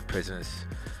love the prisons.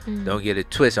 Don't get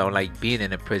it twisted. I don't like being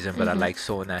in a prison, but I like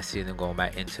sowing that seed and going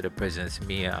back into the prisons.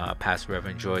 Me and Pastor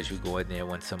Reverend George, we go in there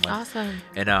once a month. Awesome.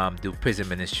 And do prison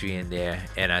ministry in there.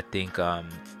 And I think,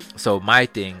 so my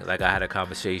thing, like I had a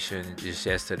conversation just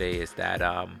yesterday, is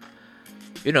that,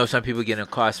 you know, some people get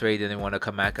incarcerated and they want to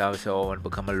come back out and say, oh, I want to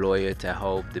become a lawyer to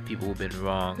help the people who've been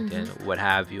wronged and what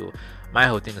have you. My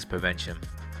whole thing is prevention.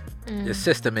 The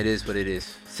system, it is what it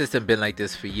is. System been like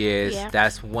this for years.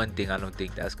 That's one thing I don't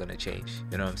think that's going to change.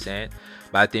 You know what I'm saying?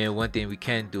 But I think one thing we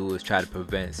can do is try to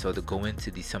prevent. So to go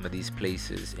into some of these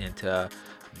places and to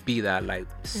be that, like,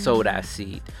 sow that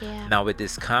seed. Now with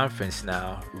this conference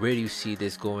now, where do you see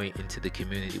this going into the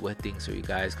community? What things are you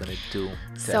guys going to do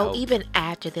to help? Even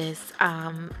after this,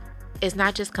 it's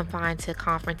not just confined to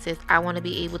conferences. I want to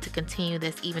be able to continue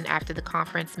this even after the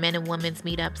conference, men and women's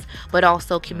meetups, but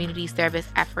also community service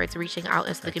efforts, reaching out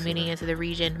into the community, into the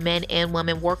region, men and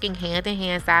women working hand in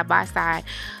hand, side by side,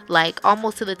 like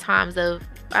almost to the times of,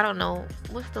 I don't know,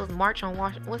 what's those march on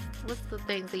Washington? What's the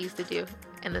things they used to do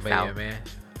in the South?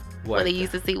 What they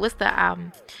used to see? What's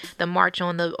the march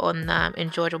in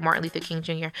Georgia, Martin Luther King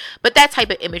Jr. But that type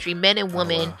of imagery, men and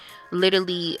women,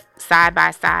 literally side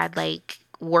by side, like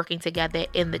working together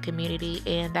in the community,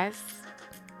 and that's.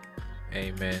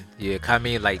 Amen. Yeah, I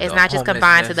mean, like, it's not just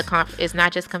confined to the conference. It's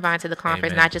not just confined to the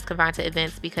conference. Not just confined to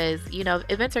events, because you know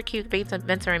events are cute.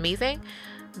 Events are amazing,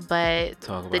 but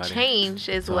the change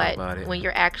is when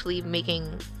you're actually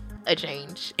making a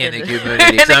change in the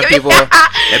community. Some people,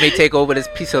 let me take over this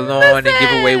piece of lawn and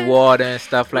give away water and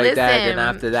stuff like that. Then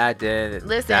after that, then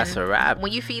that's a wrap.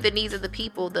 When you feed the needs of the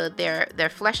people, their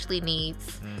fleshly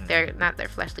needs, they're not their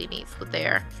fleshly needs, but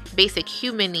their basic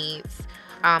human needs,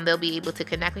 they'll be able to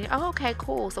connect with you. Oh, okay,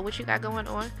 cool. So what you got going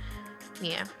on?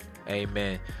 Yeah.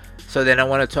 Amen. So then I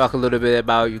want to talk a little bit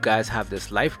about, you guys have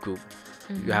this life group.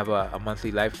 You have a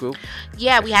monthly life group?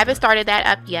 Yeah, we haven't started that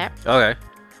up yet. Okay.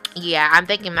 Yeah, I'm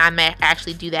thinking I may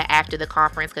actually do that after the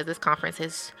conference, because this conference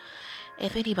is,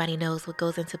 if anybody knows what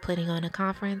goes into putting on a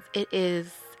conference, it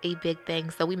is a big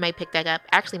thing. So we might pick that up.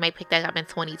 Actually, might pick that up in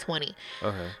 2020.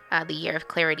 Okay. The year of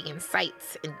clarity and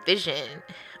sights and vision,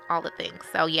 all the things.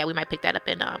 So yeah, we might pick that up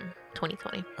in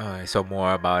 2020. All right. So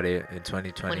more about it in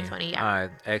 2020. 2020. Yeah. All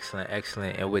right.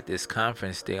 Excellent. And with this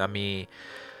conference thing, I mean,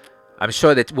 I'm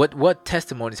sure that what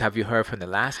testimonies have you heard from the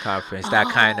last conference that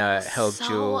kind of helped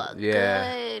you?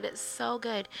 Yeah. So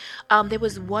good. There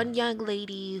was one young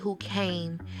lady who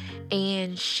came,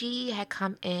 and she had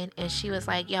come in and she was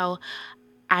like, yo,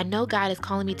 I know God is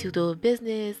calling me to do a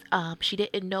business. She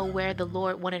didn't know where the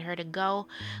Lord wanted her to go.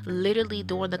 Literally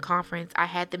during the conference, I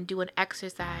had them do an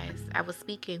exercise. I was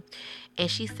speaking, and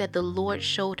she said the Lord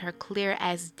showed her clear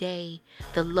as day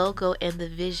the logo and the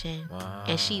vision. Wow.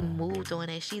 And she moved on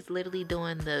it. She's literally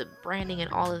doing the branding and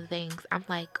all of the things. I'm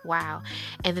like, wow.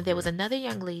 And then there was another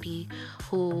young lady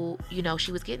who, you know,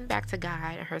 she was getting back to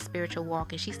God and her spiritual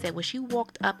walk. And she said when she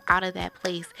walked up out of that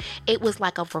place, it was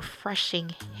like a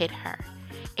refreshing hit her.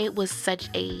 It was such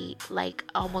a, like,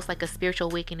 almost like a spiritual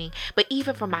awakening. But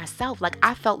even for myself, like,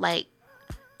 I felt like,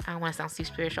 I don't want to sound too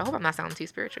spiritual. I hope I'm not sounding too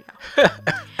spiritual, y'all.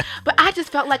 But I just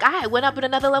felt like I went up in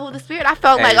another level of the spirit. I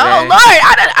felt like, oh, Lord,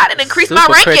 I didn't increase my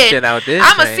ranking. Christian out this,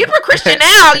 I'm a super Christian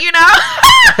now, you know?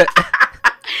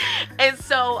 And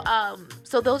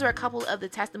so those are a couple of the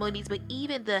testimonies, but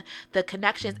even the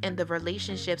connections and the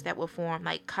relationships that will form,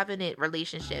 like covenant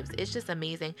relationships, it's just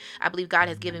amazing. I believe God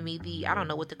has given me I don't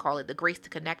know what to call it, the grace to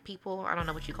connect people. I don't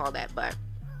know what you call that, but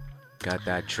got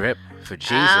that drip for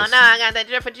Jesus. Oh no, I got that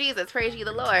drip for Jesus. Praise you,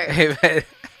 the Lord. Amen.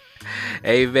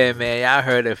 Amen, man. Y'all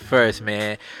heard it first,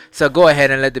 man. So go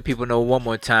ahead and let the people know one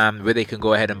more time where they can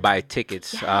go ahead and buy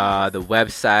tickets. Yes. The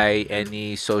website,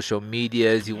 any social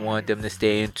medias you want them to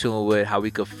stay in tune with, how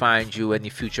we could find you, any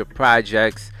future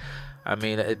projects. I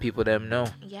mean, let people them know.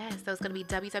 Yes, so it's going to be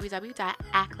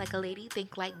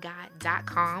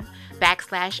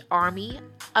www.actlikealadythinklikeGod.com/Army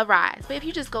Arise. But if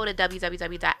you just go to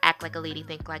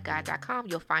www.actlikealadythinklikeGod.com,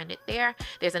 you'll find it there.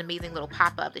 There's an amazing little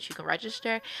pop-up that you can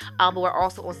register. But we're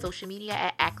also on social media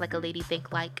at Act Like a Lady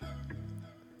Think Like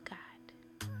God.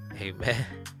 Amen.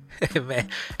 Amen.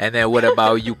 And then what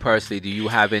about you personally? Do you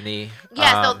have any?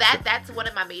 Yeah, so that's one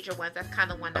of my major ones. That's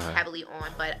kind of one I'm heavily on,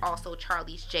 but also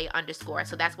Charlie's J _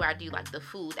 So that's where I do like the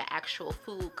food, the actual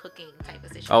food cooking type of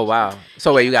situation. Oh wow!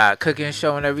 So wait, you got a cooking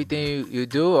show and everything you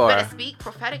do, or? Better speak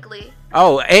prophetically.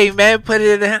 Oh, amen. Put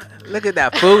it in. Look at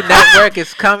that. Food Network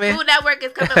is coming. Food Network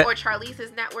is coming, or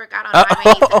Charlize's network. I don't know. I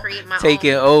may need to create my own.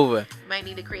 Taking over. Might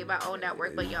need to create my own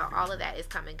network, but y'all, all of that is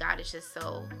coming. God is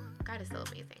so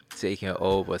amazing. Taking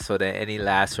over. So then, any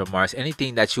last remarks?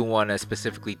 Anything that you want to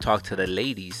specifically talk to the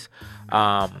ladies,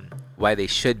 why they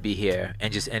should be here,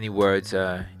 and just any words,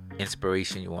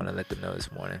 inspiration you want to let them know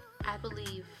this morning?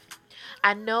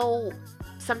 I know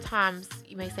sometimes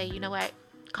you may say, you know what,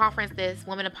 conference this,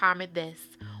 women empowerment this.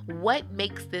 What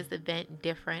makes this event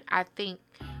different?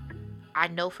 I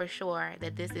know for sure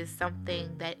that this is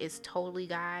something that is totally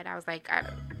God. I was like,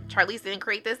 Charlize didn't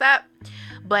create this up.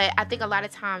 But I think a lot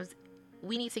of times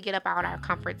we need to get up out of our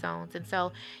comfort zones. And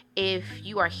so if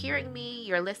you are hearing me,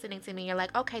 you're listening to me, you're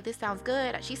like, okay, this sounds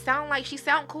good. She sound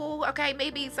cool. Okay,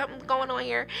 maybe something's going on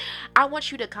here. I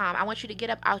want you to come. I want you to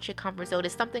get up out your comfort zone.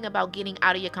 There's something about getting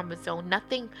out of your comfort zone.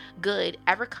 Nothing good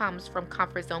ever comes from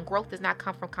comfort zone. Growth does not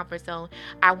come from comfort zone.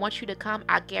 I want you to come.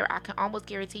 I can almost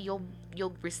guarantee you'll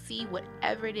receive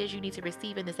whatever it is you need to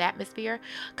receive in this atmosphere.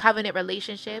 Covenant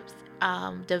relationships,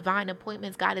 divine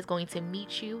appointments. God is going to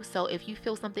meet you. So if you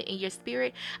feel something in your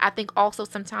spirit, I think also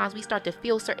sometimes we start to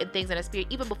feel certain things in our spirit.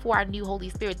 Even before I knew Holy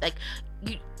Spirit, like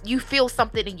you feel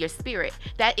something in your spirit.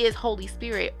 That is Holy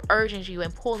Spirit urging you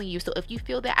and pulling you. So if you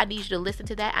feel that, I need you to listen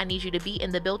to that. I need you to be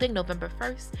in the building November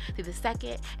 1st through the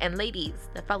 2nd. And ladies,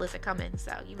 the fellas are coming,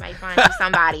 so you might find you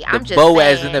somebody. I'm just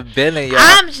Boaz saying. In the building, y'all.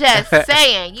 I'm just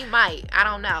saying, you might. I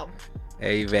don't know.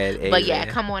 Amen. But yeah,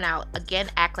 come on out. Again,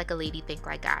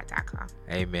 actlikealadythinklikeGod.com.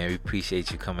 Amen. We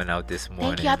appreciate you coming out this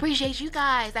morning. Thank you. I appreciate you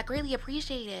guys. I greatly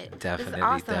appreciate it. Definitely, this is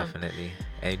awesome. Definitely.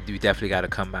 And you definitely got to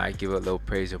come by, give a little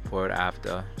praise report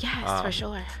after. Yes, for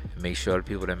sure. Make sure the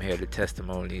people that hear the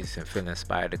testimonies and feel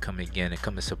inspired to come again and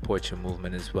come and support your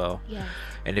movement as well. Yeah.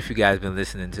 And if you guys been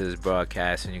listening to this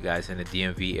broadcast and you guys in the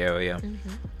DMV area,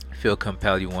 feel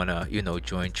compelled, you want to,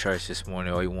 join church this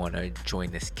morning, or you want to join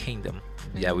this kingdom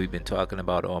that we've been talking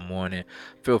about all morning,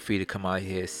 feel free to come out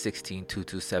here,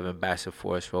 16227 Bachelor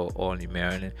Forest Road, Albany,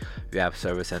 Maryland. We have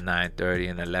service at 9:30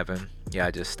 and 11. Yeah,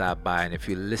 just stop by. And if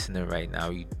you're listening right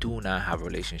now, you do not have a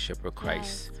relationship with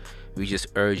Christ, we just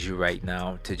urge you right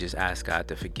now to just ask God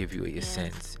to forgive you of your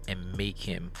sins and make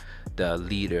him the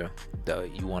leader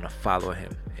that you want to follow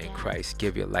him in Christ.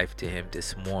 Give your life to him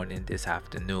this morning, this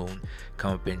afternoon.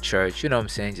 Come up in church. You know what I'm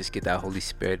saying? Just get that Holy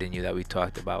Spirit in you that we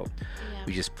talked about.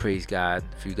 We just praise God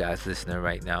for you guys listening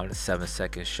right now. The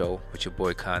 7-second show with your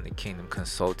boy Colin, the Kingdom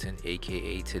Consultant,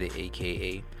 aka to the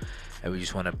AKA. And we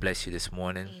just want to bless you this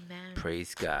morning. Amen.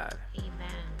 Praise God.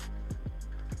 Amen.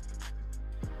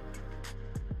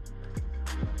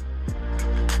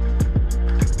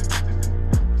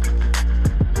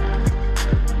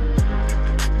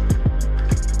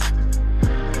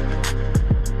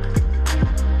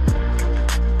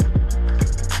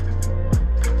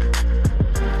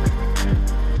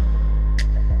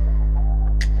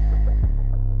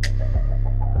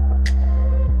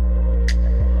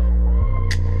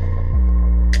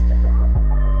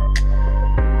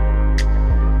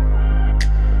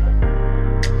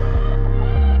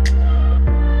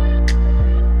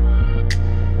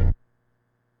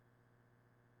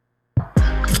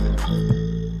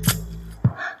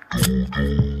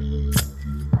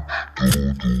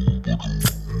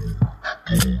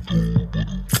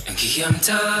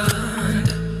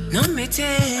 Ngiyamthanda noma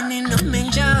etheni noma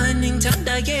enjani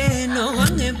ngithanda yena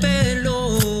wangempelo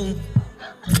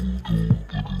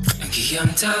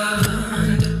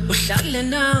Ngiyamthanda uhlale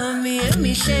nami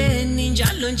emihleni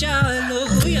njalo njalo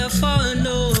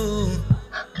kuyafana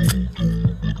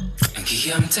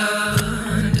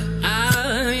Ngiyamthanda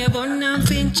yabona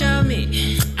mpinchami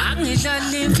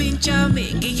angidlali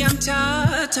mpinchami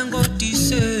ngiyamthatha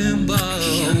ngoDisemba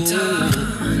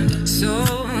Ngiyamthanda so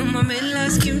mamela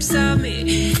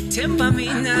skimsami temba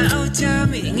mina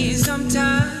awutami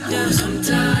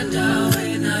ngizomthanda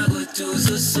wena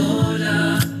kutuzo sola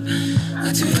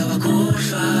athi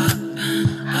uyabakhohlwa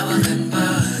abangani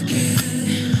bakhe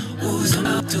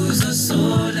uzomtuzo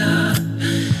sola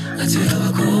athi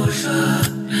uyabakhohlwa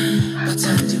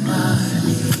bathanda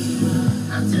imali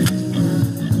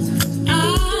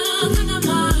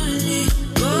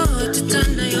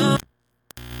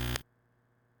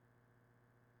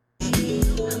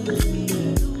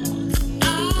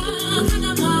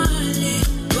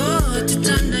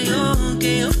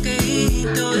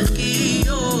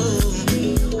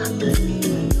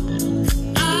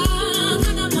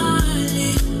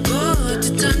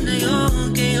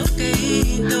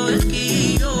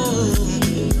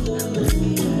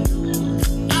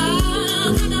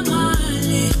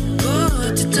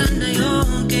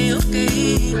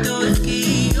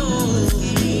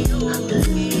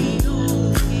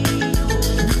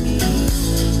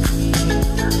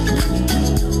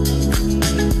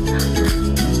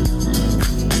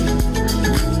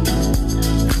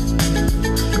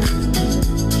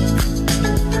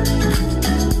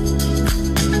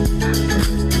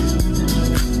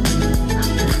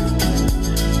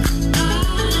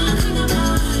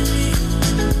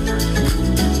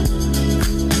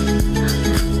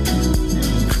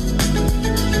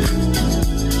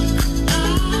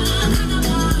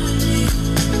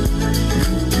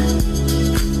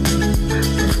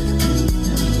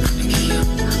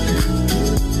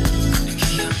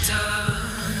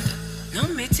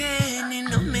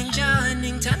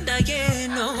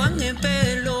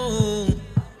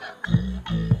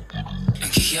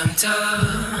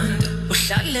ngiyamthanda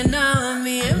uhlale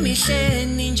nami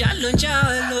emihleni njalo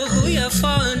njalo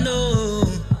kuyafana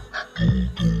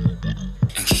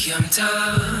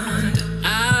ngiyamthanda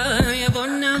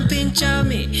yabona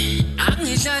mpinchami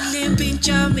angidlali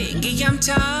mpinchami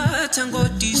ngiyamthatha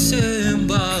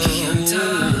ngoDisemba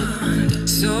ngiyamthanda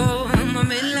so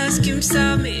mamela skim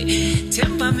sami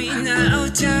temba mina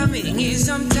awutami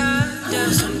ngizomthanda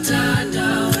uzomthanda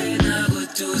wena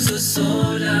kuthi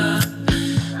uzosola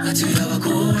ngathi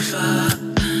uyabakhohlwa